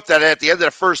would have thought that at the end of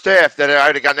the first half that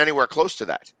I'd have gotten anywhere close to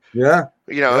that? Yeah.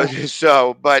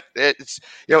 So, but it's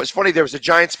funny. There was a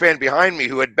Giants fan behind me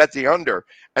who had bet the under,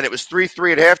 and it was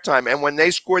 3-3 at halftime. And when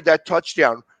they scored that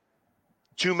touchdown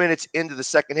 2 minutes into the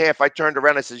second half, I turned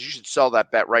around and I said, "You should sell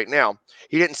that bet right now."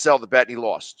 He didn't sell the bet and he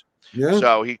lost. Yeah.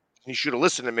 So he should have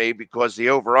listened to me because the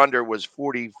over-under was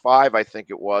 45, I think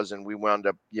it was, and we wound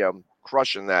up,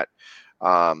 crushing that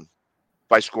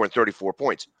by scoring 34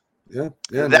 points. Yeah.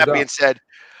 That being said,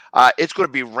 it's going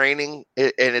to be raining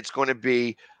and it's going to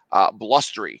be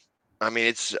blustery.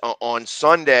 It's on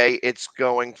Sunday. It's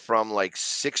going from like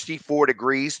 64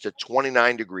 degrees to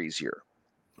 29 degrees here.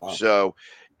 Wow. So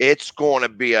it's going to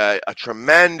be a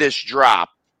tremendous drop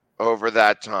over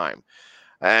that time,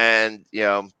 and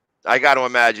I got to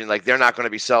imagine like they're not going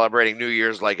to be celebrating New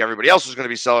Year's like everybody else is going to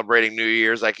be celebrating New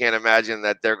Year's. I can't imagine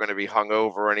that they're going to be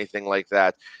hungover or anything like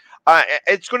that.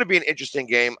 It's going to be an interesting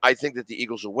game. I think that the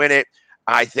Eagles will win it.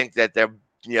 I think that they're,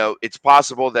 it's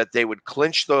possible that they would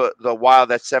clinch the Wild,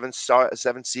 that 7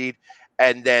 seed,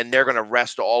 and then they're going to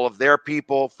rest all of their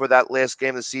people for that last game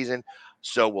of the season.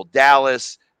 So will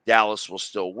Dallas. Dallas will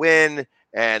still win,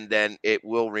 and then it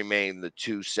will remain the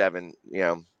 2-7,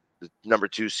 the number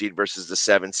 2 seed versus the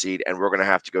 7 seed, and we're going to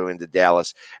have to go into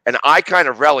Dallas. And I kind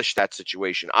of relish that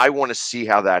situation. I want to see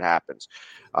how that happens.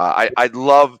 I'd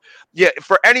love,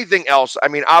 for anything else.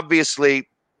 Obviously,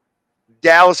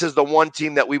 Dallas is the one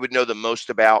team that we would know the most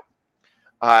about.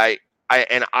 I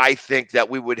think that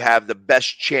we would have the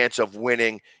best chance of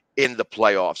winning in the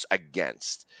playoffs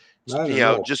against. Hey,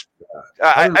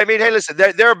 listen,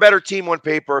 they're a better team on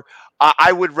paper.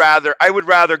 I would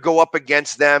rather go up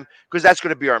against them because that's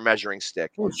going to be our measuring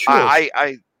stick. Well, sure.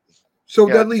 So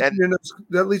that leads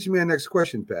me to my next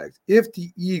question, Pags. If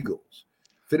the Eagles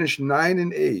finish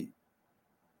 9-8,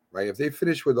 right? If they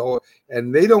finish with all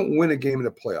and they don't win a game in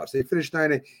the playoffs, they finish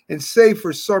 9-8, and say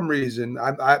for some reason,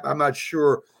 I'm not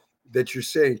sure that you're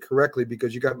saying correctly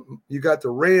because you got the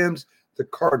Rams, the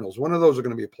Cardinals. One of those are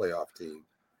going to be a playoff team.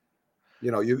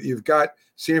 You know, you've got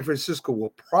San Francisco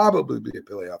will probably be a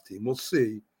playoff team. We'll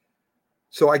see.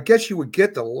 So I guess you would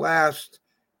get the last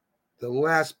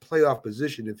playoff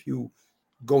position if you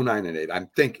go 9-8. I'm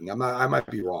thinking. I might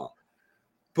be wrong.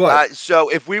 But so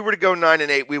if we were to go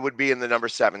 9-8, we would be in the number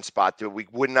 7 spot. We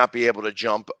would not be able to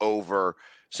jump over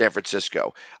San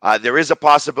Francisco. There is a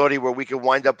possibility where we could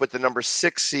wind up with the number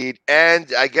 6 seed.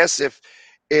 And I guess if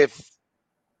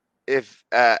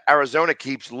Arizona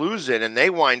keeps losing and they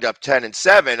wind up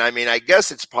 10-7, I mean, I guess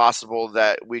it's possible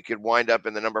that we could wind up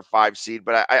in the number 5 seed.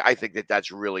 But I think that that's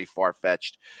really far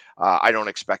fetched. I don't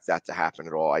expect that to happen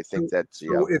at all. I think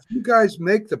so if you guys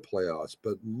make the playoffs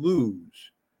but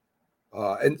lose.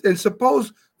 And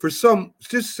suppose for some,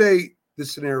 just say the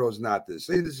scenario is not this.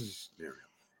 Say this is a scenario.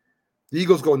 The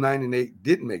Eagles go 9-8,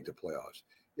 didn't make the playoffs.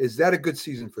 Is that a good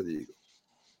season for the Eagles?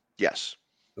 Yes.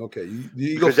 Okay.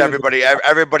 Because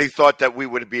everybody thought that we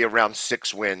would be around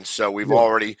 6 wins. So we've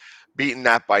already beaten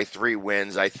that by 3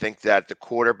 wins. I think that the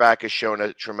quarterback has shown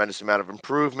a tremendous amount of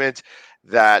improvement.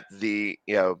 That the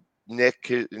Nick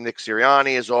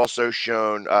Sirianni has also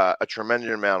shown a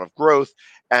tremendous amount of growth.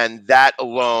 And that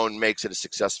alone makes it a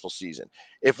successful season.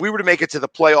 If we were to make it to the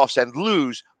playoffs and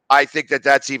lose, I think that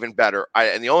that's even better.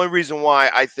 And the only reason why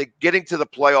I think getting to the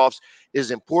playoffs is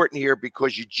important here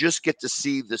because you just get to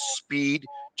see the speed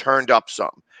turned up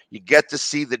some. You get to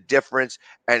see the difference,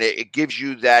 and it gives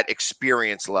you that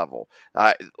experience level.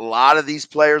 A lot of these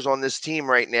players on this team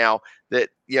right now that,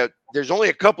 there's only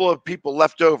a couple of people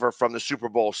left over from the Super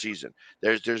Bowl season.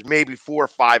 There's maybe 4 or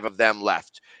 5 of them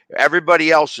left.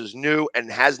 Everybody else is new and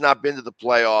has not been to the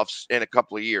playoffs in a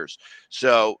couple of years.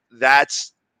 So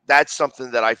that's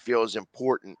something that I feel is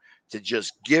important to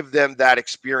just give them that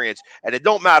experience. And it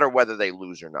don't matter whether they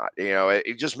lose or not.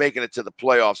 Just making it to the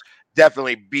playoffs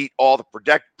definitely beat all the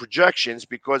projections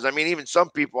because, I mean, even some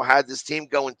people had this team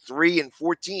going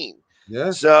 3-14.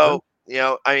 Yeah. So,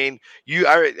 hey,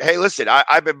 listen,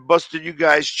 I've been busting you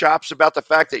guys' chops about the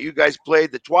fact that you guys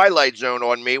played the Twilight Zone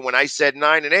on me when I said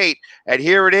 9-8. And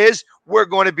here it is. We're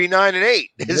going to be 9-8.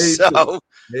 So,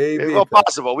 maybe well,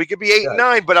 possible. We could be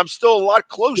 8-9, but I'm still a lot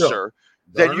closer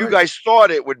than you guys thought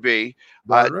it would be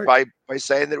by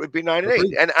saying that it would be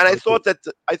 9-8. And I thought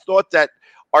that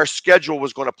our schedule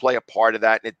was going to play a part of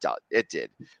that, and it did.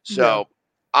 So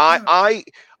I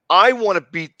want to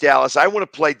beat Dallas. I want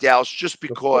to play Dallas just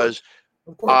because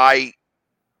I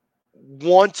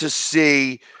want to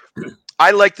see.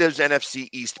 I like those NFC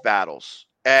East battles.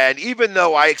 And even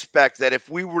though I expect that if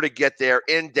we were to get there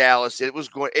in Dallas, it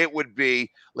would be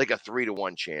like a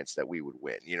 3-1 chance that we would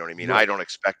win. You know what I mean? Right. I don't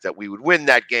expect that we would win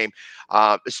that game,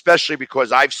 especially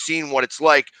because I've seen what it's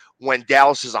like when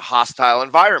Dallas is a hostile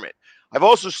environment. I've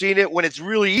also seen it when it's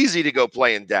really easy to go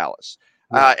play in Dallas.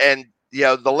 And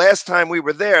the last time we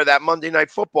were there, that Monday Night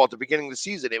Football at the beginning of the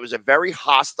season, it was a very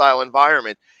hostile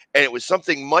environment, and it was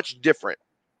something much different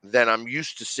than I'm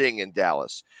used to seeing in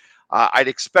Dallas. I'd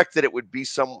expect that it would be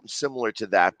similar to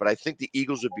that, but I think the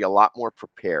Eagles would be a lot more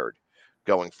prepared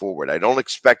going forward. I don't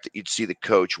expect that you'd see the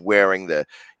coach wearing the,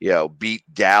 beat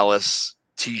Dallas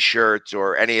T-shirts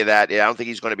or any of that. I don't think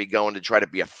he's going to be going to try to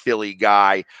be a Philly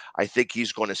guy. I think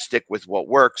he's going to stick with what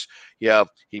works.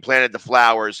 He planted the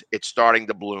flowers. It's starting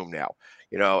to bloom now,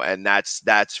 and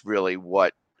that's really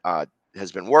what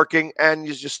has been working, and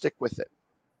you just stick with it.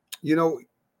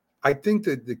 I think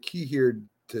that the key here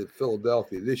to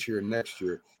Philadelphia this year and next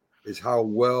year is how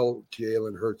well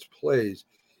Jalen Hurts plays.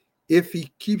 If he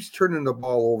keeps turning the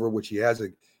ball over, which he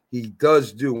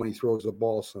does do when he throws the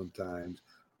ball sometimes,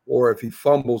 or if he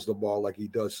fumbles the ball like he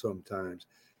does sometimes,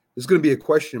 there's going to be a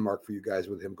question mark for you guys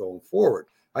with him going forward.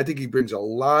 I think he brings a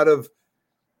lot of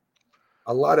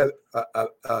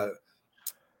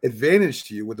advantage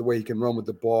to you with the way he can run with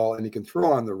the ball, and he can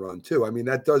throw on the run too. I mean,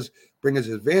 that does bring us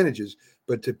advantages,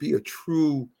 but to be a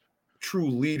true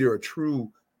leader, a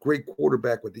true great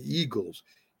quarterback with the Eagles,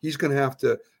 he's going to have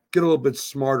to get a little bit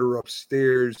smarter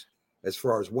upstairs as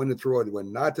far as when to throw it,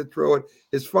 when not to throw it.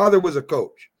 His father was a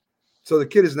coach, so the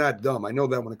kid is not dumb. I know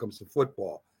that when it comes to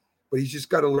football, but he's just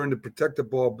got to learn to protect the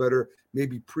ball better,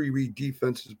 maybe pre-read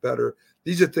defenses better.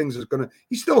 These are things that's going to –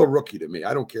 he's still a rookie to me.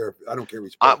 I don't care. If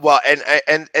he's well,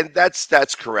 and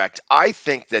that's correct. I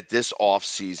think that this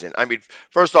offseason, I mean,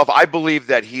 first off, I believe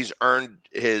that he's earned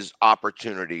his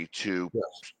opportunity to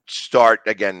start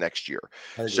again next year.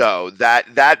 So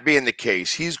that being the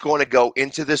case, he's going to go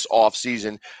into this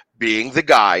offseason being the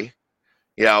guy,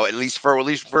 at least for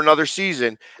another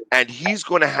season, and he's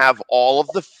going to have all of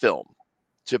the film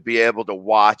to be able to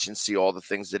watch and see all the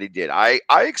things that he did. I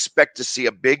expect to see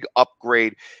a big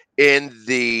upgrade in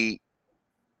the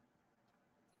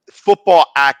football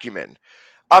acumen.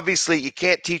 Obviously, you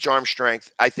can't teach arm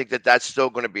strength. I think that that's still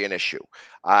going to be an issue.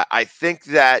 I think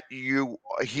that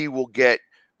he will get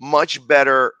much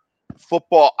better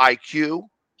football IQ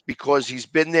because he's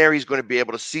been there. He's going to be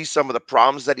able to see some of the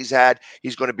problems that he's had.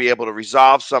 He's going to be able to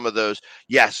resolve some of those.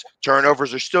 Yes,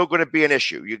 turnovers are still going to be an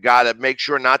issue. You got to make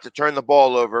sure not to turn the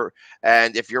ball over.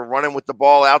 And if you're running with the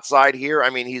ball outside here, I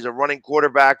mean, he's a running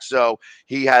quarterback, so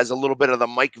he has a little bit of the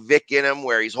Mike Vick in him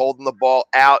where he's holding the ball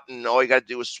out and all you got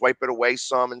to do is swipe it away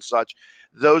some and such.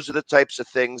 Those are the types of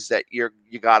things that you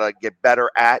got to get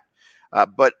better at.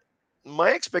 But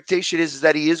my expectation is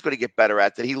that he is going to get better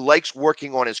at that. He likes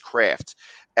working on his craft.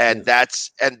 And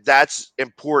that's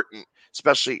important,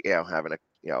 especially having a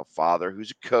father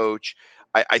who's a coach.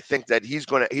 I think that he's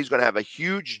going to have a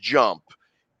huge jump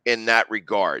in that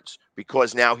regards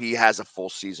because now he has a full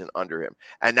season under him,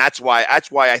 and that's why I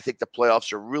think the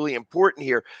playoffs are really important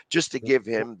here, just to give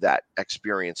him that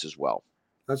experience as well.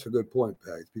 That's a good point,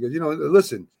 Pags, because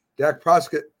listen, Dak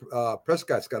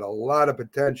Prescott's got a lot of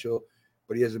potential,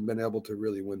 but he hasn't been able to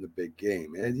really win the big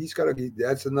game, and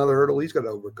that's another hurdle he's got to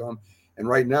overcome. And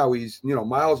right now he's,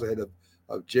 miles ahead of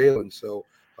Jalen. So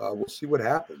we'll see what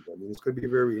happens. I mean, it's going to be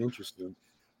very interesting.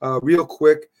 Real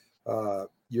quick,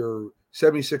 your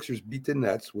 76ers beat the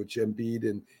Nets, which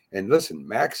Embiid and listen,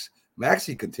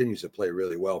 Maxey continues to play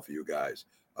really well for you guys.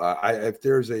 If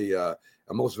there's a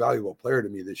most valuable player to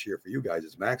me this year for you guys,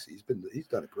 it's Maxey. He's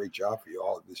done a great job for you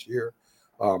all this year.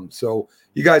 So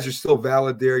you guys are still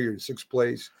valid there. You're in sixth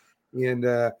place, and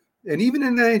even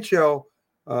in the NHL.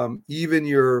 Even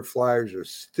your Flyers are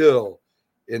still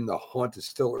in the hunt. It's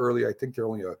still early. I think they're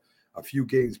only a few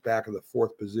games back of the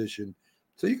fourth position.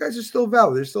 So you guys are still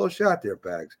valid. There's still a shot there,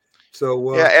 Pags.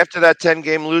 So after that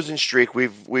 10-game losing streak,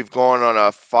 we've gone on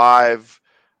a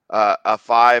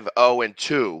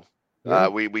 5-0-2. Yeah.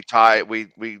 We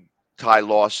tie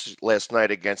loss last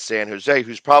night against San Jose,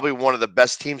 who's probably one of the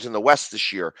best teams in the West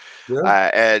this year.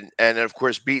 Yeah. And of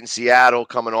course beating Seattle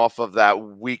coming off of that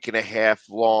week and a half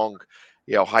long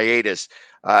hiatus.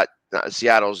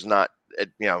 Seattle's not,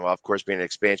 of course, being an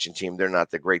expansion team, they're not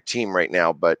the great team right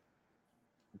now, but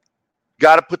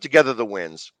got to put together the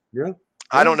wins. Yeah.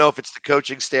 I don't know if it's the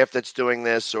coaching staff that's doing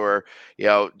this or,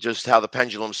 just how the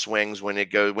pendulum swings when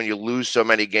you lose so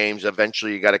many games.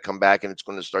 Eventually you got to come back and it's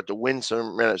going to start to win a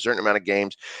certain amount of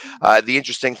games. The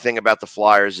interesting thing about the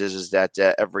Flyers is that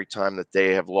every time that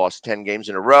they have lost 10 games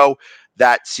in a row,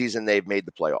 that season they've made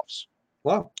the playoffs.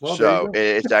 Well, so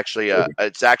it's actually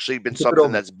been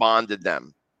something that's bonded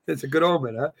them. It's a good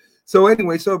omen, huh? So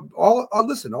anyway, all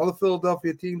the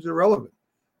Philadelphia teams are relevant.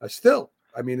 Still,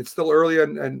 I mean, it's still early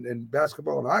in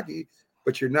basketball and hockey,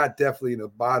 but you're not definitely in the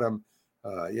bottom,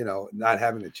 not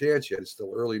having a chance yet. It's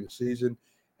still early in the season,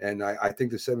 and I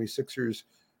think the 76ers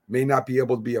may not be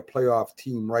able to be a playoff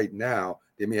team right now.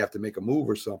 They may have to make a move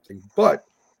or something, but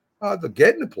they'll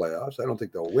get in the playoffs. I don't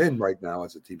think they'll win right now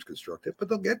as the team's constructed, but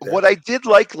they'll get there. What I did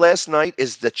like last night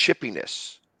is the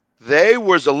chippiness. There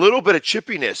was a little bit of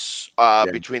chippiness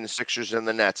between the Sixers and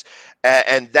the Nets,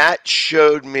 and that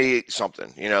showed me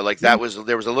something. There was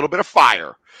a little bit of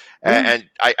fire, and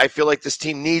I feel like this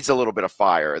team needs a little bit of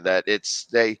fire. That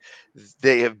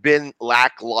they have been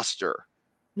lackluster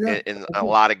in a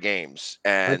lot of games,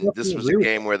 and this was a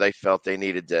game where they felt they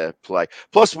needed to play.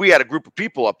 Plus, we had a group of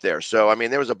people up there, so I mean,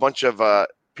 there was a bunch of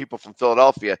people from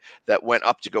Philadelphia that went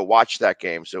up to go watch that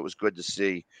game, so it was good to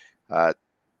see.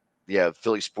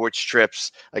 Philly sports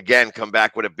trips again come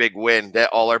back with a big win.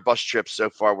 All our bus trips so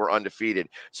far were undefeated,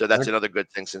 so that's another good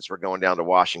thing since we're going down to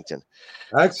Washington.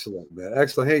 Excellent, man.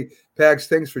 Excellent. Hey, Pags,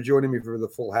 thanks for joining me for the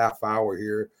full half hour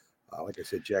here. Like I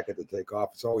said, Jack had to take off.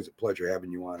 It's always a pleasure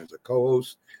having you on as a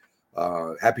co-host.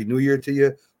 Happy New Year to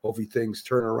you. Hopefully things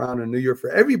turn around in New Year for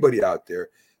everybody out there.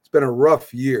 It's been a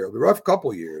rough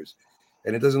couple years,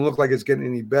 and it doesn't look like it's getting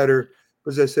any better.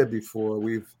 As I said before,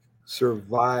 we've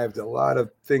survived a lot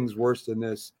of things worse than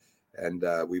this, and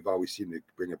we've always seemed to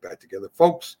bring it back together.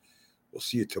 Folks, we'll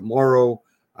see you tomorrow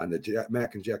on the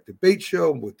Mac and Jack Debate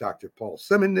Show with Dr. Paul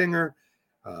Semendinger,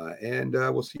 and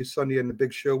we'll see you Sunday on the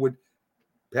big show with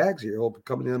Pags here. Hope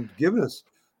coming in, giving us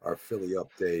our Philly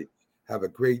update. Have a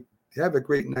great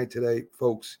night today,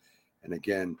 folks. And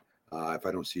again, if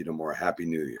I don't see you tomorrow, Happy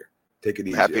New Year. Take it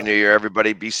easy. Happy New Year,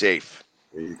 everybody. Be safe.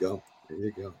 There you go.